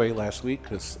 3-Way last week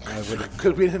because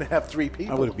we didn't have 3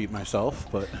 people. I would have beat myself,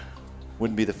 but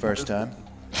wouldn't be the first time.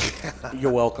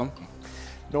 You're welcome.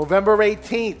 November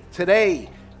 18th, today,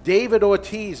 David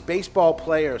Ortiz, baseball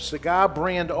player, cigar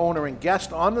brand owner, and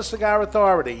guest on the Cigar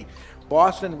Authority,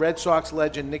 Boston Red Sox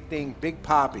legend nicknamed Big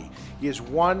Papi. He is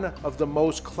one of the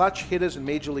most clutch hitters in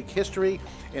Major League history,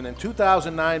 and in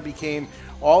 2009 became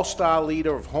all-star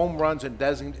leader of home runs and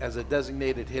as a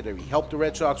designated hitter. He helped the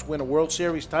Red Sox win a World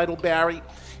Series title, Barry,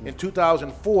 in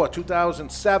 2004,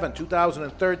 2007,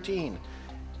 2013.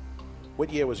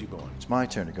 What year was he born? It's my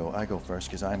turn to go. I go first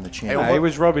because I'm the champion. He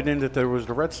was rubbing in that there was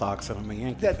the Red Sox and I'm a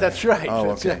Yankee fan. That's right. Oh,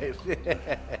 That's okay.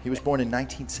 right. He was born in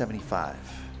 1975.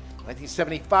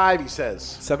 1975, he says.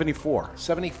 74.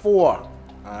 74.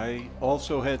 I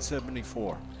also had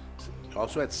 74.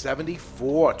 Also had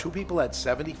 74. Two people had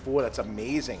 74. That's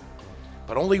amazing.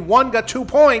 But only one got 2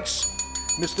 points.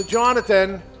 Mr.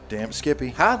 Jonathan. Damn Skippy.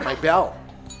 Huh? My bell.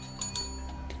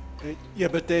 Yeah,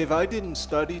 but Dave, I didn't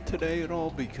study today at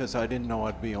all because I didn't know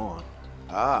I'd be on.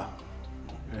 Ah.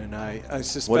 And I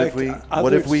suspect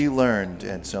What if we learned,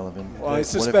 Ed Sullivan? Well, I What if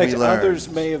suspect we learned? others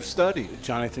may have studied.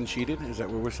 Jonathan cheated? Is that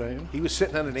what we're saying? He was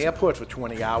sitting at an airport for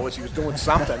 20 hours. He was doing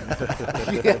something.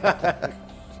 Yeah.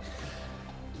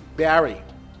 Barry.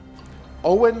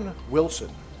 Owen Wilson.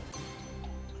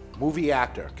 Movie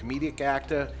actor, comedic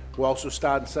actor, who also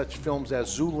starred in such films as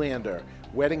Zoolander,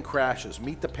 Wedding Crashers,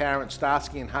 Meet the Parents,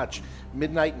 Starsky and Hutch,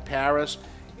 Midnight in Paris,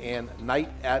 and Night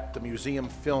at the Museum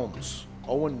Films.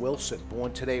 Owen Wilson,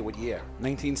 born today, what year?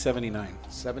 1979.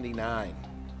 79.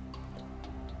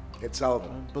 Ed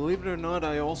Sullivan. Believe it or not,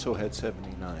 I also had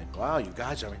 79. Wow, you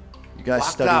guys are You guys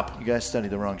locked studied. up. You guys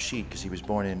studied the wrong sheet because he was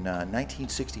born in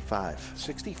 1965.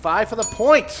 65 for the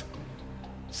point.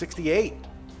 68.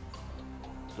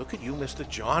 Look at you, Mr.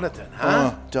 Jonathan,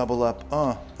 huh? Double up.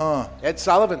 Ed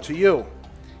Sullivan, to you.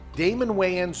 Damon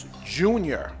Wayans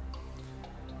Jr.,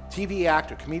 TV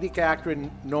actor, comedic actor,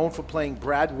 known for playing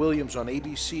Brad Williams on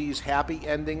ABC's Happy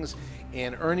Endings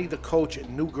and Ernie the Coach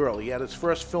in New Girl. He had his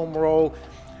first film role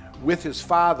with his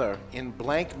father in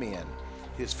Blank Man.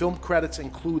 His film credits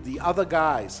include The Other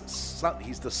Guys.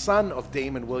 He's the son of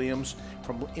Damon Williams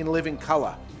from In Living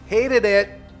Color. Hated it.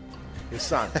 His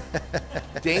son.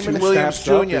 Damon Two Williams snaps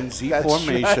up Jr. in Z That's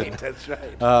formation. right, that's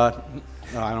right. No,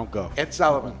 I don't go. Ed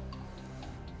Sullivan.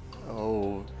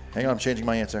 Oh. Hang on, I'm changing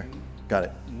my answer. Got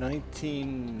it.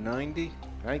 1990?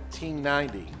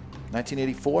 1990.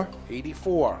 1984?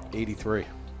 84. 83.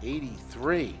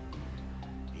 83.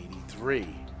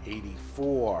 83.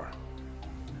 84.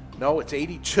 No, it's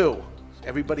 82.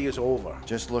 Everybody is over.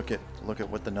 Just look at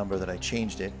what the number that I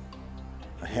changed it.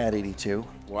 I had 82.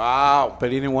 Wow.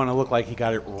 But he didn't want to look like he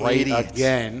got it right Idiots.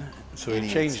 again, so he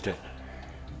Idiots. changed it.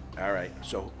 All right,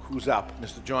 so who's up?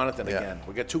 Mr. Jonathan again.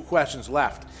 We got 2 questions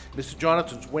left. Mr.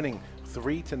 Jonathan's winning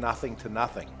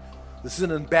 3-0. This is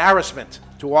an embarrassment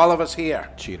to all of us here.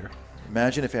 Cheater.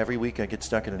 Imagine if every week I get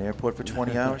stuck in an airport for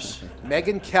 20 hours.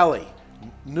 Megyn Kelly,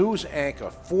 news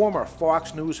anchor, former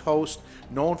Fox News host,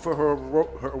 known for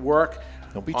her work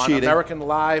Don't be on cheating. American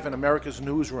Live and America's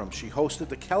Newsroom. She hosted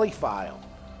the Kelly File.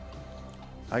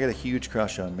 I got a huge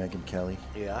crush on Megyn Kelly.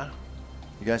 Yeah.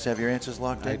 You guys have your answers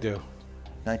locked in? I do.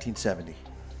 1970.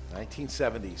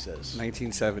 1970, he says.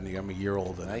 1970. I'm a year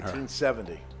older than her.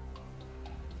 1970.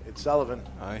 It's Sullivan.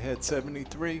 I had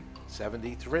 73.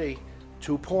 73.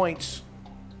 2 points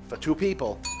for 2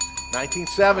 people.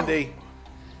 1970.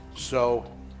 So.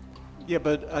 Yeah,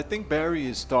 but I think Barry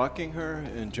is stalking her,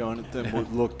 and Jonathan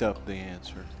looked up the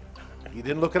answer. He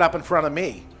didn't look it up in front of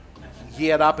me. He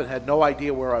had up and had no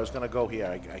idea where I was going to go here.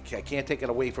 I can't take it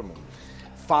away from him.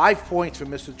 5 points for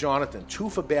Mr. Jonathan, 2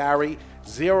 for Barry,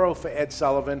 0 for Ed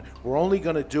Sullivan. We're only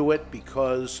going to do it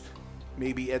because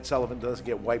maybe Ed Sullivan doesn't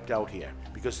get wiped out here.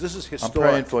 Because this is historic.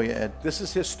 I'm praying for you, Ed. This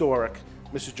is historic.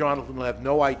 Mr. Jonathan will have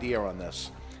no idea on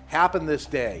this. Happened this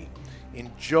day in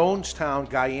Jonestown,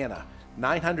 Guyana.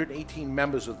 918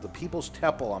 members of the People's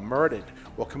Temple are murdered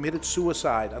or committed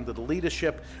suicide under the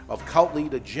leadership of cult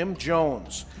leader Jim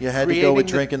Jones. You had to go with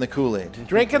drinking the Kool-Aid.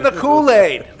 Drinking the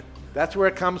Kool-Aid. That's where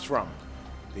it comes from.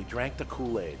 They drank the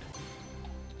Kool-Aid.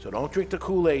 So don't drink the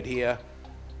Kool-Aid here.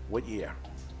 What year?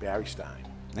 Barry Stein.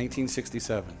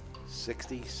 1967.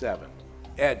 67.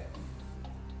 Ed.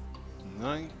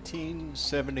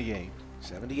 1978.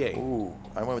 78. Ooh,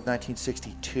 I went with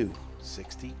 1962.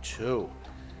 62.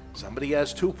 Somebody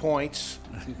has 2 points.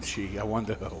 Gee, I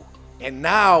wonder who. And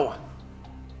now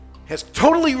has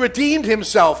totally redeemed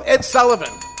himself. Ed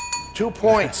Sullivan. 2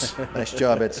 points. Nice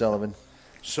job, Ed Sullivan.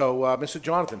 So, Mr.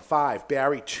 Jonathan, 5.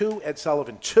 Barry, 2. Ed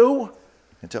Sullivan, 2.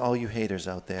 And to all you haters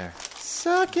out there,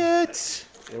 suck it.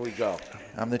 There we go.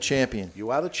 I'm the champion. You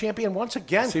are the champion once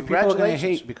again. See, people are going to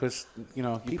Congratulations. hate because,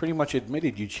 you pretty much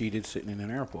admitted you cheated sitting in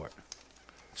an airport.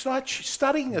 It's not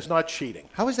studying is not cheating.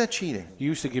 How is that cheating? You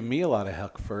used to give me a lot of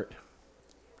heck for it.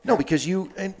 No, because you,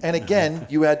 and again,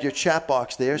 you had your chat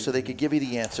box there so they could give you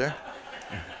the answer.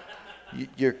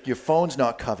 Your phone's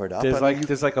not covered up. There's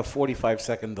like a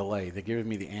 45-second delay. They're giving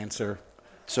me the answer.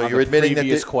 So on you're the admitting that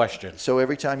previous question. So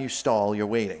every time you stall, you're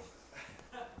waiting.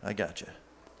 I got you.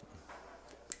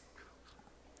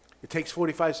 It takes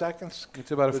 45 seconds?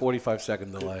 It's about a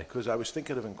 45-second delay. Because I was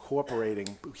thinking of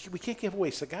incorporating. We can't give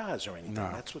away cigars or anything. No.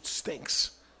 That's what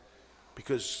stinks.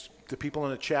 Because the people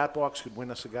in the chat box could win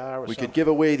a cigar or We something. could give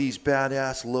away these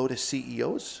badass Lotus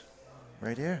CEOs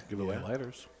right here. Give away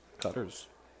lighters, cutters.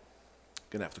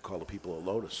 Going to have to call the people at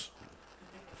Lotus.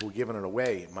 If we're giving it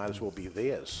away, it might as well be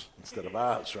theirs instead of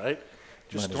ours, right?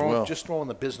 Might as well. Just throwing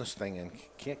the business thing in.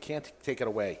 Can't take it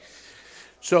away.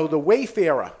 So the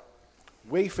Wayfarer,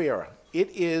 it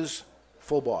is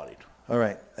full-bodied. All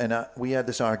right, and we had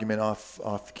this argument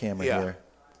off camera here.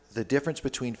 The difference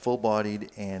between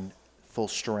full-bodied and full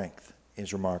strength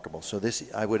is remarkable. So this,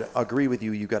 I would agree with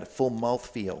you. You got a full mouth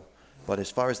feel, but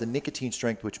as far as the nicotine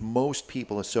strength, which most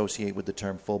people associate with the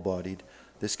term full-bodied,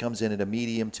 this comes in at a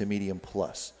medium to medium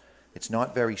plus. It's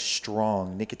not very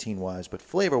strong nicotine-wise, but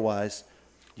flavor-wise.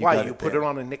 Why? You put it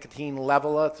on a nicotine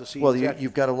leveler to see? Well,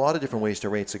 you've got a lot of different ways to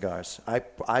rate cigars.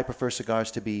 I prefer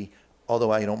cigars to be,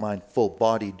 although I don't mind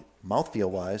full-bodied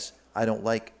mouthfeel-wise, I don't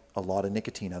like a lot of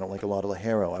nicotine. I don't like a lot of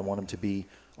Lajero. I want them to be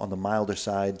on the milder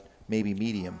side, maybe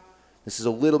medium. This is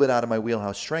a little bit out of my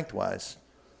wheelhouse strength-wise,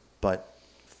 but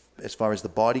as far as the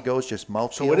body goes, just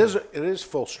mouthfeel. So it is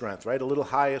full strength, right? A little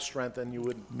higher strength than you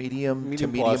would. Medium to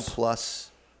medium plus.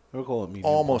 We'll call it medium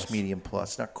almost plus. medium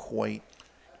plus, not quite.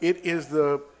 It is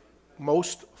the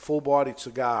most full-bodied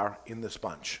cigar in this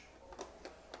bunch.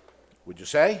 Would you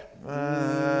say?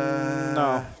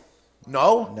 No.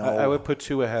 No? No. I would put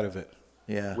two ahead of it.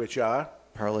 Yeah. Which are?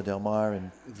 Perla Del Mar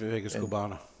and Vegas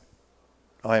Cubana.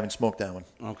 Oh, I haven't smoked that one.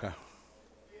 Okay.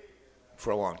 For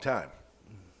a long time.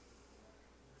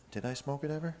 Did I smoke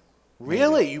it ever?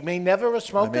 Really? You may never have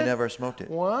smoked it? I may never have smoked it.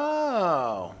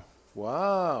 Wow.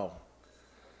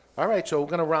 All right, so we're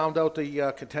going to round out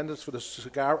the contenders for the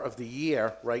cigar of the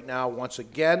year right now. Once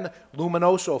again,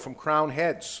 Luminoso from Crown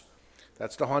Heads.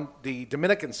 That's the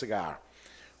Dominican cigar.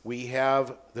 We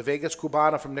have the Vegas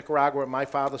Cubana from Nicaragua at My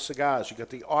Father's Cigars. You got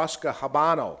the Oscar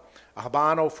Habano, a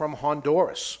Habano from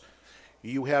Honduras.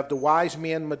 You have the Wise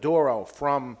Man Maduro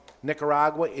from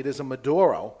Nicaragua. It is a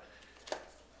Maduro.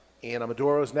 And a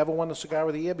Maduro has never won the Cigar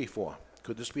of the Year before.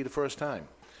 Could this be the first time?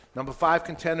 Number 5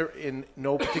 contender in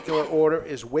no particular order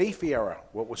is Wayfarer,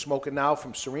 what we're smoking now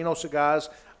from Serino Cigars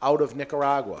out of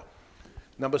Nicaragua.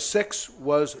 Number 6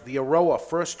 was the Aroa,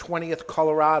 First 20th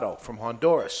Colorado from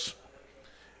Honduras.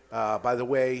 By the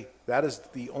way, that is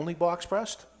the only box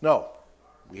pressed? No.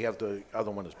 We have the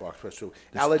other one is box pressed too.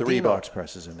 There's Aladino. 3 box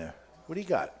presses in there. What do you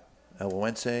got? El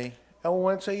Huense,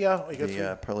 yeah.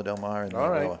 the Perla Del Mar, and the All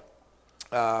right.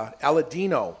 Aroa.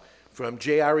 Aladino from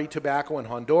JRE Tobacco in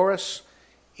Honduras.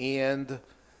 And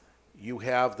you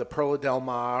have the Perla Del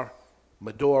Mar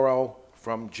Maduro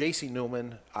from J.C.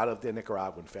 Newman out of their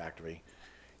Nicaraguan factory.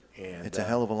 And It's a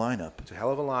hell of a lineup. It's a hell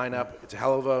of a lineup. It's a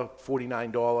hell of a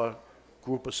 $49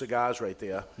 group of cigars right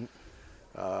there.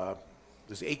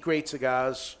 There's 8 great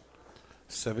cigars.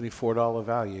 $74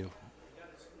 value.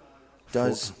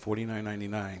 Does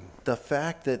 $49.99. the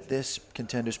fact that this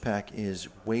contenders pack is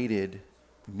weighted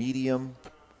medium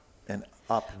and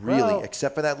up, really, Well-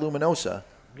 except for that Luminosa,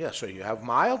 Yeah, so you have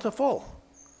mild to full.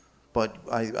 but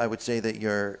I would say that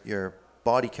your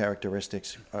body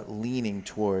characteristics are leaning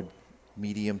toward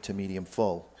medium to medium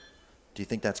full. Do you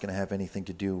think that's going to have anything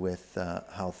to do with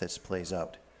how this plays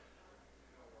out?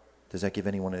 Does that give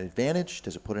anyone an advantage?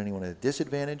 Does it put anyone at a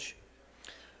disadvantage?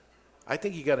 I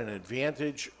think you got an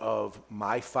advantage of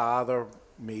My Father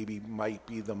might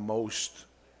be the most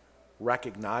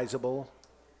recognizable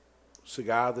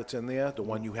cigar that's in there, the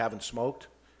one you haven't smoked.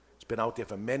 It's been out there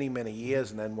for many, many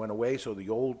years and then went away, so the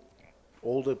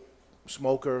older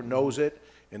smoker knows it,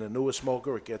 and the newer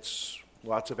smoker, it gets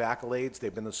lots of accolades.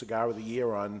 They've been the Cigar of the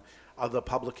Year on other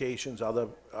publications, other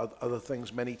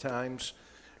things many times.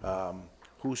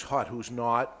 Who's hot, who's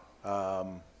not.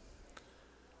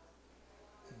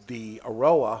 The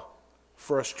Aroa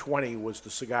First 20 was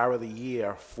the Cigar of the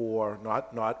Year for,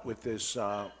 not with this...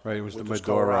 Right, it was with the this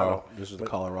Maduro. Colorado, This is the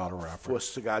but Colorado wrapper. For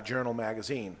Cigar Journal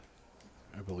magazine.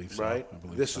 I believe so. Right? I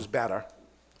believe This so. is better.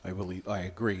 I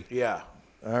agree. Yeah.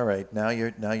 All right, now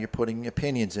you're putting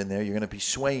opinions in there. You're going to be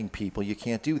swaying people. You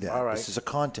can't do that. All right. This is a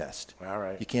contest. All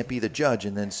right. You can't be the judge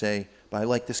and then say, "But I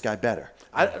like this guy better."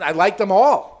 I like them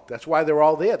all. That's why they're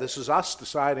all there. This is us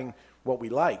deciding what we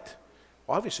liked.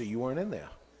 Obviously, you weren't in there.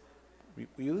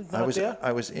 Were you not there?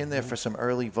 I was in there for some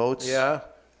early votes. Yeah.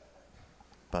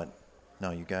 But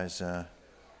no, you guys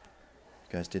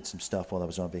did some stuff while I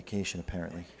was on vacation,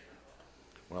 apparently.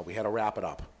 Well, we had to wrap it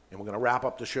up. and we're going to wrap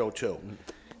up the show too.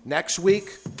 Next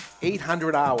week,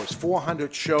 800 hours,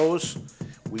 400 shows.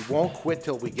 We won't quit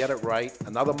till we get it right.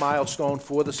 Another milestone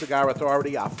for the Cigar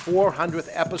Authority, our 400th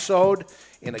episode,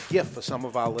 and a gift for some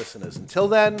of our listeners. Until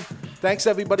then, thanks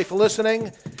everybody for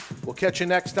listening. We'll catch you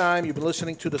next time. You've been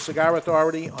listening to the Cigar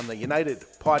Authority on the United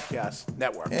Podcast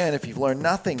Network. And if you've learned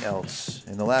nothing else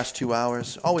in the last 2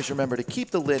 hours, always remember to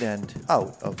keep the lid end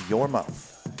out of your mouth.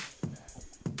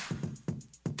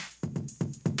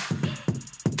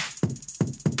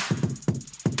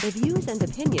 The views and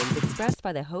opinions expressed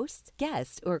by the hosts,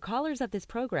 guests, or callers of this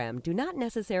program do not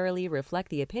necessarily reflect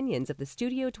the opinions of the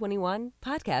Studio 21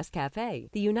 Podcast Cafe,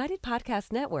 the United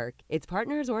Podcast Network, its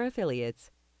partners, or affiliates.